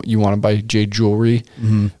saying what you want to buy jade jewelry,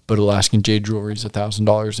 but Alaskan jade jewelry is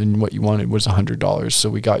 $1,000 and what you wanted was $100. So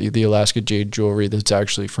we got you the Alaska jade jewelry that's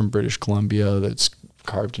actually from British Columbia, that's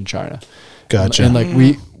carved in China. Gotcha. And like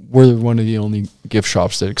we're one of the only gift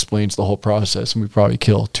shops that explains the whole process, and we probably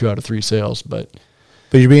kill 2 out of 3 sales, but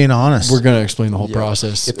you're being honest. We're going to explain the whole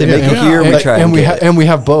process. If they make it here, we try and we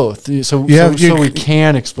have both. So we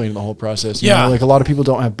can explain the whole process. You Yeah. know, like a lot of people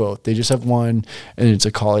don't have both. They just have one, and it's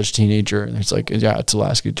a college teenager, and it's like, it's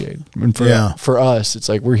Alaska Jade. And for us, it's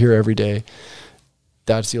like we're here every day.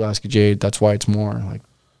 That's the Alaska Jade. That's why it's more. Like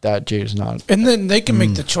that jade is not. And then they can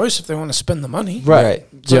make the choice if they want to spend the money. Right.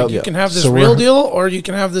 So you can have this real deal, or you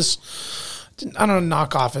can have this. I don't know.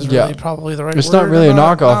 Knockoff is really probably the right word. It's not really a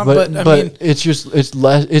knockoff, but I mean, it's just it's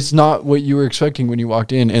less. It's not what you were expecting when you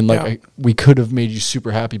walked in, and like we could have made you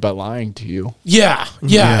super happy by lying to you. Yeah,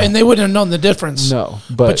 and they wouldn't have known the difference. No,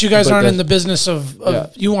 but you guys aren't in the business of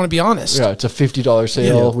you want to be honest. Yeah, it's a $50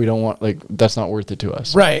 sale. Yeah. We don't want that's not worth it to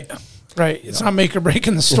us. Right. It's not make or break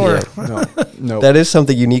in the store. No. That is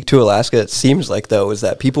something unique to Alaska. It seems like though is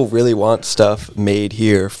that people really want stuff made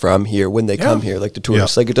here from here when they come here, like the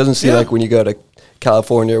tourists. Like it doesn't seem like when you go to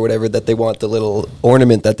California or whatever that they want the little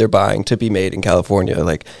ornament that they're buying to be made in California.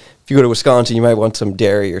 Like if you go to Wisconsin, you might want some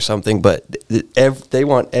dairy or something, but they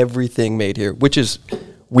want everything made here, which is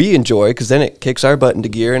we enjoy because then it kicks our butt into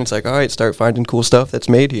gear and it's like, all right, start finding cool stuff that's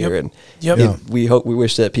made here. And we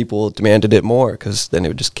wish that people demanded it more because then it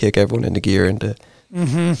would just kick everyone into gear into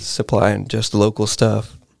supplying just local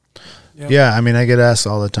stuff. Yeah, I mean, I get asked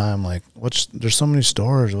all the time, like, there's so many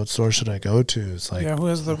stores. What store should I go to? It's like, who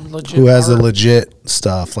has the legit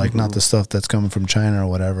stuff, like not the stuff that's coming from China or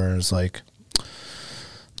whatever. It's like,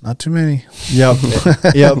 not too many. Yep.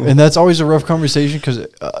 And that's always a rough conversation because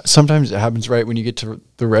sometimes it happens right when you get to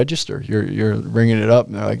the register. You're ringing it up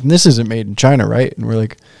and they're like, this isn't made in China, right? And we're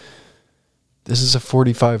like, this is a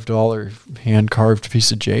 $45 hand carved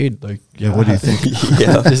piece of jade. Like, what do you think?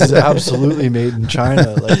 This is absolutely made in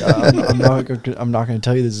China. Like, I'm not going to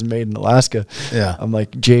tell you this is made in Alaska. Yeah, I'm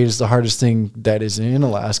like, jade is the hardest thing that is in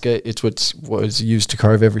Alaska. It's what was used to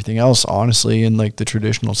carve everything else, honestly, in like the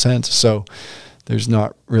traditional sense. So there's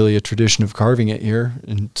not really a tradition of carving it here,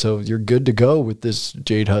 and so you're good to go with this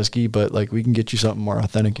jade husky. But like, we can get you something more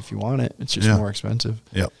authentic if you want it. It's just more expensive.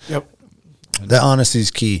 Yep. That honesty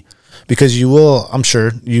is key. Because you will, I'm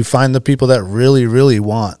sure, you find the people that really, really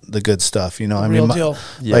want the good stuff. You know, I mean,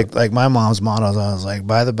 like my mom's motto, I was like,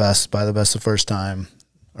 buy the best the first time,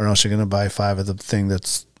 or else you're going to buy 5 of the thing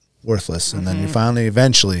that's worthless. And then you're finally,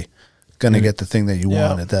 eventually, going to get the thing that you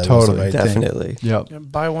wanted. That was the right definitely. thing. Yep.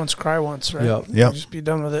 Buy once, cry once, right? Yep. Just be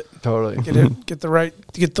done with it. Totally. Get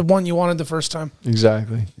the one you wanted the first time.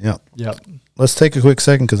 Exactly. Yep. Let's take a quick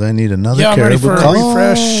second because I need another I'm ready for call. a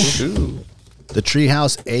refresh. The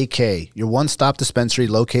Treehouse AK, your one-stop dispensary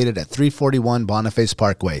located at 341 Boniface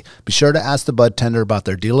Parkway. Be sure to ask the bud tender about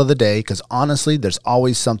their deal of the day, because honestly, there's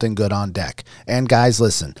always something good on deck. And guys,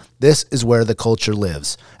 listen, this is where the culture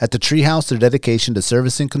lives. At the Treehouse, their dedication to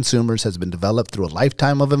servicing consumers has been developed through a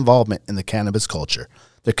lifetime of involvement in the cannabis culture.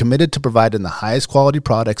 They're committed to providing the highest quality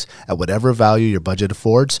products at whatever value your budget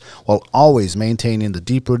affords, while always maintaining the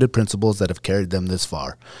deep-rooted principles that have carried them this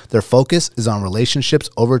far. Their focus is on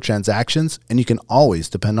relationships over transactions, and you can always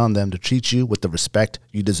depend on them to treat you with the respect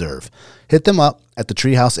you deserve. Hit them up at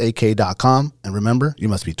thetreehouseak.com, and remember, you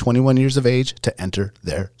must be 21 years of age to enter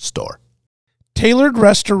their store. Tailored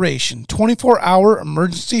Restoration, 24-hour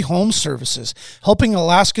emergency home services, helping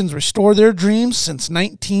Alaskans restore their dreams since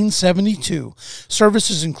 1972.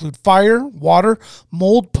 Services include fire, water,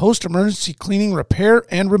 mold, post-emergency cleaning, repair,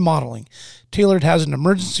 and remodeling. Tailored has an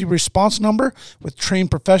emergency response number with trained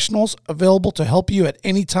professionals available to help you at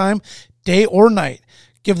any time, day or night.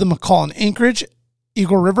 Give them a call in Anchorage,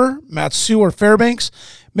 Eagle River, Mat-Su, or Fairbanks.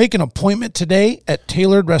 Make an appointment today at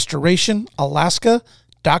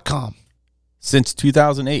tailoredrestorationalaska.com. Since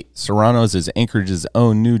 2008, Serrano's is Anchorage's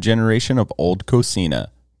own new generation of Old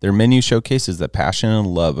Cocina. Their menu showcases the passion and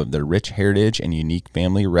love of their rich heritage and unique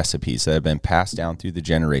family recipes that have been passed down through the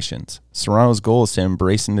generations. Serrano's goal is to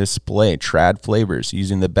embrace and display trad flavors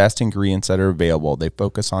using the best ingredients that are available. They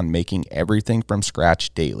focus on making everything from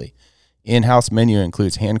scratch daily. In-house menu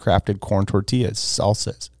includes handcrafted corn tortillas,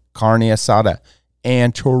 salsas, carne asada,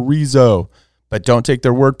 and chorizo. But don't take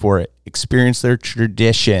their word for it. Experience their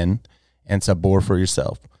tradition and sabor for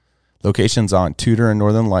yourself. Locations on Tudor and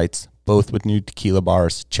Northern Lights, both with new tequila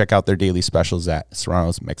bars. Check out their daily specials at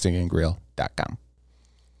serranosmexicangrill.com.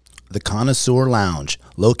 The Connoisseur Lounge,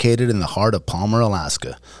 located in the heart of Palmer,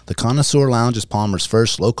 Alaska. The Connoisseur Lounge is Palmer's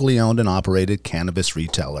first locally owned and operated cannabis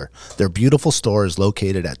retailer. Their beautiful store is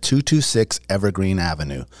located at 226 Evergreen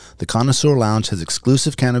Avenue. The Connoisseur Lounge has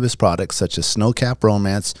exclusive cannabis products such as Snowcap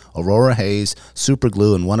Romance, Aurora Haze, Super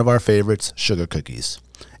Glue, and one of our favorites, Sugar Cookies.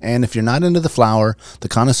 And if you're not into the flower, the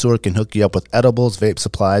Connoisseur can hook you up with edibles, vape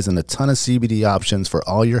supplies, and a ton of CBD options for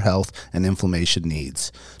all your health and inflammation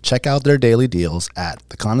needs. Check out their daily deals at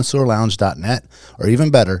theconnoisseurlounge.net, or even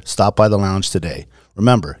better, stop by the lounge today.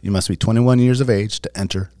 Remember, you must be 21 years of age to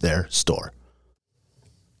enter their store.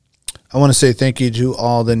 I want to say thank you to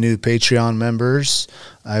all the new Patreon members.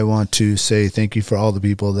 I want to say thank you for all the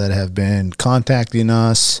people that have been contacting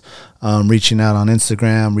us, reaching out on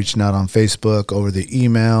Instagram, reaching out on Facebook, over the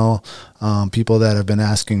email, people that have been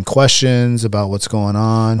asking questions about what's going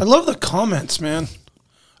on. I love the comments, man.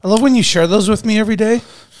 I love when you share those with me every day.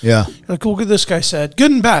 Yeah. You're like, look what this guy said.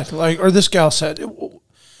 Good and bad. Or this gal said.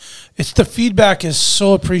 It's the feedback is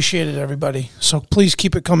so appreciated, everybody. So please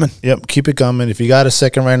keep it coming. Yep, keep it coming. If you got a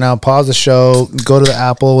second right now, pause the show, go to the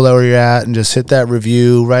Apple, wherever you're at, and just hit that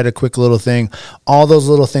review, write a quick little thing. All those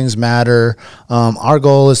little things matter. Our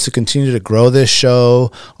goal is to continue to grow this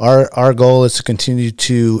show. Our goal is to continue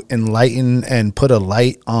to enlighten and put a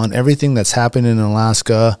light on everything that's happening in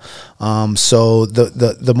Alaska. So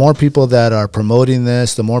the more people that are promoting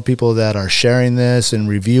this, the more people that are sharing this and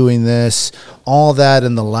reviewing this, all that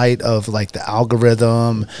in the light of like the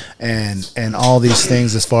algorithm and all these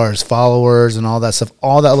things as far as followers and all that stuff,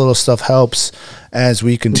 all that little stuff helps as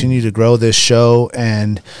we continue to grow this show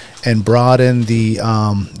and broaden the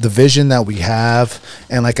vision that we have.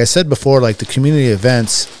 And like I said before, like the community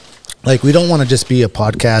events, like we don't want to just be a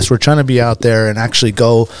podcast. We're trying to be out there and actually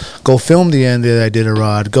go film the end that I did a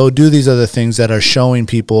rod. Go do these other things that are showing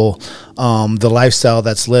people the lifestyle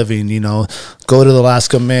that's living. You know, go to the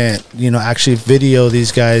Alaska Mint. You know, actually video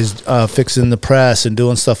these guys fixing the press and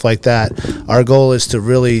doing stuff like that. Our goal is to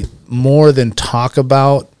really more than talk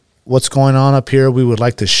about what's going on up here. We would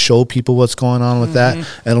like to show people what's going on with that.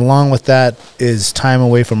 And along with that is time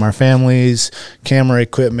away from our families, camera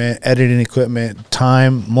equipment, editing equipment,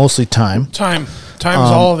 time, mostly time. Time is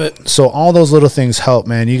all of it. So all those little things help,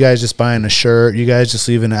 man. You guys just buying a shirt, you guys just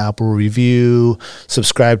leaving an Apple review,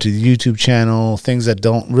 subscribe to the YouTube channel, things that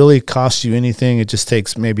don't really cost you anything. It just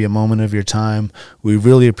takes maybe a moment of your time. We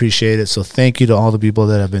really appreciate it. So thank you to all the people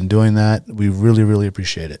that have been doing that. We really, really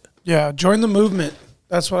appreciate it. Yeah, join the movement.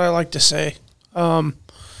 That's what I like to say.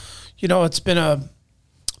 You know, it's been a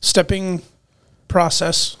stepping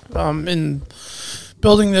process in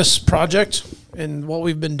building this project and what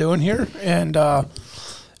we've been doing here. And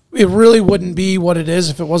it really wouldn't be what it is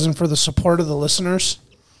if it wasn't for the support of the listeners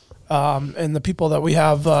and the people that we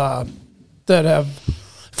have that have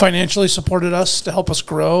financially supported us to help us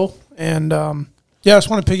grow. And, I just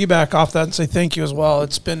want to piggyback off that and say thank you as well.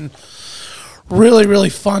 It's been really, really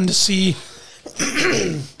fun to see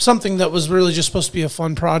something that was really just supposed to be a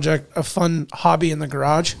fun project, a fun hobby in the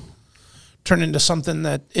garage, turn into something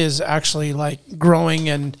that is actually like growing,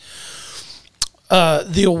 and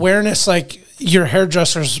the awareness, like your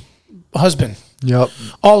hairdresser's husband, Yep.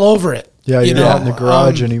 all over it. Yeah, you you're know, not in the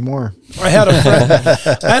garage anymore. I had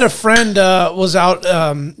a friend was out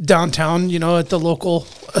downtown, you know, at the local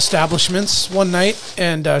establishments one night,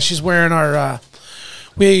 and she's wearing our.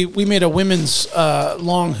 We made a women's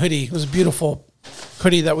long hoodie. It was a beautiful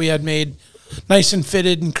hoodie that we had made, nice and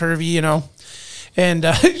fitted and curvy, you know. And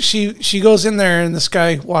she goes in there, and this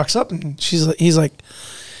guy walks up, and he's like,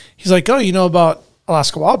 oh, you know about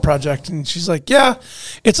Alaska Wild Project? And she's like, yeah,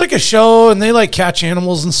 it's like a show, and they like catch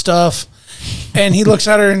animals and stuff. And he looks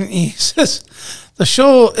at her and he says, the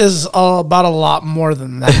show is about a lot more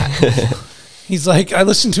than that. He's like, I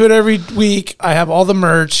listen to it every week. I have all the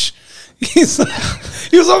merch. He was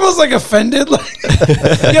almost like offended. Like,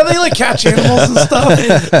 yeah, they like catch animals and stuff.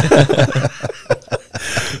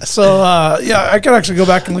 So, yeah, I could actually go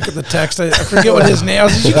back and look at the text. I forget what his name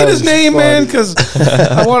was. Did you get his name, man? Because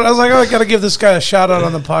I was like, I got to give this guy a shout out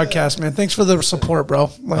on the podcast, man. Thanks for the support, bro.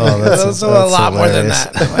 Like, that's a lot more than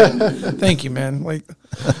that. Like, thank you, man. Like,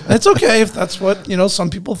 it's okay if that's what, you know, some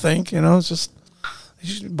people think. You know, it's just,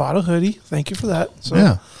 you bought a hoodie. Thank you for that. So,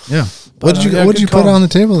 yeah. But, What did you put on the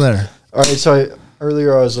table there? All right, so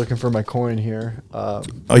earlier I was looking for my coin here.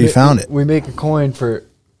 You found it. We make a coin for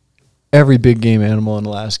every big game animal in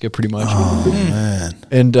Alaska, pretty much. Oh, man.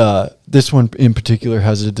 And this one in particular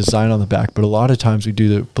has a design on the back, but a lot of times we do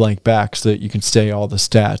the blank back so that you can say all the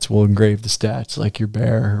stats. We'll engrave the stats, like your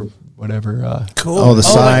bear or whatever. Cool. Oh, the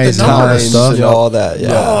size like and all that Times stuff. and all that. Yeah,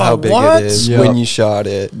 Oh, how big what? it is, Yeah. when you shot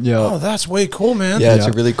it. Yeah. Oh, that's way cool, man. Yeah, it's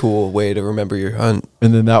Yeah. a really cool way to remember your hunt.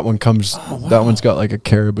 And then that one comes. That one's got like a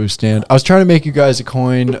caribou stand. I was trying to make you guys a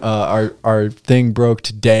coin. Our thing broke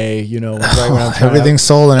today. You know, right when I'm trying Everything's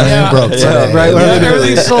sold and everything Yeah. broke. Yeah, today. right when I'm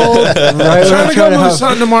Everything's sold. right when Trying I'm to trying go to moose have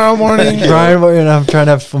hunting tomorrow morning. right when I'm trying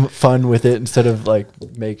to have fun with it instead of like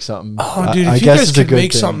make something. Oh, dude, I if you guess guys it's a could good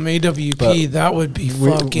make thing. something AWP, that would be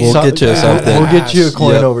fucking. we'll get you something. We'll get you a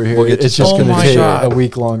coin Yep, over here. we'll get you It's just something. going Oh to my take God. a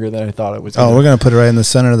week longer than I thought it was. Oh, we're gonna put it right in the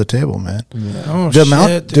center of the table, man. Oh, The amount,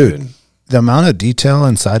 shit, dude. The amount of detail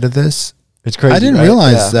inside of this, It's crazy. I didn't right?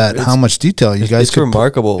 realize Yeah. that how much detail you guys It's could.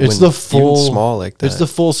 remarkable. It's when the full even small like that. It's the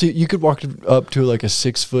full seal. You could walk up to like a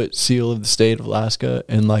 6-foot seal of the state of Alaska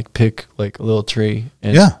and like pick like a little tree.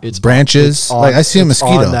 And Yeah, it's branches. it's on- Like, I see a it's on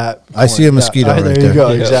mosquito. that I see a point. mosquito right there. there. You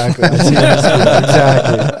go. Yeah. Exactly. I see a mosquito.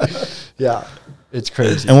 Exactly. Yeah, it's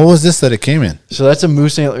crazy. And what was this that it came in? So that's a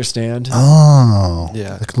moose antler stand. Oh,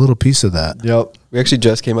 Yeah. like a little piece of that. Yep. We actually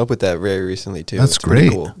just came up with that very recently too. That's It's pretty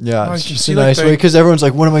great. Cool. Yeah, Oh, it's you just see, a like, nice they- way because everyone's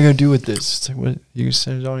like, "What am I going to do with this?" It's like, "What you can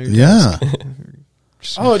send it on your Yeah,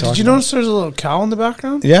 desk." Oh, did you notice there's a little cow in the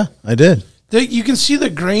background? yeah, I did. You can see the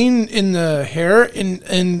grain in the hair in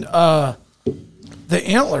the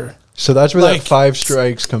antler. So that's where Like- that 5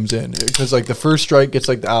 strikes comes in because like the first strike gets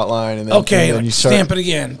like the outline and then, Okay, and then like you start. stamp it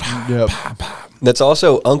again. Yep. That's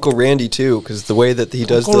also Uncle Randy too, because the way that he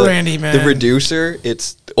does Uncle the Randy, man. the reducer,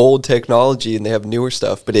 it's old technology and they have newer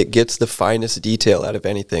stuff, but it gets the finest detail out of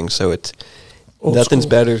anything. So it's Old nothing's school.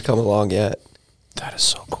 better to come along yet. That is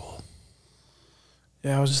so cool.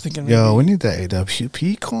 Yeah, I was just thinking. Yo, maybe- we need that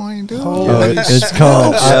AWP coin, dude. Holy Oh, it's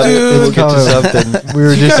coming. Yeah, dude. we'll It's get you coming. something. We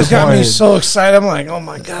were you guys got me disappointed. so excited. I'm like, oh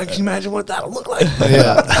my god, can you imagine what that'll look like?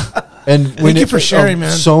 Yeah. And Thank you for sharing, man.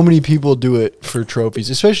 So many people do it for trophies,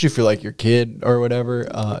 especially for like your kid or whatever.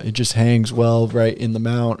 It just hangs well right in the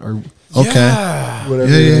mount or Okay. Yeah, whatever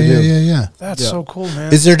Yeah, you're yeah, gonna yeah, do. yeah. that's Yeah. so cool,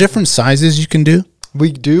 man. Is there different sizes you can do?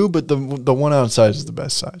 We do, but the one ounce size is the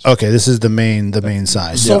best size. Okay, this is the main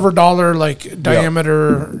size. silver dollar like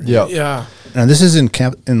diameter? Yeah. yeah. Now this is in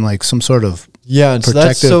like some sort of. Yeah, and so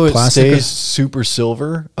that's Protective so it plastic or- stays super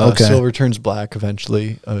silver. Okay. Silver turns black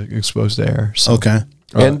eventually, exposed to air. So. Okay.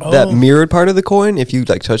 And that mirrored part of the coin, if you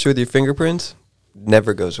like touch it with your fingerprints,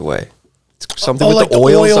 never goes away. It's something Oh, with like the the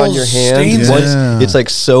oils on oils your hand. stains it? Once Yeah. it's like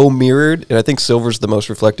so mirrored, and I think silver's the most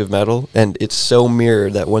reflective metal, and it's so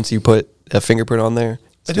mirrored that once you put a fingerprint on there,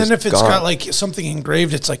 it's And then just if it's gone. got like something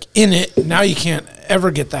engraved, it's like in it. Now you can't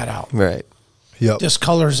ever get that out. right. Yep.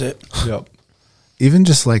 Discolors it. Yep. Even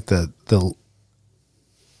just like the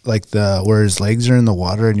where his legs are in the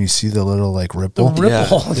water and you see the little like The ripple.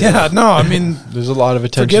 ripple. Yeah. No, I mean, There's a lot of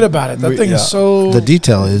attention. forget about it. That thing yeah. is so. The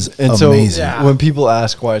detail is And amazing. so Yeah. when people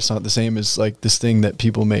ask why it's not the same as like this thing that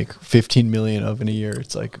people make 15 million of in a year,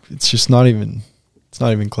 it's like it's just not even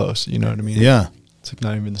close. You know what I mean? Yeah, It's like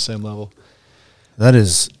not even the same level. that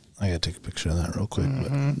is. I gotta take a picture of that real quick.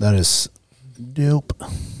 Mm-hmm. But that is dope.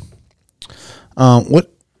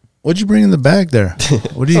 What What'd you bring in the bag there?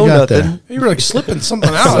 What do you Oh, got nothing. there? You were like slipping something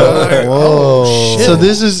out. Like, oh, shit. So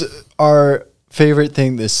this is our favorite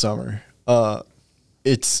thing this summer.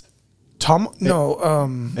 It's an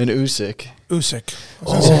an Usyk. Usyk. I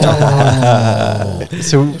was gonna say Tom.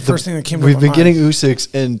 So The first thing that came to we've my been mind. getting Usyks,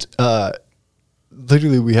 and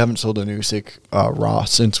literally we haven't sold an Usyk raw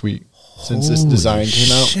since this design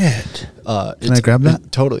came out. Shit. Can I grab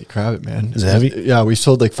that? Totally, grab it, man. Is it heavy? Yeah, we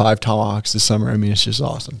sold like 5 tomahawks this summer. I mean, it's just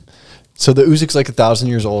awesome. So the Usyk's like 1,000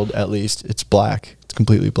 years old at least. It's black. It's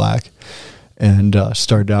completely black, and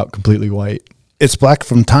started out completely white. It's black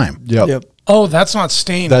from time. Yep. Oh, that's not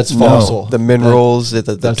stained. That's No. fossil. The minerals, the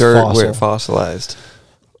that's dirt where it fossil. fossilized.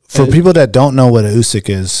 For people that don't know what a Usyk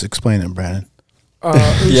is, explain it, Brandon.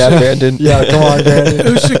 Yeah, Brandon. Yeah, come on, Brandon.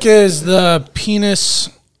 Usyk is the penis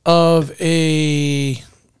of a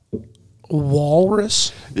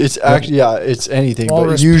walrus. It's actually it's anything,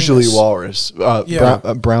 Walrus but usually penis. walrus.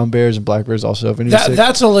 Yeah. Brown bears and black bears also have an That Usyk.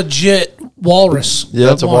 that's a legit walrus. Yeah,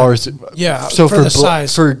 that's a One. walrus. Yeah, So for the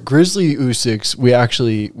size. for grizzly Usyks,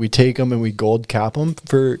 we take them and we gold cap them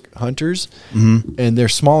for hunters, and they're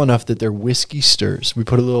small enough that they're whiskey stirs. We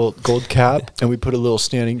put a little gold cap and we put a little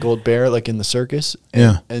standing gold bear like in the circus.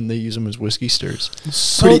 Yeah. and they use them as whiskey stirs.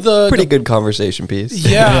 So Pretty good conversation piece.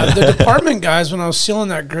 Yeah, the department guys, when I was sealing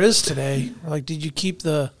that grizz today, were like, "Did you keep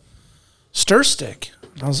the stir stick?"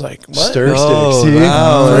 And I was like, "What?" Stir Oh, stick. See,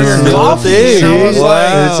 wow, For that's your a little coffee. thing. So I was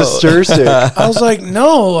Wow. it's a stir stick. I was like,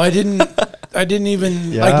 "No, I didn't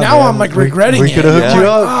even Yeah, like." Now man. I'm like We- regretting we it. coulda hooked I'm you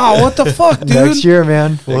like, up. Oh, what the fuck, dude? Next year,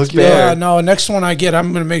 man, we'll hook you Yeah, up. no. Next one I get,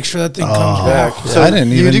 I'm gonna make sure that thing comes back. So I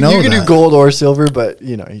didn't even know you can do that. gold or silver, but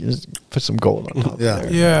you just put some gold on top. Yeah. of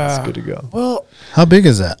there. Yeah. it's good to go. Well, How big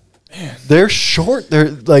is that? They're short. They're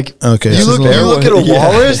like Okay, You so look, it's a you little- look at a Yeah.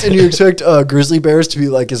 walrus and you expect grizzly bears to be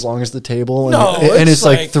like as long as the table, and, no, and it's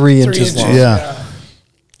like 3 inches long. Yeah.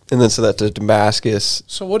 And then so that's a Damascus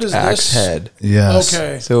So what is axe this? head. Yes.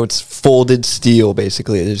 Okay. So it's folded steel,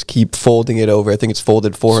 basically. They just keep folding it over. I think it's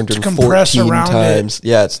folded compress 414 around it. times.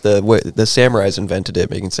 Yeah, it's the way the samurais invented it,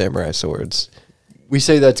 making samurai swords. We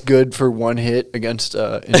say that's good for one hit against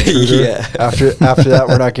intruder. Yeah. After that,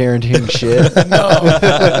 we're not guaranteeing shit. No.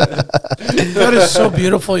 That is so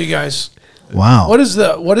beautiful, you guys. Wow. What is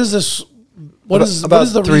this? What is what is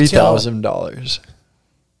the retail? $3,000.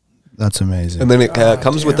 That's amazing. And then it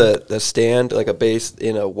comes with damn. a stand, like a base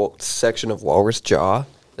in a section of walrus jaw.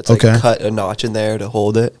 It's like Okay. cut a notch in there to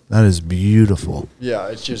hold it. That is beautiful. Yeah,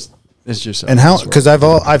 it's just. And how? Because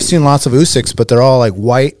I've seen lots of Usyks, but they're all like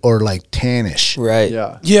white or like tannish. Right.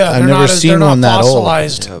 Yeah, Yeah, I've they're never not seen they're not one that old.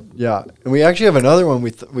 fossilized. Yep. yeah, and we actually have another one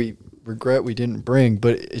we regret we didn't bring,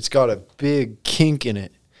 but it's got a big kink in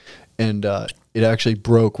it, and it actually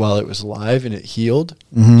broke while it was alive, and it healed.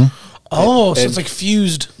 Oh, so And- it's like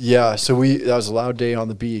fused. Yeah, so that was a loud day on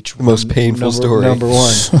the beach. The most painful story. Number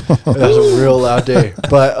one. That was a real loud day.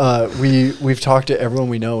 But we've talked to everyone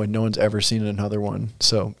we know, and no one's ever seen another one.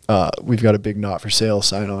 So we've got a big not for sale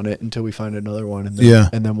sign on it until we find another one, and then, Yeah.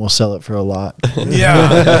 and then we'll sell it for a lot.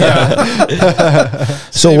 Yeah.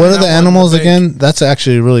 So Saving what are that the one animals to bake. again? That's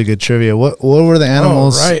actually really good trivia. What were the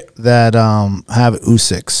animals right. that have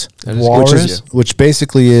Usyks? That is Walrus? good. Which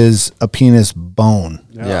basically is a penis bone.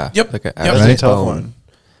 Yeah. Yep. Like a Yep. That's average a tough bone. one.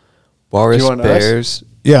 Walrus, Do you want us? bears,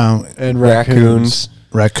 Yeah, And raccoons.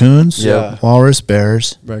 raccoons. Yeah. Walrus,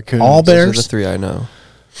 bears. Raccoons. All Those are the bears. three I know.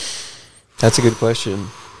 That's a good question.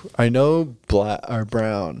 I know black or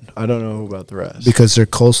brown. I don't know about the rest. Because they're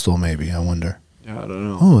coastal, maybe. I wonder. Yeah, I don't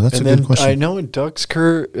know. Oh, that's and a good then question. I know a duck's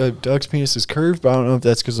duck's penis is curved, but I don't know if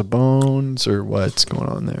that's because of bones or what's going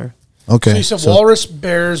on there. Okay. So you said walrus,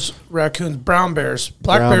 bears, raccoons, brown bears.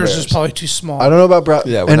 Black Brown bears is bears. probably too small. I don't know about brown.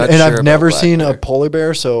 Yeah, we're and not and sure I've about never black seen a bear. polar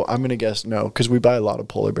bear, so I'm gonna guess no because we buy a lot of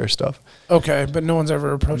polar bear stuff. Okay, but no one's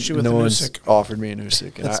ever approached you with No a one's Usyk. offered me an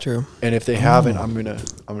Usyk. And That's true. And if they haven't, I'm gonna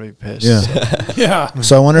be pissed. Yeah. Yeah.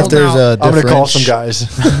 So I wonder if Well, there's now- a I'm gonna call some difference.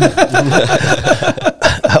 guys.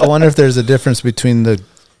 I wonder if there's a difference between the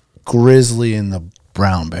grizzly and the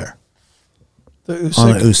brown bear The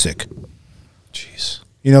on an Usyk. Usyk. Jeez.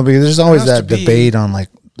 You know, because there's always Has to that be. debate on like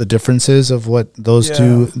the differences of what those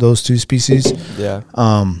Yeah. two species. Yeah.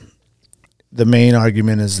 The main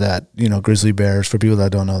argument is that, you know, grizzly bears, for people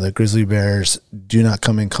that don't know, that grizzly bears do not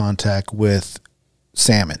come in contact with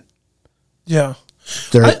salmon. Yeah.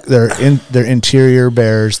 They're interior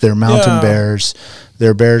bears, they're mountain Yeah. bears,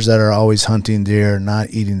 they're bears that are always hunting deer, not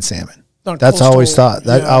eating salmon. Not That's always coastal, thought.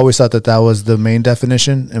 That yeah. I always thought that was the main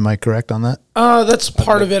definition. Am I correct on that? That's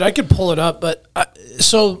part of it. I could pull it up, but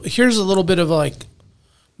so here's a little bit of like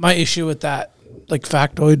my issue with that, like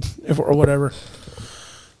factoid or whatever.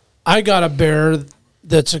 I got a bear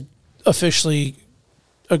that's officially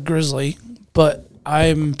a grizzly, but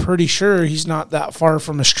I'm pretty sure he's not that far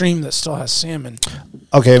from a stream that still has salmon.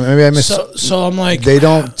 Okay, maybe I missed. So I'm like, they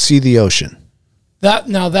don't see the ocean.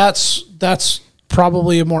 That's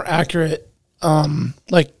probably a more accurate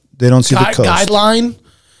like They don't see the coast. guideline.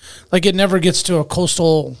 Like it never gets to a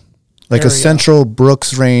coastal Like area. a central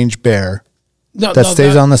Brooks Range bear that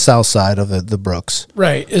stays on the south side of the Brooks.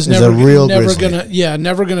 Right. Is a never real never grizzly.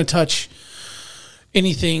 never gonna touch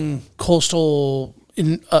anything coastal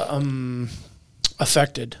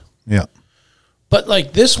affected. Yeah. But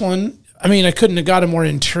like this one, I mean, I couldn't have got a more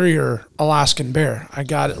interior Alaskan bear. I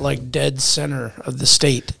got it like dead center of the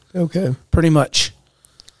state, Okay. pretty much.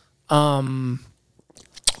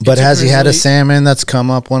 But It's a has he had a grizzly. salmon that's come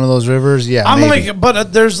up one of those rivers? Yeah, I'm maybe. like,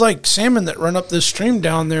 but there's like salmon that run up this stream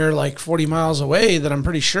down there like 40 miles away that I'm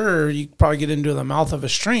pretty sure you could probably get into the mouth of a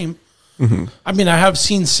stream. Mm-hmm. I mean, I have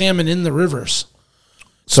seen salmon in the rivers.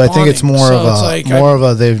 So I think it's spawning. more So of a it's like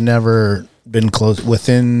they've never been close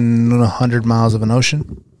within 100 miles of an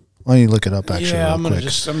ocean. Why don't you look it up actually? Yeah, real I'm quick.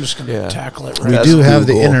 just gonna Yeah. tackle it. We Right. That's do have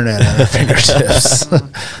the Google. internet at our fingertips.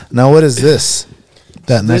 Now, what is this?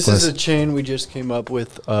 That This necklace? is a chain we just came up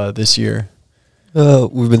with this year.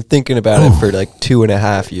 We've been thinking about it for like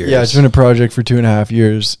 2.5 years. Yeah, it's been a project for 2.5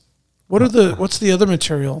 years. What's the other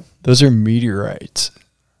material? Those are meteorites.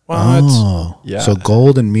 Wow, Oh, Yeah. So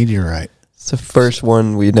gold and meteorite. It's the first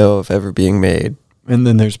one we know of ever being made. And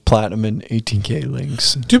then there's platinum and 18K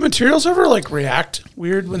links. do materials ever like react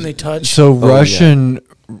weird when they touch? So yeah. Russian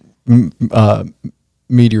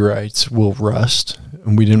meteorites will rust,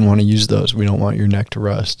 and we didn't want to use those. We don't want your neck to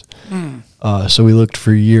rust. So we looked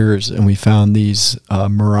for years, and we found these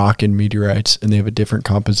Moroccan meteorites, and they have a different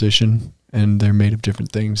composition, and they're made of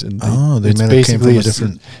different things. And They it's made it came from basically a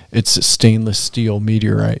different. It's a stainless steel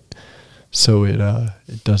meteorite, so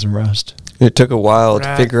it doesn't rust. It took a while to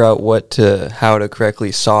Right. figure out how to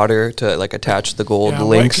correctly solder to like attach the gold Yeah,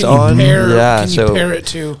 links what can you on. pair, Yeah, can you so pair it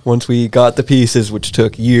to? once we got the pieces, which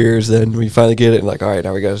took years, then we finally get it and like, all right,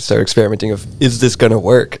 now we got to start experimenting of, is this going to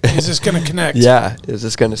work? Is this gonna connect? Yeah, is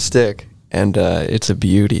this going to stick? And it's a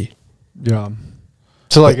beauty. Yeah.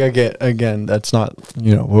 So like again, that's not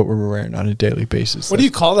what we're wearing on a daily basis. What do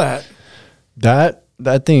you call that? That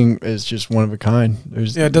thing is just one of a kind.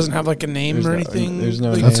 There's Yeah, it doesn't have like a name There's or no- anything. there's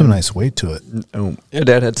no Like- That's some name. nice weight to it. oh, Your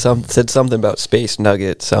dad had said something about space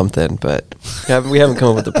nugget something, but we haven't come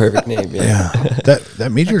up with the perfect name yet. Yeah,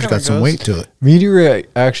 that meteor's kinda got some goes. weight to it. meteorite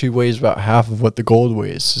actually weighs about half of what the gold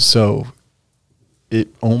weighs, so it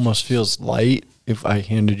almost feels light if I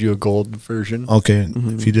handed you a gold version. Okay,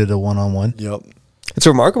 if you did a one-on-one. Yep. It's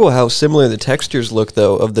remarkable how similar the textures look,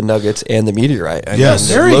 though, of the nuggets and the meteorite. I Yes.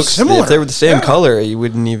 it Very similar. If they were the same Yeah. color, you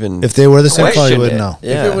wouldn't even. If they were the same color, question you wouldn't it. know.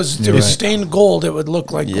 Yeah. If it was You're right. stained gold, it would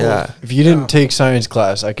look like Yeah. gold. If you didn't take science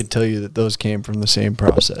class, I could tell you that those came from the same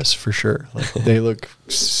process for sure. Like they look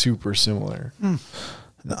super similar.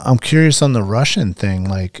 I'm curious on the Russian thing.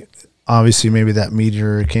 Like, obviously, maybe that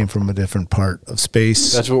meteor came from a different part of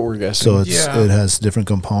space, That's what we're guessing. so Yeah. it has different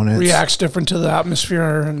components. Reacts different to the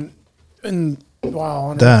atmosphere and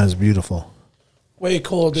wow, That is beautiful. way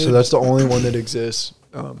cool, dude. So that's the only one that exists.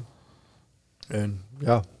 And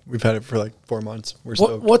yeah, we've had it for like 4 months. We're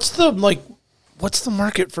stoked. what's the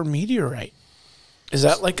market for meteorite? Is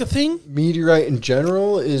that like a thing? Meteorite in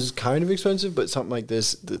general is kind of expensive, but something like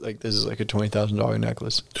this is like a $20,000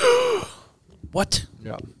 necklace. What?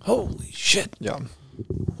 Yeah, Holy shit! yeah.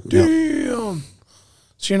 Damn.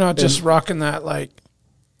 So you're not just rocking that like.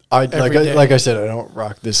 Every day. Like I said, I don't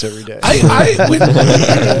rock this every day.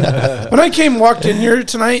 When I walked in here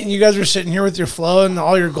tonight, and you guys were sitting here with your flow and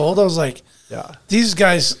all your gold, I was like, yeah. these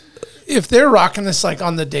guys, if they're rocking this like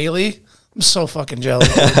on the daily, I'm so fucking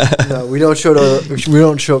jealous. dude. No, we don't show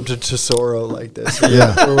up to Tesoro like this.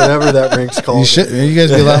 Yeah. Or whatever that rink's called. You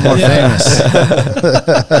guys be a lot more famous.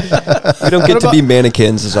 We don't get to be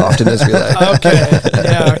mannequins as often as we like. Okay,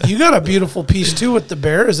 yeah, you got a beautiful piece too with the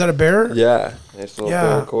bear. Is that a bear? Yeah. There's a little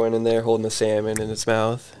Yeah. bear coin in there holding the salmon in its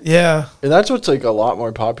mouth. Yeah. And that's what's like a lot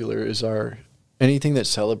more popular is anything that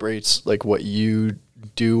celebrates like what you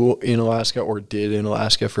do in Alaska or did in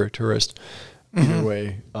Alaska for a tourist. Either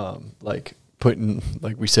way, like putting,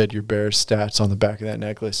 like we said, your bear stats on the back of that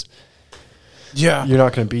necklace. Yeah. You're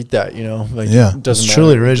not going to beat that, Like Yeah, it doesn't it's matter.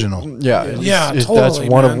 truly original. Yeah, Yeah, that's totally,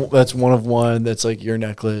 one man. that's one of one. That's like your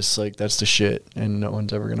necklace. Like that's the shit, and no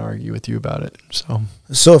one's ever gonna argue with you about it.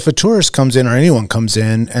 So if a tourist comes in or anyone comes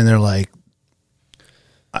in and they're like,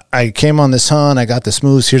 I came on this hunt, I got this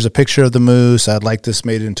moose, here's a picture of the moose, I'd like this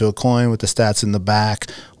made into a coin with the stats in the back.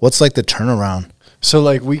 What's like the turnaround? So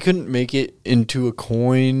like we couldn't make it into a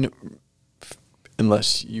coin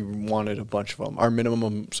unless you wanted a bunch of them. Our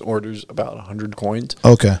minimum order's about 100 coins.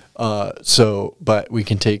 Okay. But we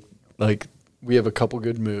can take, like, we have a couple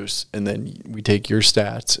good moose, and then we take your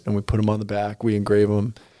stats and we put them on the back, we engrave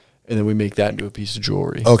them, and then we make that into a piece of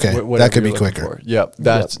jewelry. Okay, Whatever that could be you're looking quicker. for. Yep,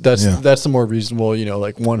 that's the more reasonable,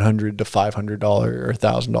 like $100 to $500 or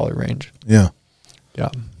 $1,000 range. Yeah. Yeah.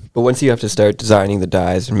 But once you have to start designing the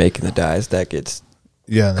dies and making the dies, that gets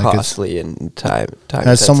costly and time.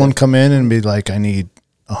 Has someone come in and be like, I need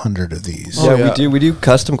 100 of these? Yeah, we do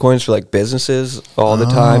custom coins for like businesses all the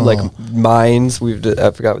time, like mines.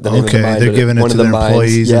 I forgot the name of the mine. They're giving it to their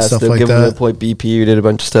employees and stuff like that. Yes, they're giving BP. We did a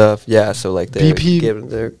bunch of stuff. Yeah, so like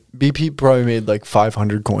BP probably made like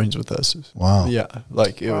 500 coins with us. Wow. Yeah,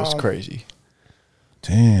 like it was crazy.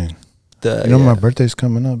 Dang. My birthday's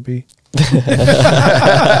coming up, B.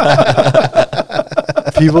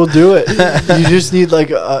 People do it. You just need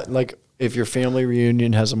like if your family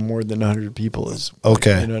reunion has more than 100 people is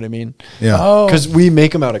okay. You know what I mean? Yeah. Because we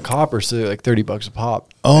make them out of copper, so they're like $30 a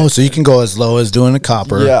pop. Oh, so you can go as low as doing a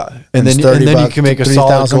copper. Yeah, and then you can make a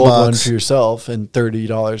solid gold one for yourself and $30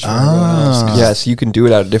 for everyone else. Yeah, so you can do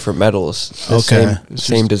it out of different metals. Okay.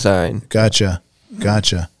 Same design. Gotcha.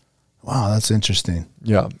 Wow, that's interesting.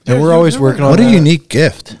 Yeah, and we're always working on what a unique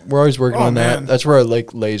gift. We're always working on man. that. That's where like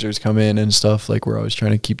lasers come in and stuff. Like we're always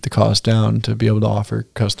trying to keep the cost down to be able to offer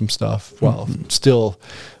custom stuff. Well, still,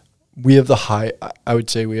 we have I would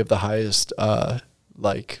say we have the highest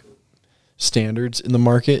like standards in the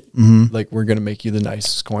market. Mm-hmm. Like we're gonna make you the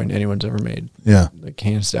nicest coin anyone's ever made. Yeah, like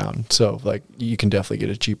hands down. So like you can definitely get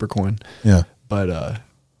a cheaper coin. Yeah, but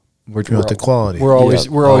we're the quality. We're always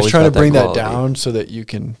trying to bring that quality down so that you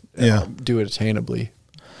can do it attainably.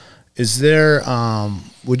 Is there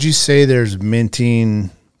would you say there's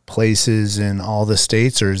minting places in all the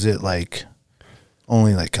states, or is it like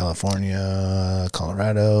only like California,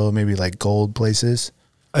 Colorado, maybe like gold places?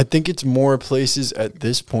 I think it's more places at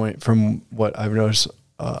this point, from what I've noticed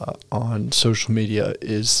on social media,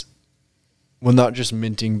 is not just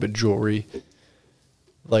minting but jewelry.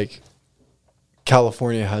 Like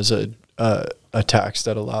California has a tax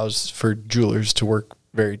that allows for jewelers to work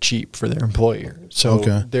very cheap for their employer.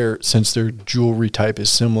 So since their jewelry type is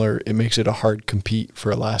similar, it makes it a hard compete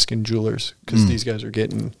for Alaskan jewelers because these guys are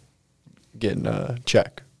getting a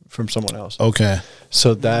check from someone else. Okay.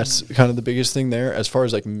 So that's kind of the biggest thing there. As far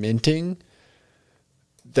as like minting,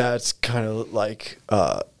 that's kind of like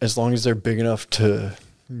as long as they're big enough to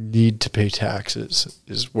need to pay taxes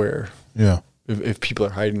is where if people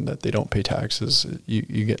are hiding that they don't pay taxes,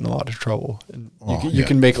 you get in a lot of trouble. And you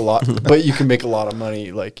can make a lot, but you can make a lot of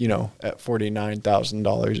money, like, at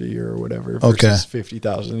 $49,000 a year or whatever versus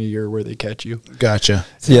 $50,000 a year where they catch you. Gotcha.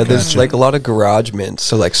 So there's like a lot of garage mints.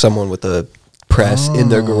 So like someone with a press in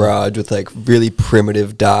their garage with like really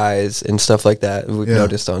primitive dies and stuff like that. We've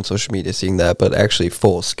noticed on social media seeing that, but actually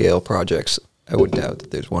full scale projects, I would doubt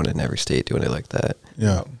that there's one in every state doing it like that.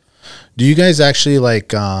 Yeah. Do you guys actually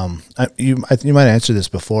like you might answer this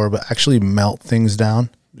before, but actually melt things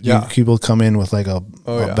down? Yeah. People come in with like a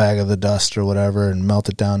bag of the dust or whatever and melt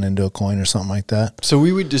it down into a coin or something like that. So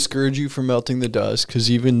we would discourage you from melting the dust because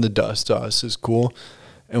even the dust to us is cool,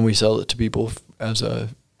 and we sell it to people as a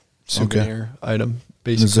souvenir item,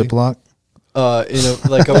 basically. In a Ziploc? In a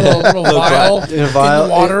little vial,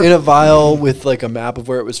 in a vial with like a map of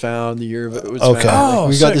where it was found, the year of it was found.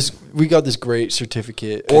 Like, we got this great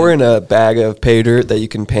certificate, or in a bag of pay dirt that you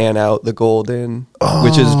can pan out the gold in,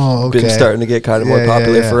 which has been starting to get kind of more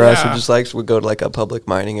popular for us. Yeah. We're just like we go to like a public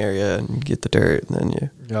mining area and get the dirt, and then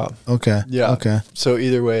okay. So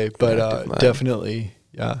either way, but definitely,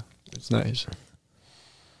 it's nice.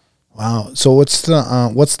 Wow. So what's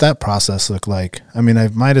that process look like? I mean, I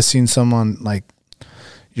might have seen someone like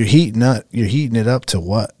you're heating it up to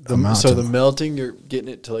what amount? So the melting, you're getting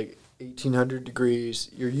it to like 1800 degrees.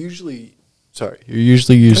 You're usually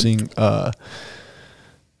using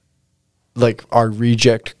like our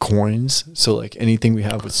reject coins. So like anything we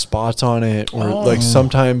have with spots on it, or like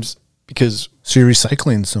sometimes because so you're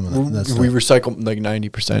recycling some of that. We recycle like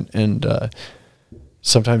 90%, and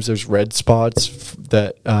sometimes there's red spots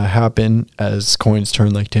that happen as coins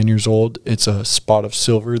turn like 10 years old. It's a spot of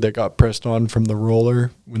silver that got pressed on from the roller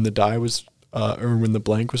when the die was, or when the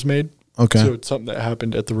blank was made. Okay. So it's something that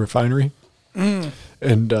happened at the refinery. And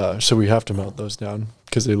so we have to melt those down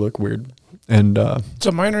because they look weird. And it's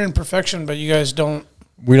a minor imperfection, but you guys don't.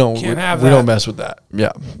 We don't mess with that.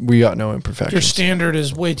 Yeah, we got no imperfections. Your standard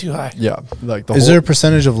is way too high. Yeah, like is there a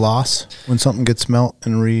percentage of loss when something gets melt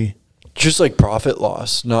and just like profit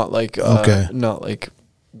loss, not like not like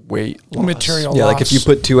weight loss. Material yeah, loss. like if you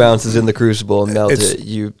put 2 ounces in the crucible and melt it,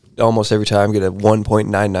 you almost every time get a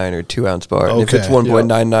 1.99 or 2 ounce bar. And if it's Okay.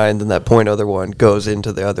 1.99, then that point other one goes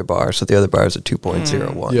into the other bar. So the other bar is a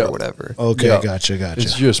 2.01 Yeah. or whatever. Okay, Yeah. gotcha.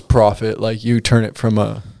 It's just profit. Like you turn it from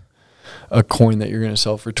a coin that you're going to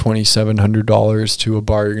sell for $2,700 to a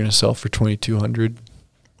bar you're going to sell for $2,200.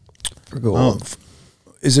 For gold.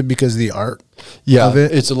 Is it because of the art? Yeah, Of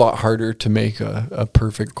it? it's a lot harder to make a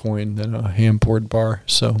perfect coin than a hand poured bar.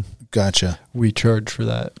 So Gotcha. we charge for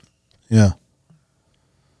that. Yeah.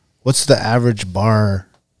 What's the average bar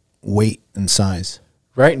weight and size?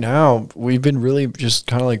 Right now, we've been really just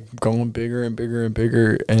kind of like going bigger and bigger and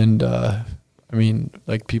bigger. And I mean,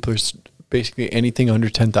 like people are basically anything under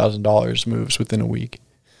 $10,000 moves within a week.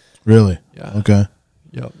 Really? Yeah. Okay.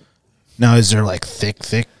 Yep. Now, is there like thick?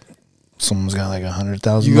 Someone's got like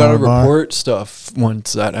 $100,000. You got to bar? report stuff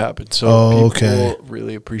once that happens. So Oh, people okay.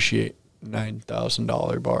 really appreciate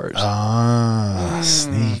 $9,000 bars.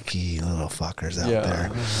 Sneaky little fuckers out Yeah.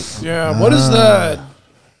 there. Yeah. What is that?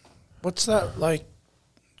 What's that like?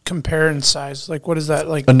 Compare in size. Like, what is that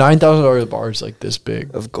like? A $9,000 bar is like this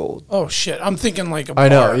big. Of gold. Oh shit! I'm thinking like a I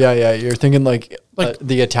know. bar. Yeah. You're thinking like Like-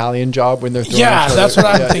 the Italian job when they're throwing Yeah, each other. that's what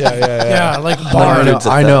I'm Yeah, thinking. Yeah. Like bar. Hundreds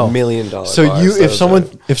of I know. $1 million bars. So you, if those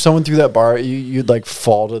are- someone threw that bar, at you, you'd like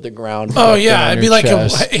fall to the ground. Oh fucking yeah, on it'd be your like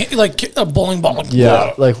chest. like a bowling ball.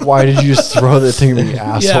 Yeah, like why did you just throw the thing at me,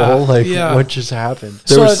 asshole? Like yeah. what just happened?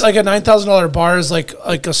 So it's like a $9,000 bar is like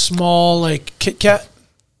a small like Kit Kat,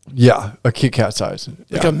 Yeah, a Kit Kat size.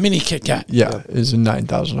 like Yeah, a mini Kit Kat. yeah, is a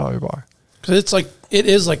 $9,000 bar. Because it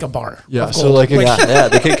is like a bar. Yeah, of so gold. like Yeah,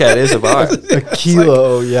 the Kit Kat is a bar. a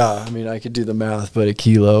kilo. Yeah, I mean I could do the math, but a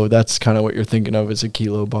kilo. That's kind of what you're thinking of as a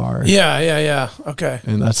kilo bar. Yeah. Okay.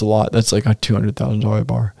 And that's a lot. That's like a $200,000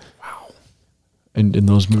 bar. Wow. And in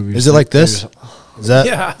those movies, Is it like this? Is that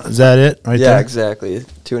is that it right Yeah, there? exactly.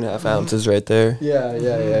 2.5 ounces right there.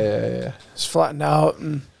 Yeah. It's flattened out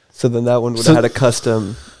and So then that one would So- have had a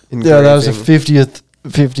custom engraving. Yeah, that was a 50th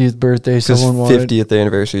birthday. Because Someone wanted. 50th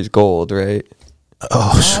anniversary is gold, right?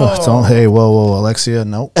 Oh, so don't. Hey, whoa, Alexia,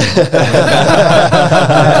 nope.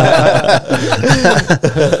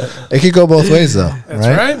 It could go both ways, though. that's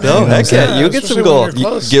right. man. No, heck yeah. You get Especially some when gold. you're You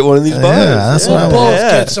close. get one of these bars. Yeah, that's what I We'll want. both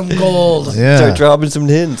Yeah. get some gold. Yeah. Start dropping some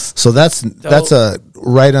hints. So that's a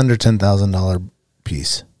right under $10,000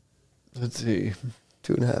 piece. Let's see.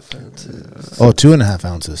 2.5 ounces. Oh, 2.5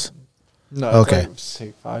 ounces. No. Okay.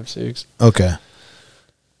 Say 5, 6. Okay.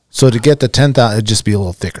 So to get the 10,000, it'd just be a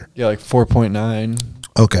little thicker. Yeah, like 4.9.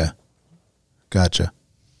 Okay. Gotcha.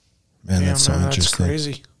 Man, Damn, that's so man, interesting. That's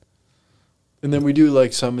crazy. And then we do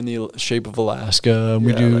like some in the shape of Alaska. And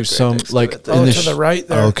we Yeah, do like right some next to like it in Oh, the to the right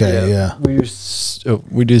there. Okay, yeah.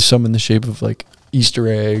 we do some in the shape of like Easter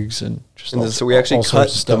eggs and just And all, then, so we actually all cut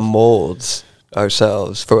sorts of the stuff. molds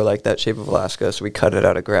ourselves for like that shape of Alaska. So we cut it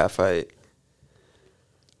out of graphite.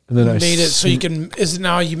 And then I Made it so you sm- can. Is it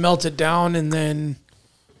now you melt it down and then?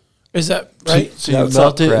 Is that right? So No, you it's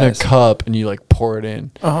melt not it in a pressed. cup and you like pour it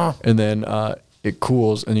in, Uh huh. and then it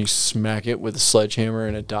cools and you smack it with a sledgehammer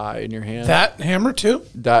and a die in your hand. That hammer too.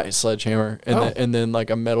 Die sledgehammer, and Oh. then like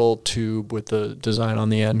a metal tube with the design on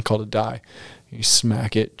the end called a die. You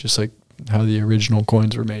smack it just like how the original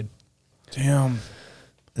coins were made. Damn.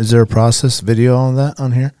 Is there a process video on that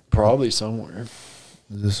on here? Probably somewhere.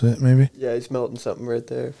 Is this it, maybe? Yeah, he's melting something right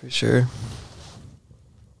there for sure.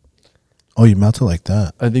 Oh, you melt it like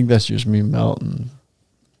that. I think that's just me melting.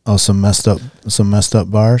 Oh, some messed up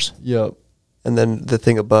bars. Yep. And then the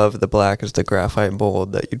thing above the black is the graphite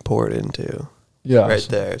mold that you'd pour it into. Yeah. Right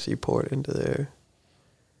there. So you pour it into there.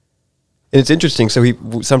 And it's interesting. So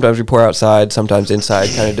sometimes we pour outside, sometimes inside,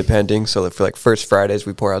 kind of depending. So for like First Fridays,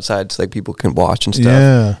 we pour outside so like people can watch and stuff.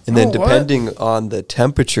 Yeah. And then Oh, what? depending on the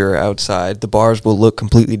temperature outside, the bars will look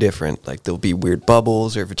completely different. Like there'll be weird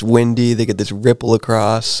bubbles, or if it's windy, they get this ripple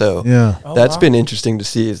across. So Yeah. Oh, that's wow. been interesting to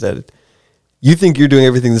see, is that you think you're doing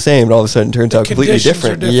everything the same, and all of a sudden it turns out completely conditions are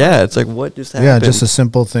different. different. Yeah, it's like, what just happened? Yeah, just a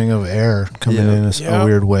simple thing of air coming Yeah. in Yeah. a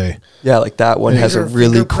weird way. Yeah, like that one has a Finger-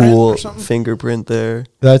 really fingerprint cool or something? fingerprint there.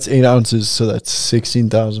 That's 8 ounces, so that's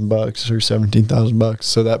 $16,000 or $17,000.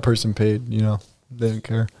 So that person paid, they didn't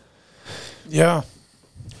care. Yeah.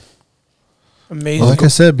 Amazing. Well, like I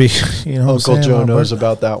said, be you know, Uncle saying, Joe well, knows we're-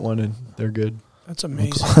 about that one, and they're good. That's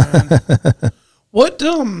amazing, man. What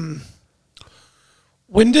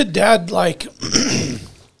when did Dad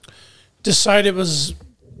decide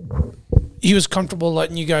he was comfortable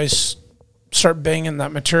letting you guys start banging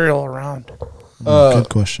that material around? Good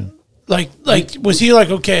question. Like was he like,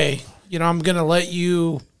 okay, I'm gonna let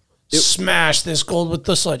you smash this gold with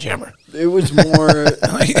the sledgehammer? It was more.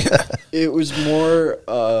 It was more.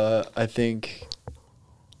 I think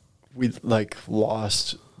we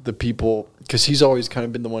lost the people, because he's always kind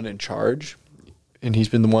of been the one in charge, and he's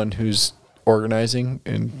been the one who's organizing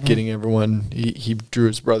and getting everyone. He drew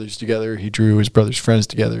his brothers together. He drew his brothers' friends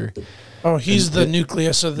together. Oh, he's the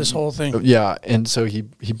nucleus of this whole thing. Yeah, and so he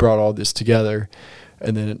brought all this together,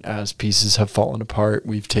 and then as pieces have fallen apart,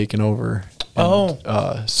 we've taken over.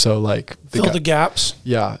 And, so like Fill the gaps.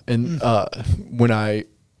 Yeah, and when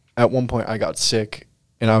at one point I got sick,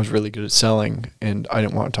 and I was really good at selling, and I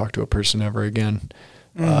didn't want to talk to a person ever again.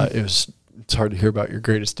 It's hard to hear about your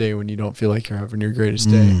greatest day when you don't feel like you're having your greatest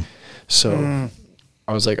day. So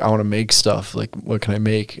I was like, I want to make stuff. Like, what can I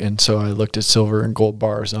make? And so I looked at silver and gold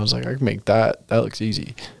bars, and I was like, I can make that. That looks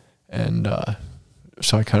easy. And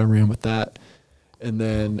so I kind of ran with that. And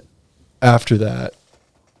then after that,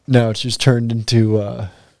 now it's just turned into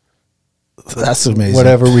That's amazing.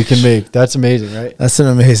 whatever we can make. That's amazing, right? That's an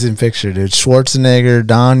amazing picture, dude. Schwarzenegger,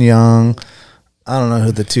 Don Young. I don't know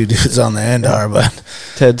who the two dudes on the end are, but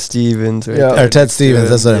Ted Stevens. Right Yeah. there. or Ted Stevens.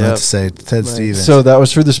 That's what I meant Yep. to say. Ted Stevens. So that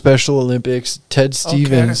was for the Special Olympics. Ted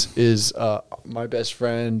Stevens is my best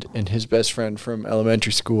friend and his best friend from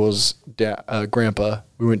elementary school's grandpa.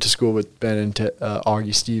 We went to school with Ben and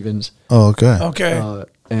Augie Stevens. oh, okay. Okay.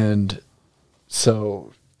 And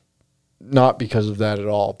so not because of that at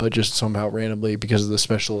all, but just somehow randomly because of the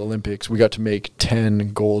Special Olympics, we got to make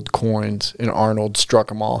 10 gold coins, and Arnold struck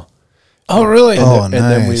them all. Oh, really? Oh, And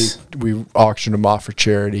then nice. we auctioned them off for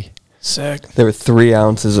charity. Sick. There were 3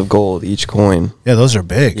 ounces of gold each coin. Yeah, those are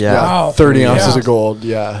big. Yeah. Wow. 30 ounces Yeah. of gold,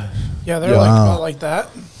 yeah. Yeah, they're Yeah. like Wow. about like that.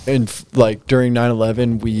 And like during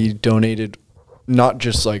 9/11, we donated not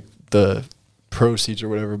just like the proceeds or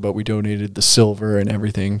whatever, but we donated the silver and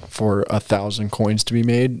everything for 1,000 coins to be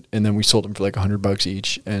made, and then we sold them for like $100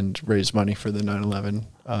 each and raised money for the 9/11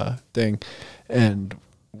 thing. And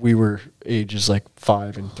we were ages like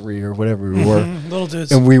 5 and 3 or whatever we were, Little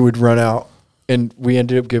dudes. and we would run out. And we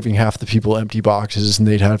ended up giving half the people empty boxes, and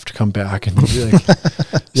they'd have to come back and they'd be like,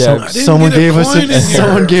 Yeah. I didn't someone get a gave us coin in here."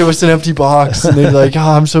 someone gave us an empty box, and they'd be like, "Oh,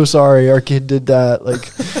 I'm so sorry, our kid did that." Like,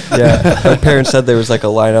 Yeah, my parents said there was like a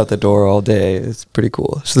line out the door all day. It's pretty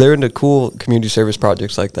cool. So they're into cool community service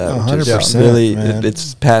projects like that. which is 100%, really, man.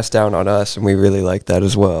 it's passed down on us, and we really like that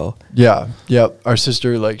as well. yeah, yep. Our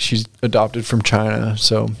sister, like, she's adopted from China,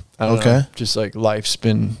 so I don't know. Okay. Just like life's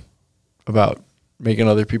been about making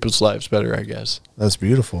other people's lives better, I guess. That's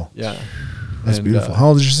beautiful. Yeah, That's And, beautiful. How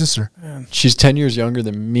old is your sister? she's 10 years younger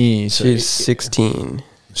than me, so She's 16.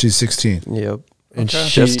 She's 16. Yep. and Okay.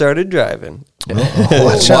 she Just started driving.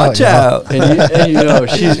 Watch Watch out. and you know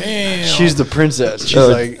Damn. she's the princess. She's Oh,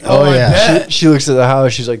 like, Oh, I yeah. bet. she looks at the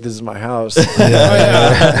house. She's like, "This is my house." Oh,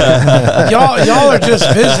 yeah. y'all are just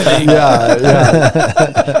visiting.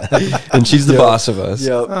 yeah. And she's the Yeah. boss of us.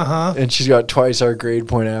 Yep. Uh-huh. And she's got twice our grade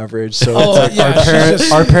point average. So Oh, it's like yeah,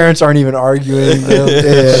 she's our just- parents aren't even arguing.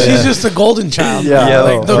 She's just the golden child. Yeah. Yeah,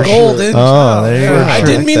 Like the for golden Oh, child. there you Yeah. go. I Sure.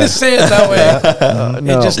 didn't mean to say it that way.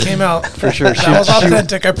 No. It just came out. For sure. That was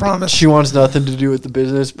authentic, I promise. She wants nothing to do with the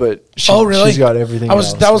business, but Oh, really? she's got everything.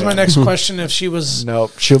 else, That was my man. next question. If she was,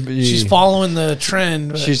 Nope. She'll be. she's following the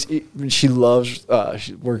trend. but- She loves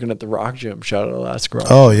she's working at the Rock Gym. Shout out Alaska Rock.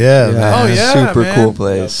 Oh, yeah. Yeah, man. Oh, yeah, super man. cool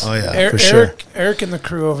place. Oh, yeah, Eric, for sure. Eric and the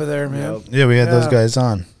crew over there, man. Yeah, we had those Yeah. guys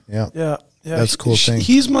on. Yeah. Yeah, yeah. That's a cool thing.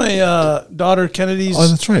 He's my daughter Kennedy's Oh,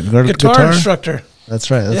 that's right. guitar instructor. That's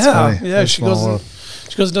right. That's yeah, funny. yeah. That's She small goes, world.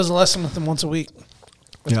 she goes and does a lesson with him once a week.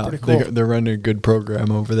 That's Yeah, pretty cool. they're running a good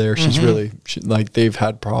program over there. She's really like they've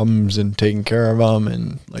had problems and taking care of them,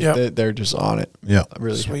 and like Yep. they're just on it. Yeah. I'm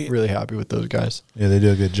really Sweet. really happy with those guys. Yeah, they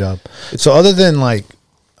do a good job. So other than like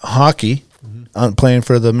hockey, playing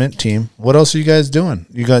for the Mint team, what else are you guys doing?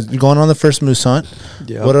 You going on the first moose hunt?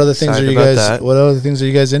 Yep, What other things excited are you about guys? that. What other things are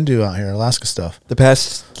you guys into out here? Alaska stuff. The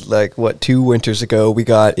past, 2 winters ago, we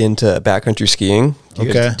got into backcountry skiing. Do you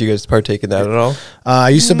Okay. guys, do you guys partake in that at all? I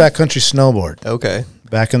used to backcountry snowboard Okay.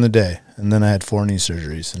 back in the day, and then I had 4 knee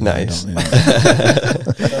surgeries. And I Nice. don't, you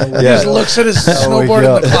know. He just looks at his snowboard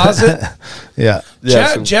in the closet. Yeah.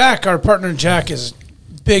 Yeah, Jack, our partner Jack, is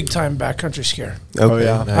big time backcountry skier. Okay,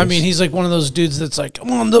 yeah. nice. I mean, he's like one of those dudes that's like,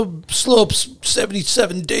 I'm on the slopes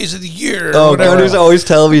 77 days of the year. Or Oh, whatever. Gunner's always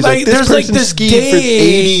telling me, he's Like, like, this there's, like, person this skied day. for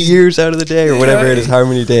 80 years out of the day, or whatever it is, how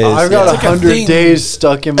many days. I've got like a 100 thing. days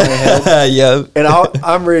stuck in my head, yeah. and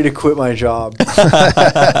I'm ready to quit my job.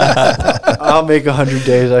 I'll make 100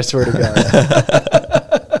 days. I swear to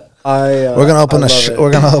God. We're gonna open I a love it.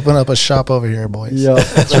 we're gonna open up a shop over here, boys. Yeah,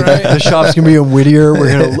 That's right. the shop's gonna be in Whittier.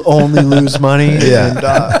 We're gonna only lose money. Yeah. and,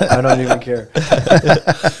 I don't even care.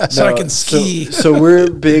 So I can ski. So we're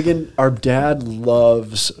big, and our dad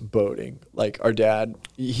loves boating. Like our dad,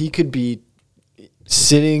 he could be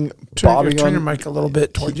sitting bobbing Turn on. your mic a little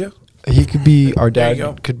bit toward you. he could be our There you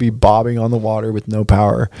go. dad could be bobbing on the water with no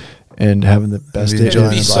power and having the best day of He'd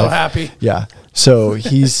be his so life. happy. Yeah. So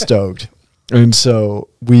he's stoked. And so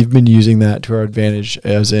we've been using that to our advantage,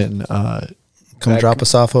 as in Come drop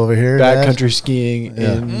us off over here, Dad. backcountry skiing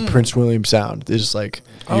in Prince William Sound. It's like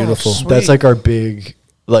Beautiful. That's like our big,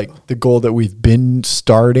 like the goal that we've been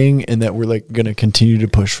starting and that we're like going to continue to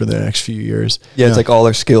push for the next few years. Yeah, it's like all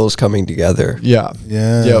our skills coming together. Yeah.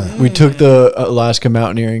 Yeah. Yep. We took the Alaska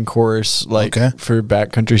mountaineering course like for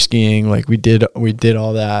backcountry skiing. Like we did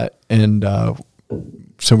all that, and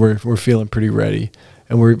so we're feeling pretty ready.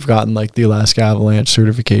 And we've gotten like the Alaska Avalanche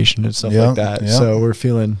certification and stuff like that. Yep. So we're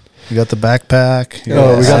feeling. You got the backpack.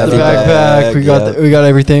 Oh, we got the backpack. We got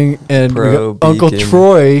everything, and we got Uncle beacon.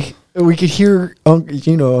 Troy. We could hear,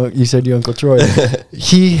 you said you Uncle Troy.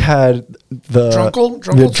 He had the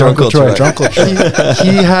Drunkle Troy. Troy.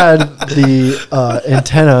 He had the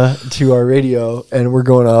antenna to our radio, and we're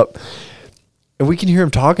going up. And we can hear him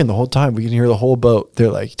talking the whole time. We can hear the whole boat. They're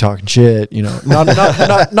like talking shit, not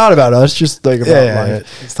about us, just like about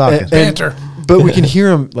life. It's talking. Banter. But we can hear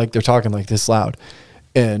them like they're talking like this loud,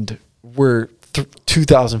 and we're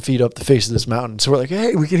 2,000 feet up the face of this mountain. So we're like,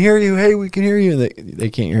 hey, we can hear you. Hey, we can hear you. And they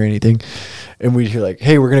can't hear anything. And we hear like,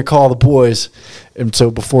 hey, we're going to call the boys. And so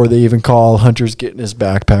before they even call, Hunter's getting his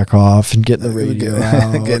backpack off and getting the radio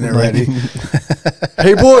out. Getting it ready.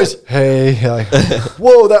 Hey, boys. Hey. Like,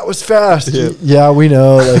 whoa, that was fast. Yeah, we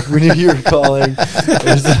know. Like, we knew you were calling.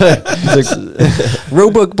 He's like,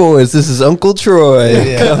 Roebuck boys, this is Uncle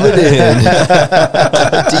Troy coming in.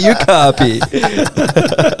 Do you copy?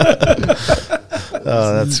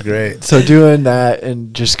 Oh, that's great. So doing that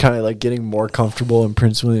and just kind of like getting more comfortable in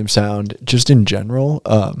Prince William Sound, just in general.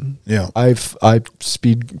 I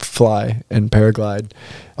speed fly and paraglide.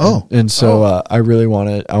 Oh. and so I really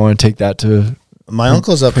want to take that to. My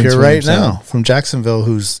uncle's up Prince here William right now Sound. from Jacksonville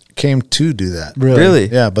who's came to do that. Really?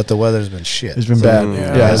 Yeah, but the weather's been shit. It's been bad.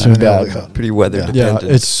 Yeah. Yeah, it's been bad. Pretty weather Yeah,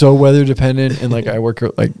 dependent. it's so weather dependent, and like I work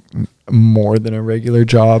like more than a regular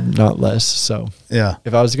job, not less. So Yeah.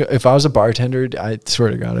 if I was a bartender, I swear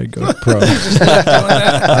to God, I'd go pro. Just not doing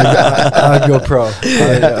that. I'd go pro.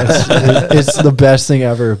 It's the best thing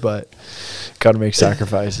ever, but got to make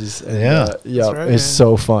sacrifices. And, Yeah. That's right, it's man.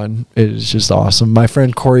 so fun. It is just awesome. My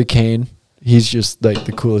friend Corey Kane, he's just like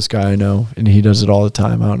the coolest guy I know, and he does it all the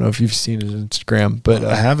time. I don't know if you've seen his Instagram, but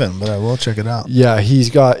I haven't, but I will check it out. yeah, he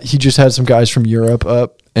just had some guys from Europe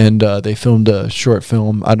up, and they filmed a short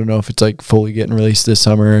film. I don't know if it's like fully getting released this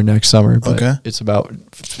summer or next summer, but it's about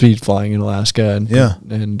speed flying in Alaska, and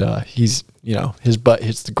he's his butt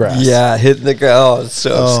hits the grass. Yeah, hitting the ground. Oh, it's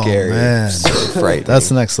so scary. Man. So frightening. That's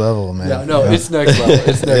the next level, man. Yeah, no, it's next level.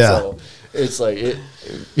 It's next Yeah. level. It's like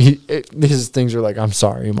his things are like, I'm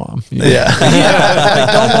sorry, Mom. You know? Yeah.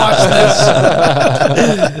 Don't watch this.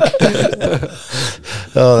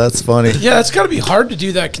 Oh, that's funny. Yeah, it's got to be hard to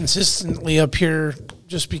do that consistently up here,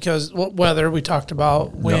 just because what weather we talked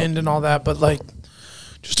about, wind and all that, but like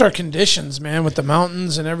just our conditions, man, with the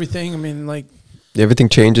mountains and everything. I mean, like Everything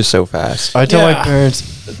changes so fast. I tell my Yeah.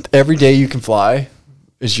 parents every day you can fly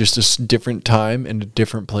is just a different time and a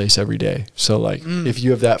different place every day. So like if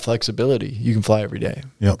you have that flexibility, you can fly every day.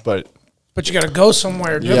 Yep. But you got to go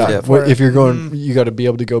somewhere different. yeah, for if it. you're going, you got to be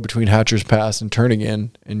able to go between Hatcher's Pass and Turning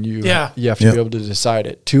In, and you have to Yep. be able to decide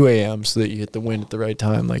at 2 a.m. so that you hit the wind at the right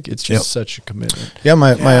time. Like it's just such a commitment. Yeah,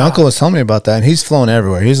 my uncle was telling me about that, and he's flown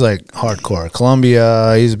everywhere. He's like hardcore.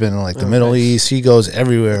 Colombia, he's been in like the Middle East. He goes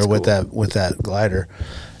everywhere with that glider.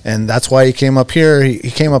 And that's why he came up here. He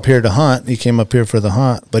came up here to hunt. He came up here for the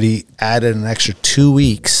hunt, but he added an extra 2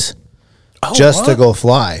 weeks just to go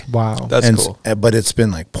fly. Wow. That's cool. But it's been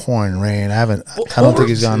like pouring rain. I don't think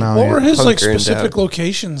he's gone out What were yet. his like Hunkering specific down.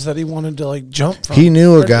 locations that he wanted to like jump from? He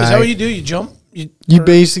knew a Is guy. that what you do? You jump? You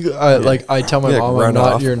basically like I tell my Yeah, mom, run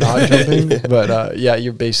off. you're not jumping, but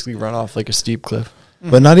you're basically run off like a steep cliff.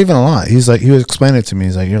 But not even a lot. He was explaining it to me.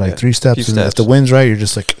 He's like, you're like 3 steps, Few and if steps. the wind's right, you're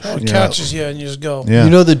just like, Oh, it you're catches out. you and you just go. Yeah. You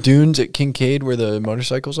know the dunes at Kincaid where the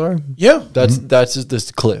motorcycles are? Yeah. That's just this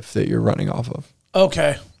cliff that you're running off of.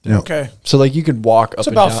 Okay. Yeah. Okay. So like you could walk up It's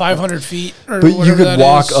and about down, 500 feet. Or but you whatever could that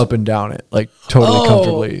walk is. up and down it like totally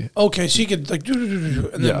comfortably. Okay, so you could like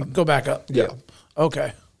and then Yeah. go back up. Yeah.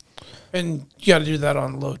 Okay. And you got to do that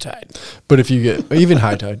on low tide. But if you get even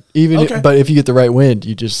high tide, Okay. but if you get the right wind,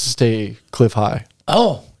 you just stay cliff high.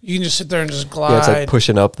 Oh, you can just sit there and just glide. Yeah, it's like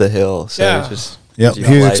pushing up the hill. So Yeah. it's just Yep. gives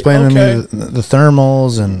He you was flight. explaining to Okay. me the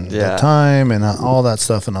thermals and Yeah. the time and all that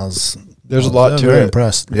stuff, and I was There's a lot to very it.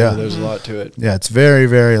 impressed. Yeah. There's a lot to it. Yeah, it's very,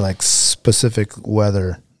 very like specific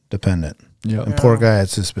weather dependent. Yeah. And poor guy,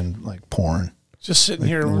 it's just been like pouring. just sitting like,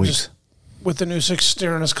 here, we're weeks. just with the Noosek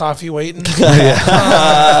stirring his coffee, waiting.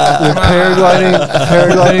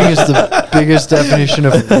 Paragliding is the biggest definition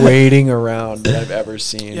of waiting around that I've ever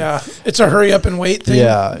seen. Yeah, it's a hurry up and wait thing.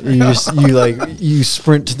 Yeah, you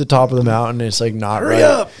sprint to the top of the mountain. And it's like not Hurry right.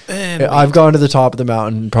 up! And I've gone to the top of the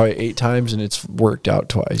mountain probably 8 times, and it's worked out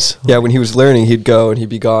twice. Yeah, when he was learning, he'd go and he'd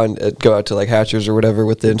be gone, go out to like Hatchers or whatever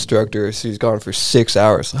with the instructor. So he's gone for 6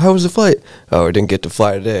 hours. How was the flight? Oh, I didn't get to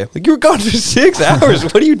fly today. Like, you were gone for 6 hours.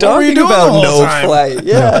 What are you What were you talking doing the about? whole No time? flight.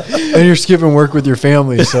 Yeah. And you're skipping work with your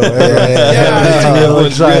family, so Yeah.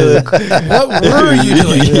 Everyone's really- what were you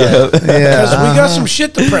doing? Yeah. Because we got some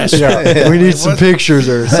shit to press. yeah, we need some pictures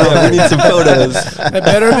or something. We need some photos. It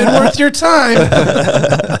better have been worth your time.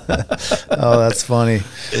 Oh, that's funny.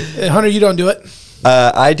 Hunter, you don't do it.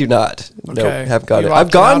 I do not. No, Okay. haven't got You it. I've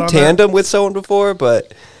opted out gone on tandem with someone before,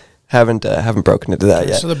 but haven't broken into that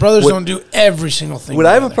yet. So the brothers What- don't do every single thing. What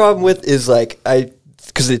I have a together. problem with is like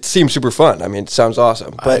because it seems super fun. I mean, it sounds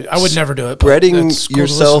awesome, but I would never do it. But spreading it's cool to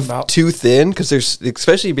listen yourself about. too thin, because there's,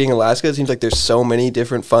 especially being in Alaska, it seems like there's so many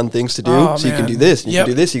different fun things to do. Oh, so you can man. do this, and you Yep.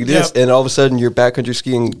 can do this, you can do Yep. this, and all of a sudden you're backcountry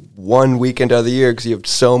skiing one weekend out of the year because you have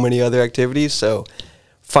so many other activities. So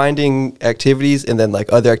finding activities and then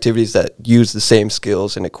like other activities that use the same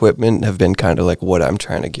skills and equipment have been kind of like what I'm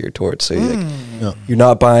trying to gear towards. So you're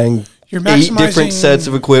not buying You're 8 different maximizing- sets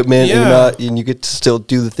of equipment, Yeah. and you get to still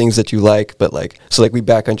do the things that you like. But like, so like we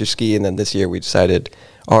backcountry ski, and then this year we decided,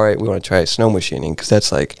 all right, we want to try snow machining because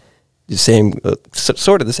that's like the same,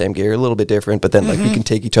 sort of the same gear, a little bit different, but then like we can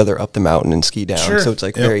take each other up the mountain and ski down. Sure. So it's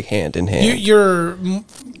like very hand in hand. You're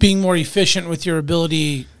being more efficient with your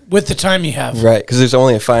ability with the time you have. Right, because there's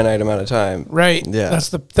only a finite amount of time. Right. Yeah. That's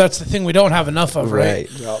the thing we don't have enough of. Right.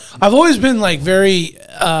 Right. I've always been like very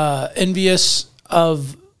envious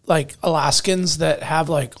of like Alaskans that have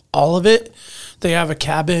like all of it. They have a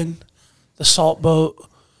cabin, the salt boat,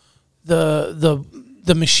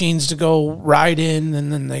 the machines to go ride in,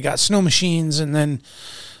 and then they got snow machines, and then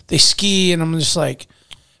they ski, and I'm just like,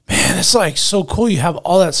 man, it's like so cool. You have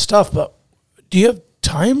all that stuff, but do you have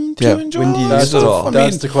time to Yeah, enjoy when do you all that use it stuff? all? I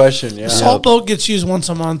That's mean, the question. Yeah. the salt boat gets used once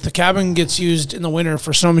a month. The cabin gets used in the winter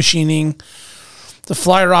for snow machining. The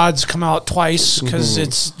fly rods come out twice because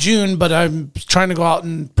it's June, but I'm trying to go out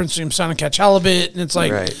in Prince William Sound and catch halibut, and it's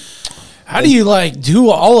like, Right. how do you like do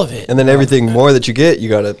all of it? And then everything more that you get, you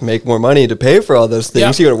got to make more money to pay for all those things.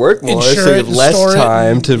 Yep. You got to work more, Insure so you it have and less store it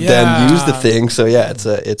time and- to then use the Yeah. thing. So yeah,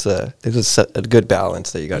 it's a good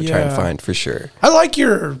balance that you got to try and Yeah. find for sure. I like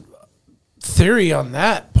your theory on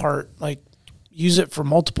that part. Like, use it for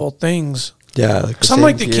multiple things. Yeah, like Cause I'm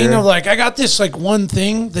like the king of like, I got this like one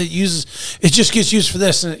thing that it just gets used for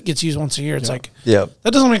this, and it gets used once a year. It's like, Yep.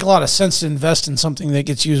 that doesn't make a lot of sense to invest in something that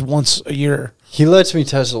gets used once a year. He lets me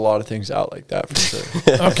test a lot of things out like that for sure.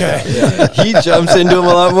 Okay. He jumps into them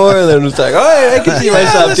a lot more, and then it's like, all right, I can see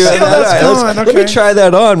myself let's doing see how that. All that's right, going. let me Okay. try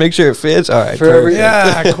that on, make sure it fits. All right, For every- perfect.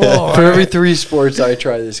 Yeah, cool. For every 3 sports I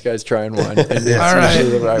try, this guy's trying one. And it's All right.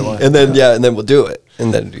 usually the right one. And then we'll do it,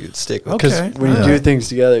 and then you stick with it. Because Okay. when you do things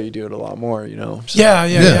together, you do it a lot more, you know? So-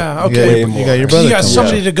 Yeah. Okay. You got your So brother. you got coming.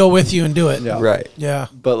 somebody to go with you and do it. Yeah. Right. Yeah.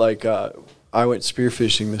 But like, I went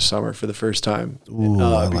spearfishing this summer for the first time. Ooh,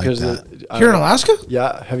 I like because that. Here in Alaska?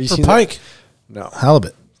 Yeah. Have you For seen pike? That? No.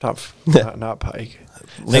 Halibut. Not pike. Have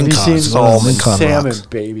you Lincoln. seen Oh, Lincoln salmon, rocks.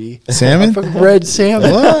 baby? Salmon? Fucking red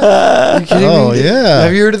salmon. What? Are you kidding Oh, me? yeah.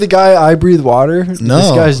 Have you heard of the guy I Breathe Water? No.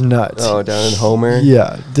 This guy's nuts. Oh, down in Homer.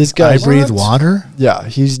 Yeah, this I guy's breathe water. Yeah,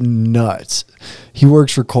 he's nuts. He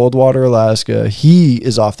works for Coldwater, Alaska. He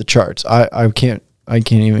is off the charts. I can't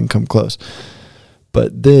even come close.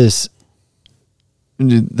 But this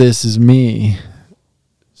is me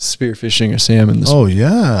spearfishing a salmon Oh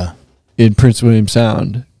yeah. in Prince William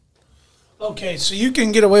Sound. Okay, so you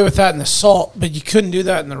can get away with that in the salt, but you couldn't do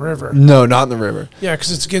that in the river. No, not in the river. Yeah,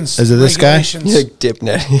 because it's against Is it this guy? regulations. You like dip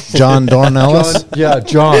net. John Dornellis.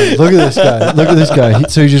 John. Look at this guy. Look at this guy.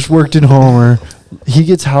 So he just worked in Homer. He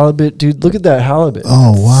gets halibut, dude. Look at that halibut.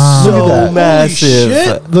 Oh wow. Look at that. Holy massive.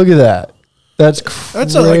 shit. Look at that. That's crazy.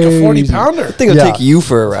 That's like a 40 pounder. I think I'll Yeah. take you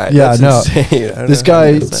for a ride. Yeah, That's no. insane. I don't This know how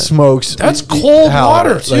guy he does that. smokes. That's cold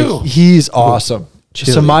halibut. water, too. Like, he's awesome.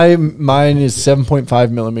 Chili. So mine is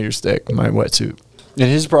 7.5 millimeters thick. My wetsuit, and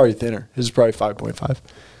his is probably thinner. His is probably 5.5.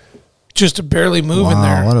 Just to barely move in Wow,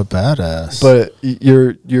 there. what a badass. But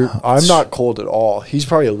you're. I'm not cold at all. He's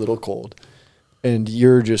probably a little cold, and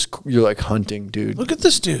you're like hunting, dude. Look at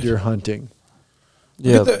this dude. You're hunting.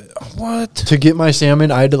 Look at the, what? To get my salmon,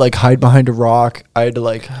 I had to like hide behind a rock. I had to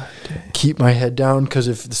like keep my head down because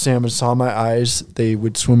if the salmon saw my eyes, they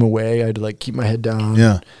would swim away. I had to like keep my head down.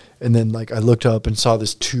 Yeah. And then like I looked up and saw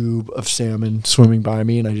this tube of salmon swimming by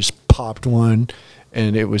me, and I just popped one,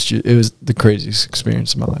 and it was the craziest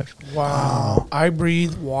experience of my life. Wow. I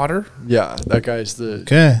breathe water. Yeah, that guy's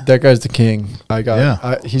the king.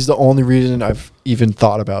 He's the only reason I've even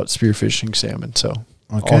thought about spearfishing salmon. So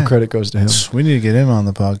all credit goes to him. We need to get him on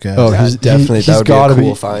the podcast. Oh, Yeah, definitely. That would be a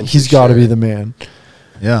cool find. He's for got to sure. be the man.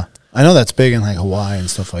 Yeah. I know that's big in like Hawaii and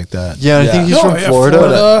stuff like that. Yeah, I think he's Oh, from yeah, Florida.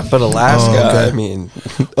 Florida. But Alaska, Oh, okay. I mean,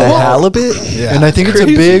 the halibut. Yeah. And I think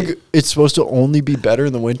Crazy. it's supposed to only be better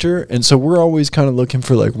in the winter. And so we're always kind of looking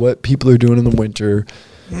for like what people are doing in the winter.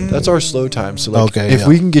 That's our slow time. So like if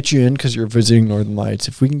we can get you in because you're visiting Northern Lights,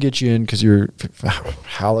 if we can get you in because you're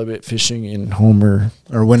halibut fishing in Homer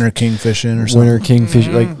or winter king fishing or something. winter kingfish,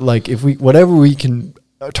 like if we whatever we can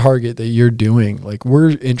target that you're doing, like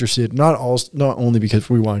we're interested not only because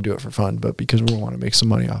we want to do it for fun, but because we want to make some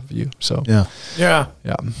money off of you. So Yeah. Yeah.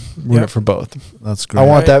 we're in it for both. That's great.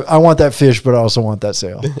 I want that fish, but I also want that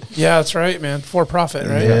sale. Yeah, that's right, man. For profit,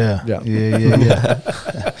 right? Yeah.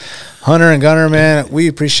 Hunter and Gunner, man, we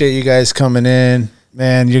appreciate you guys coming in.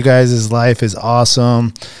 Man, your guys' life is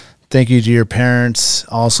awesome. Thank you to your parents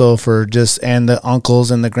also for and the uncles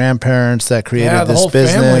and the grandparents that created the this whole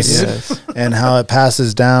family, business dude. and how it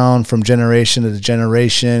passes down from generation to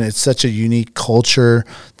generation. It's such a unique culture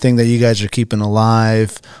thing that you guys are keeping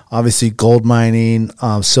alive. Obviously, gold mining,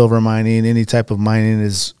 silver mining, any type of mining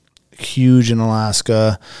is huge in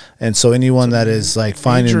Alaska, and so anyone that is like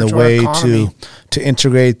finding major the to our way economy. to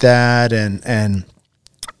integrate that and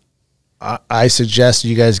I suggest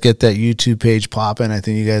you guys get that YouTube page popping. I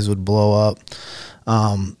think you guys would blow up.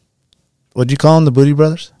 What'd you call them? The Booty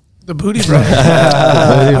Brothers? The Booty Brothers.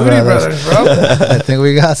 Booty Brothers, bro. I think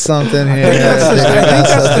we got something here.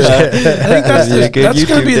 I think that's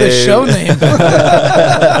going to be the show name.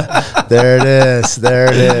 There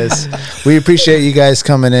it is. We appreciate you guys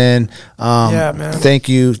coming in. Yeah, man. Thank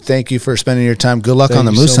you for spending your time. Good luck on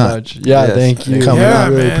the moose hunt. Yeah, Yes. thank you. Coming I up.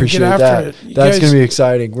 really man. appreciate Get after that. it. You That's guys- gonna be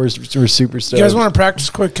exciting. We're super stoked. You guys want to practice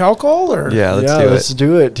quick alcohol or? Yeah, let's do let's it.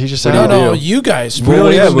 do it. Teach us What how do to No, do? you guys. We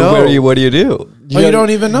don't even know. What do you do? Oh, you don't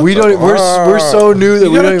even know? We don't. We're so new that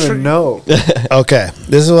You we gotta don't even know. Okay,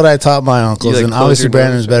 this is what I taught my uncles, like and close obviously your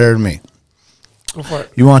Brandon's nose, better than me. Go for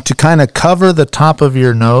it. You want to kind of cover the top of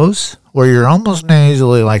your nose where you're almost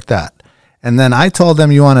nasally like that. And then I told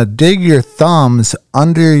them you want to dig your thumbs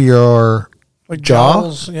under your Like jaw.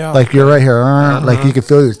 jowls, yeah. Like you're right here. Like you can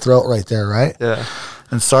feel your throat right there, right? Yeah.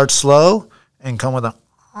 And start slow and come with a.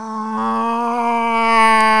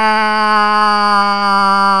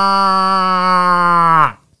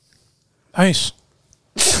 Nice.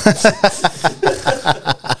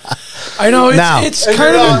 I know Now. it's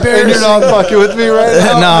kind of And embarrassing. you're not fucking with me right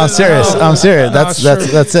now. No, I'm serious. I'm serious. No, That's sure.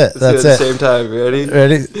 that's it. That's At the it. same time, ready?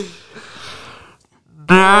 Ready?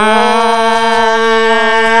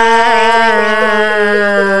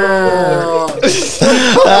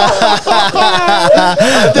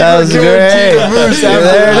 That was great. There it is.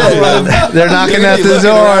 They're knocking at the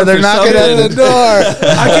door. They're knocking at the door.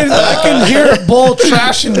 I can hear a bull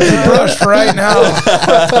trashing the brush right now.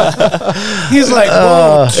 He's like,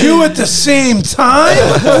 whoa, two at the same time?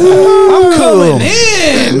 I'm coming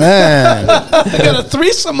in. Man, I got a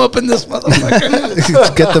threesome up in this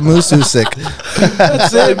motherfucker. get the moose sick.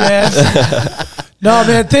 That's it, man. No,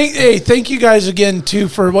 man. Thank you guys again too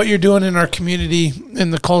for what you're doing in our community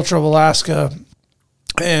in the culture of Alaska,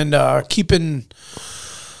 and keeping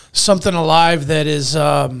something alive that is.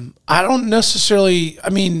 I don't necessarily. I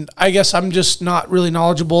mean, I guess I'm just not really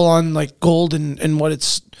knowledgeable on like gold and what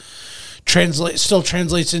it's still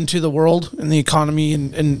translates into the world and the economy,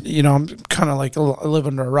 and you know, I'm kind of like I live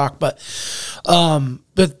under a rock, but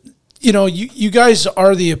you know, you guys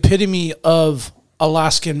are the epitome of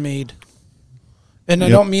Alaskan made. And I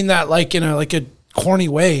don't mean that like in a corny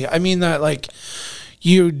way. I mean that like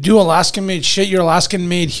you do Alaskan made shit. You're Alaskan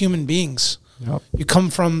made human beings. Yep. You come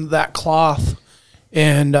from that cloth,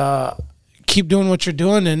 and keep doing what you're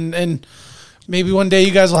doing. And maybe one day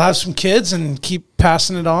you guys will have some kids and keep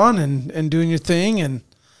passing it on and doing your thing. And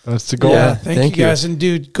That's the goal. yeah, thank thank you you. guys. And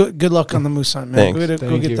dude, good luck on the moose hunt, man. Thanks.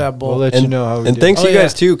 Go get that bull. We'll let you know how we And do. thanks Oh, you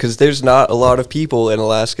guys yeah. too, because there's not a lot of people in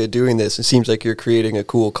Alaska doing this. It seems like you're creating a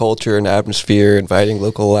cool culture and atmosphere, inviting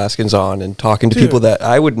local Alaskans on and talking to Dude. people that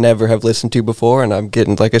I would never have listened to before. And I'm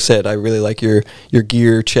getting, like I said, I really like your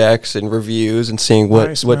gear checks and reviews and seeing what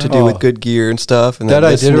Nice, to man. do with good gear and stuff. And That then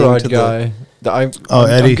listening Iditarod to guy. I'm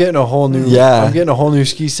Eddie. getting a whole new. Yeah. I'm getting a whole new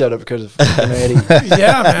ski setup because of fucking Eddie.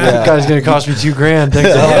 Yeah, man. That guy's gonna cost me $2,000.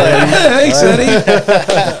 Thanks a lot, Eddie. Thanks,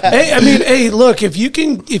 Eddie. Hey, look, if you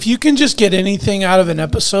can just get anything out of an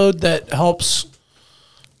episode that helps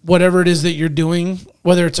whatever it is that you're doing,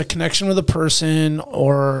 whether it's a connection with a person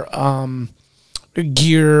or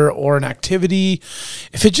gear or an activity,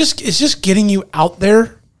 if it's just getting you out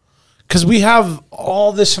there, because we have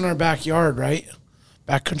all this in our backyard, right?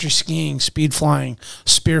 Backcountry skiing, speed flying,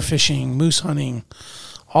 spear fishing, moose hunting,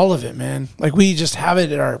 all of it, man. Like we just have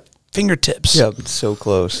it at our fingertips. Yeah, it's so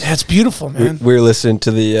close. Yeah, it's beautiful, man. We were listening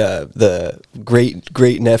to the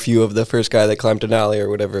great nephew of the first guy that climbed Denali or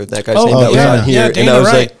whatever that guy's name that was on here, and I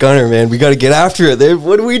was like, Gunner, man, we got to get after it.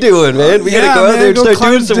 What are we doing, man? We got to go out there and start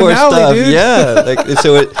doing some more stuff. Dude. Yeah, like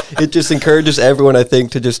so it just encourages everyone, I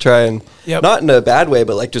think, to just try and not in a bad way,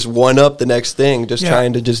 but like just one up the next thing, just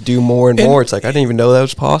trying to just do more and more. It's like I didn't even know that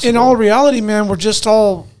was possible. In all reality, man, we're just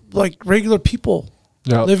all like regular people.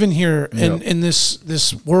 Living here in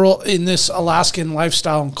this world, in this Alaskan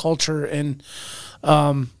lifestyle and culture, and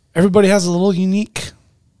everybody has a little unique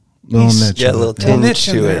little niche, a little tinge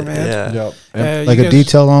to it, it, man. Like a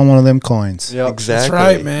detail on one of them coins. Yep. Exactly. That's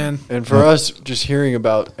right, man. And for us, just hearing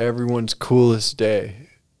about everyone's coolest day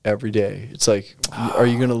every day, it's like, are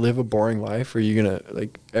you gonna live a boring life? Or are you gonna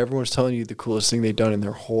like everyone's telling you the coolest thing they've done in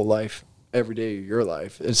their whole life? Every day of your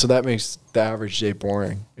life, and so that makes the average day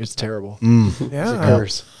boring. It's terrible. It's a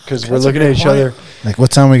curse because we're looking at each other like,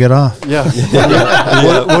 what time we get off?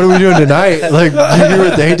 What are we doing tonight? Like, did you hear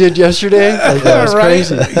what they did yesterday? Like, that was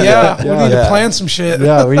crazy. We need to plan some shit.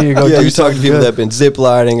 We need to go. You talk to people that have been zip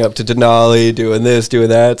lining up to Denali, doing this, doing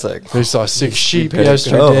that. It's like they saw 6 sheep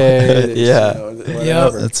yesterday.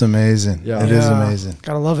 That's amazing. It is amazing.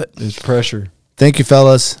 Gotta love it. There's pressure. Thank you,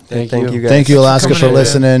 fellas. Thank you guys. Thank you, Alaska, for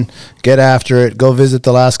listening. Get after it. Go visit the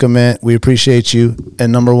Alaska Mint. We appreciate you.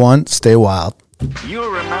 And number one, stay wild. You'll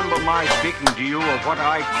remember my speaking to you of what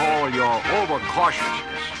I call your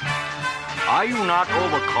overcautiousness. Are you not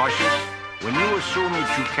overcautious when you assume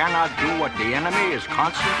that you cannot do what the enemy is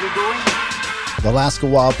constantly doing? The Alaska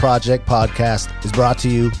Wild Project podcast is brought to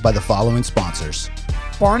you by the following sponsors.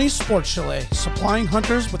 Barney's Sports Chalet, supplying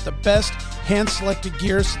hunters with the best hand-selected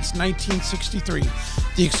gear since 1963.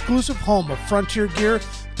 The exclusive home of frontier gear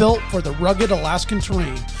built for the rugged Alaskan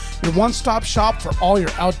terrain. Your one-stop shop for all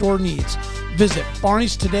your outdoor needs. Visit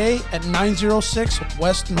Barney's today at 906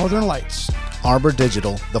 West Northern Lights. Arbor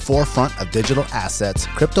Digital, the forefront of digital assets,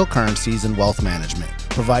 cryptocurrencies, and wealth management,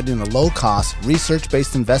 providing a low-cost,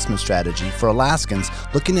 research-based investment strategy for Alaskans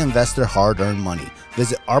looking to invest their hard-earned money.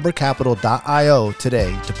 Visit arborcapital.io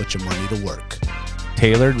today to put your money to work.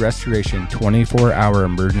 Tailored Restoration 24-hour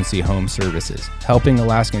emergency home services, helping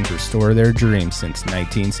Alaskans restore their dreams since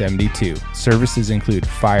 1972. Services include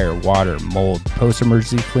fire, water, mold,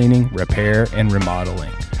 post-emergency cleaning, repair, and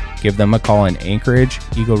remodeling. Give them a call in Anchorage,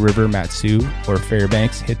 Eagle River, Matsu, or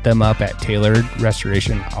Fairbanks. Hit them up at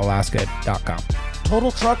tailoredrestorationalaska.com.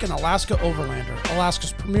 Total Truck and Alaska Overlander,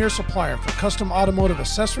 Alaska's premier supplier for custom automotive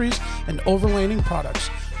accessories and overlanding products,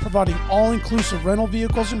 providing all-inclusive rental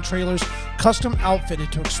vehicles and trailers custom outfitted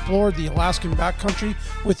to explore the Alaskan backcountry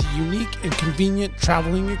with a unique and convenient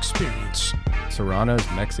traveling experience. Serrano's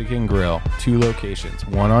Mexican Grill, 2 locations,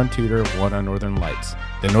 one on Tudor, one on Northern Lights.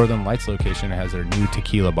 The Northern Lights location has their new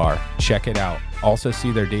tequila bar. Check it out. Also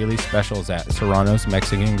see their daily specials at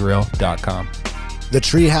serranosmexicangrill.com.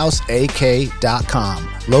 TheTreehouseAK.com,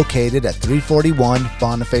 located at 341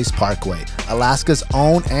 Boniface Parkway, Alaska's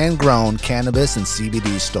own and grown cannabis and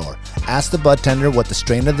CBD store. Ask the bud tender what the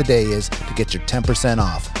strain of the day is to get your 10%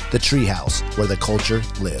 off. The Treehouse, where the culture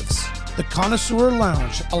lives. The Connoisseur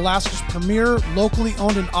Lounge, Alaska's premier locally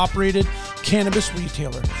owned and operated cannabis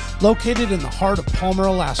retailer, located in the heart of Palmer,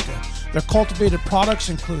 Alaska. Their cultivated products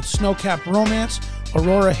include Snowcap Romance,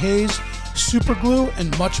 Aurora Haze, Super Glue,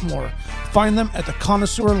 and much more. Find them at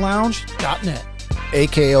theconnoisseurlounge.net.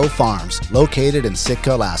 AKO Farms, located in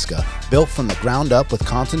Sitka, Alaska, built from the ground up with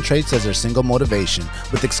concentrates as their single motivation,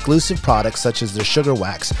 with exclusive products such as their sugar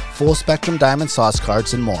wax, full spectrum diamond sauce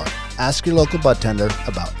carts, and more. Ask your local bud tender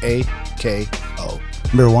about AKO.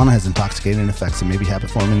 Marijuana has intoxicating effects and may be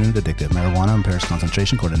habit-forming and addictive. Marijuana impairs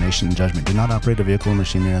concentration, coordination, and judgment. Do not operate a vehicle or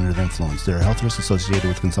machinery under the influence. There are health risks associated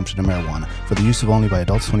with consumption of marijuana. For the use of only by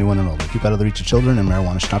adults 21 and older. Keep out of the reach of children, and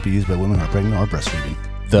marijuana should not be used by women who are pregnant or breastfeeding.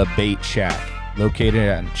 The Bait Shack, located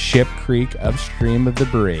on Ship Creek upstream of the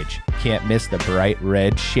bridge. Can't miss the bright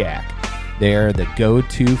red shack. They are the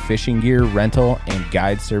go-to fishing gear rental and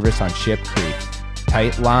guide service on Ship Creek.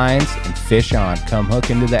 Tight lines and fish on. Come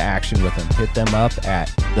hook into the action with them. Hit them up at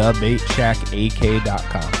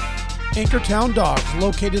thebaitshackak.com. Anchortown Dogs,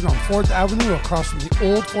 located on 4th Avenue across from the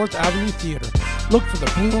old 4th Avenue Theater. Look for the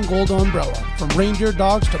blue and gold umbrella. From reindeer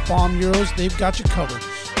dogs to bomb euros, they've got you covered.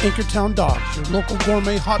 Anchortown Dogs, your local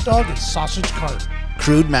gourmet hot dog and sausage cart.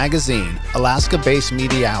 Crude Magazine, Alaska-based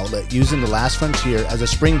media outlet using the last frontier as a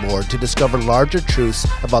springboard to discover larger truths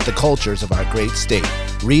about the cultures of our great state.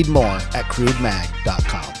 Read more at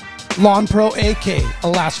crudemag.com. Lawn Pro AK,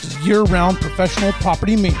 Alaska's year-round professional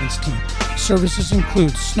property maintenance team. Services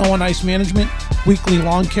include snow and ice management, weekly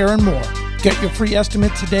lawn care, and more. Get your free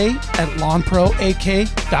estimate today at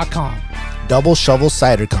lawnproak.com. Double Shovel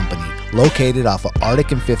Cider Company, located off of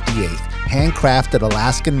Arctic and 58th. Handcrafted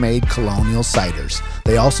Alaskan-made colonial ciders.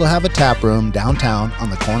 They also have a tap room downtown on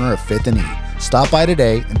the corner of 5th and E. Stop by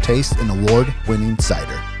today and taste an award-winning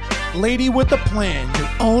cider. Lady with a Plan, your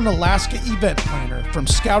own Alaska event planner. From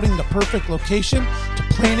scouting the perfect location to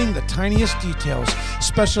planning the tiniest details,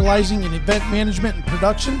 specializing in event management and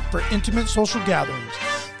production for intimate social gatherings.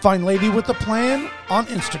 Find Lady with a Plan on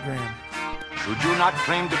Instagram. Should you not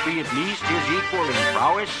claim to be at least his equal in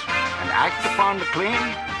prowess and act upon the claim?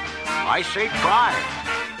 I say try.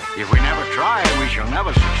 If we never try, we shall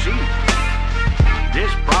never succeed.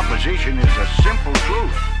 This proposition is a simple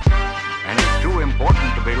truth, and is too important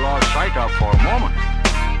to be lost sight of for a moment.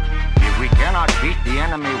 If we cannot beat the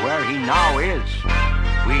enemy where he now is,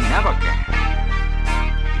 we never can.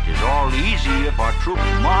 It is all easy if our troops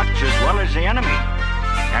march as well as the enemy,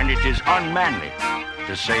 and it is unmanly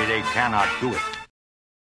to say they cannot do it.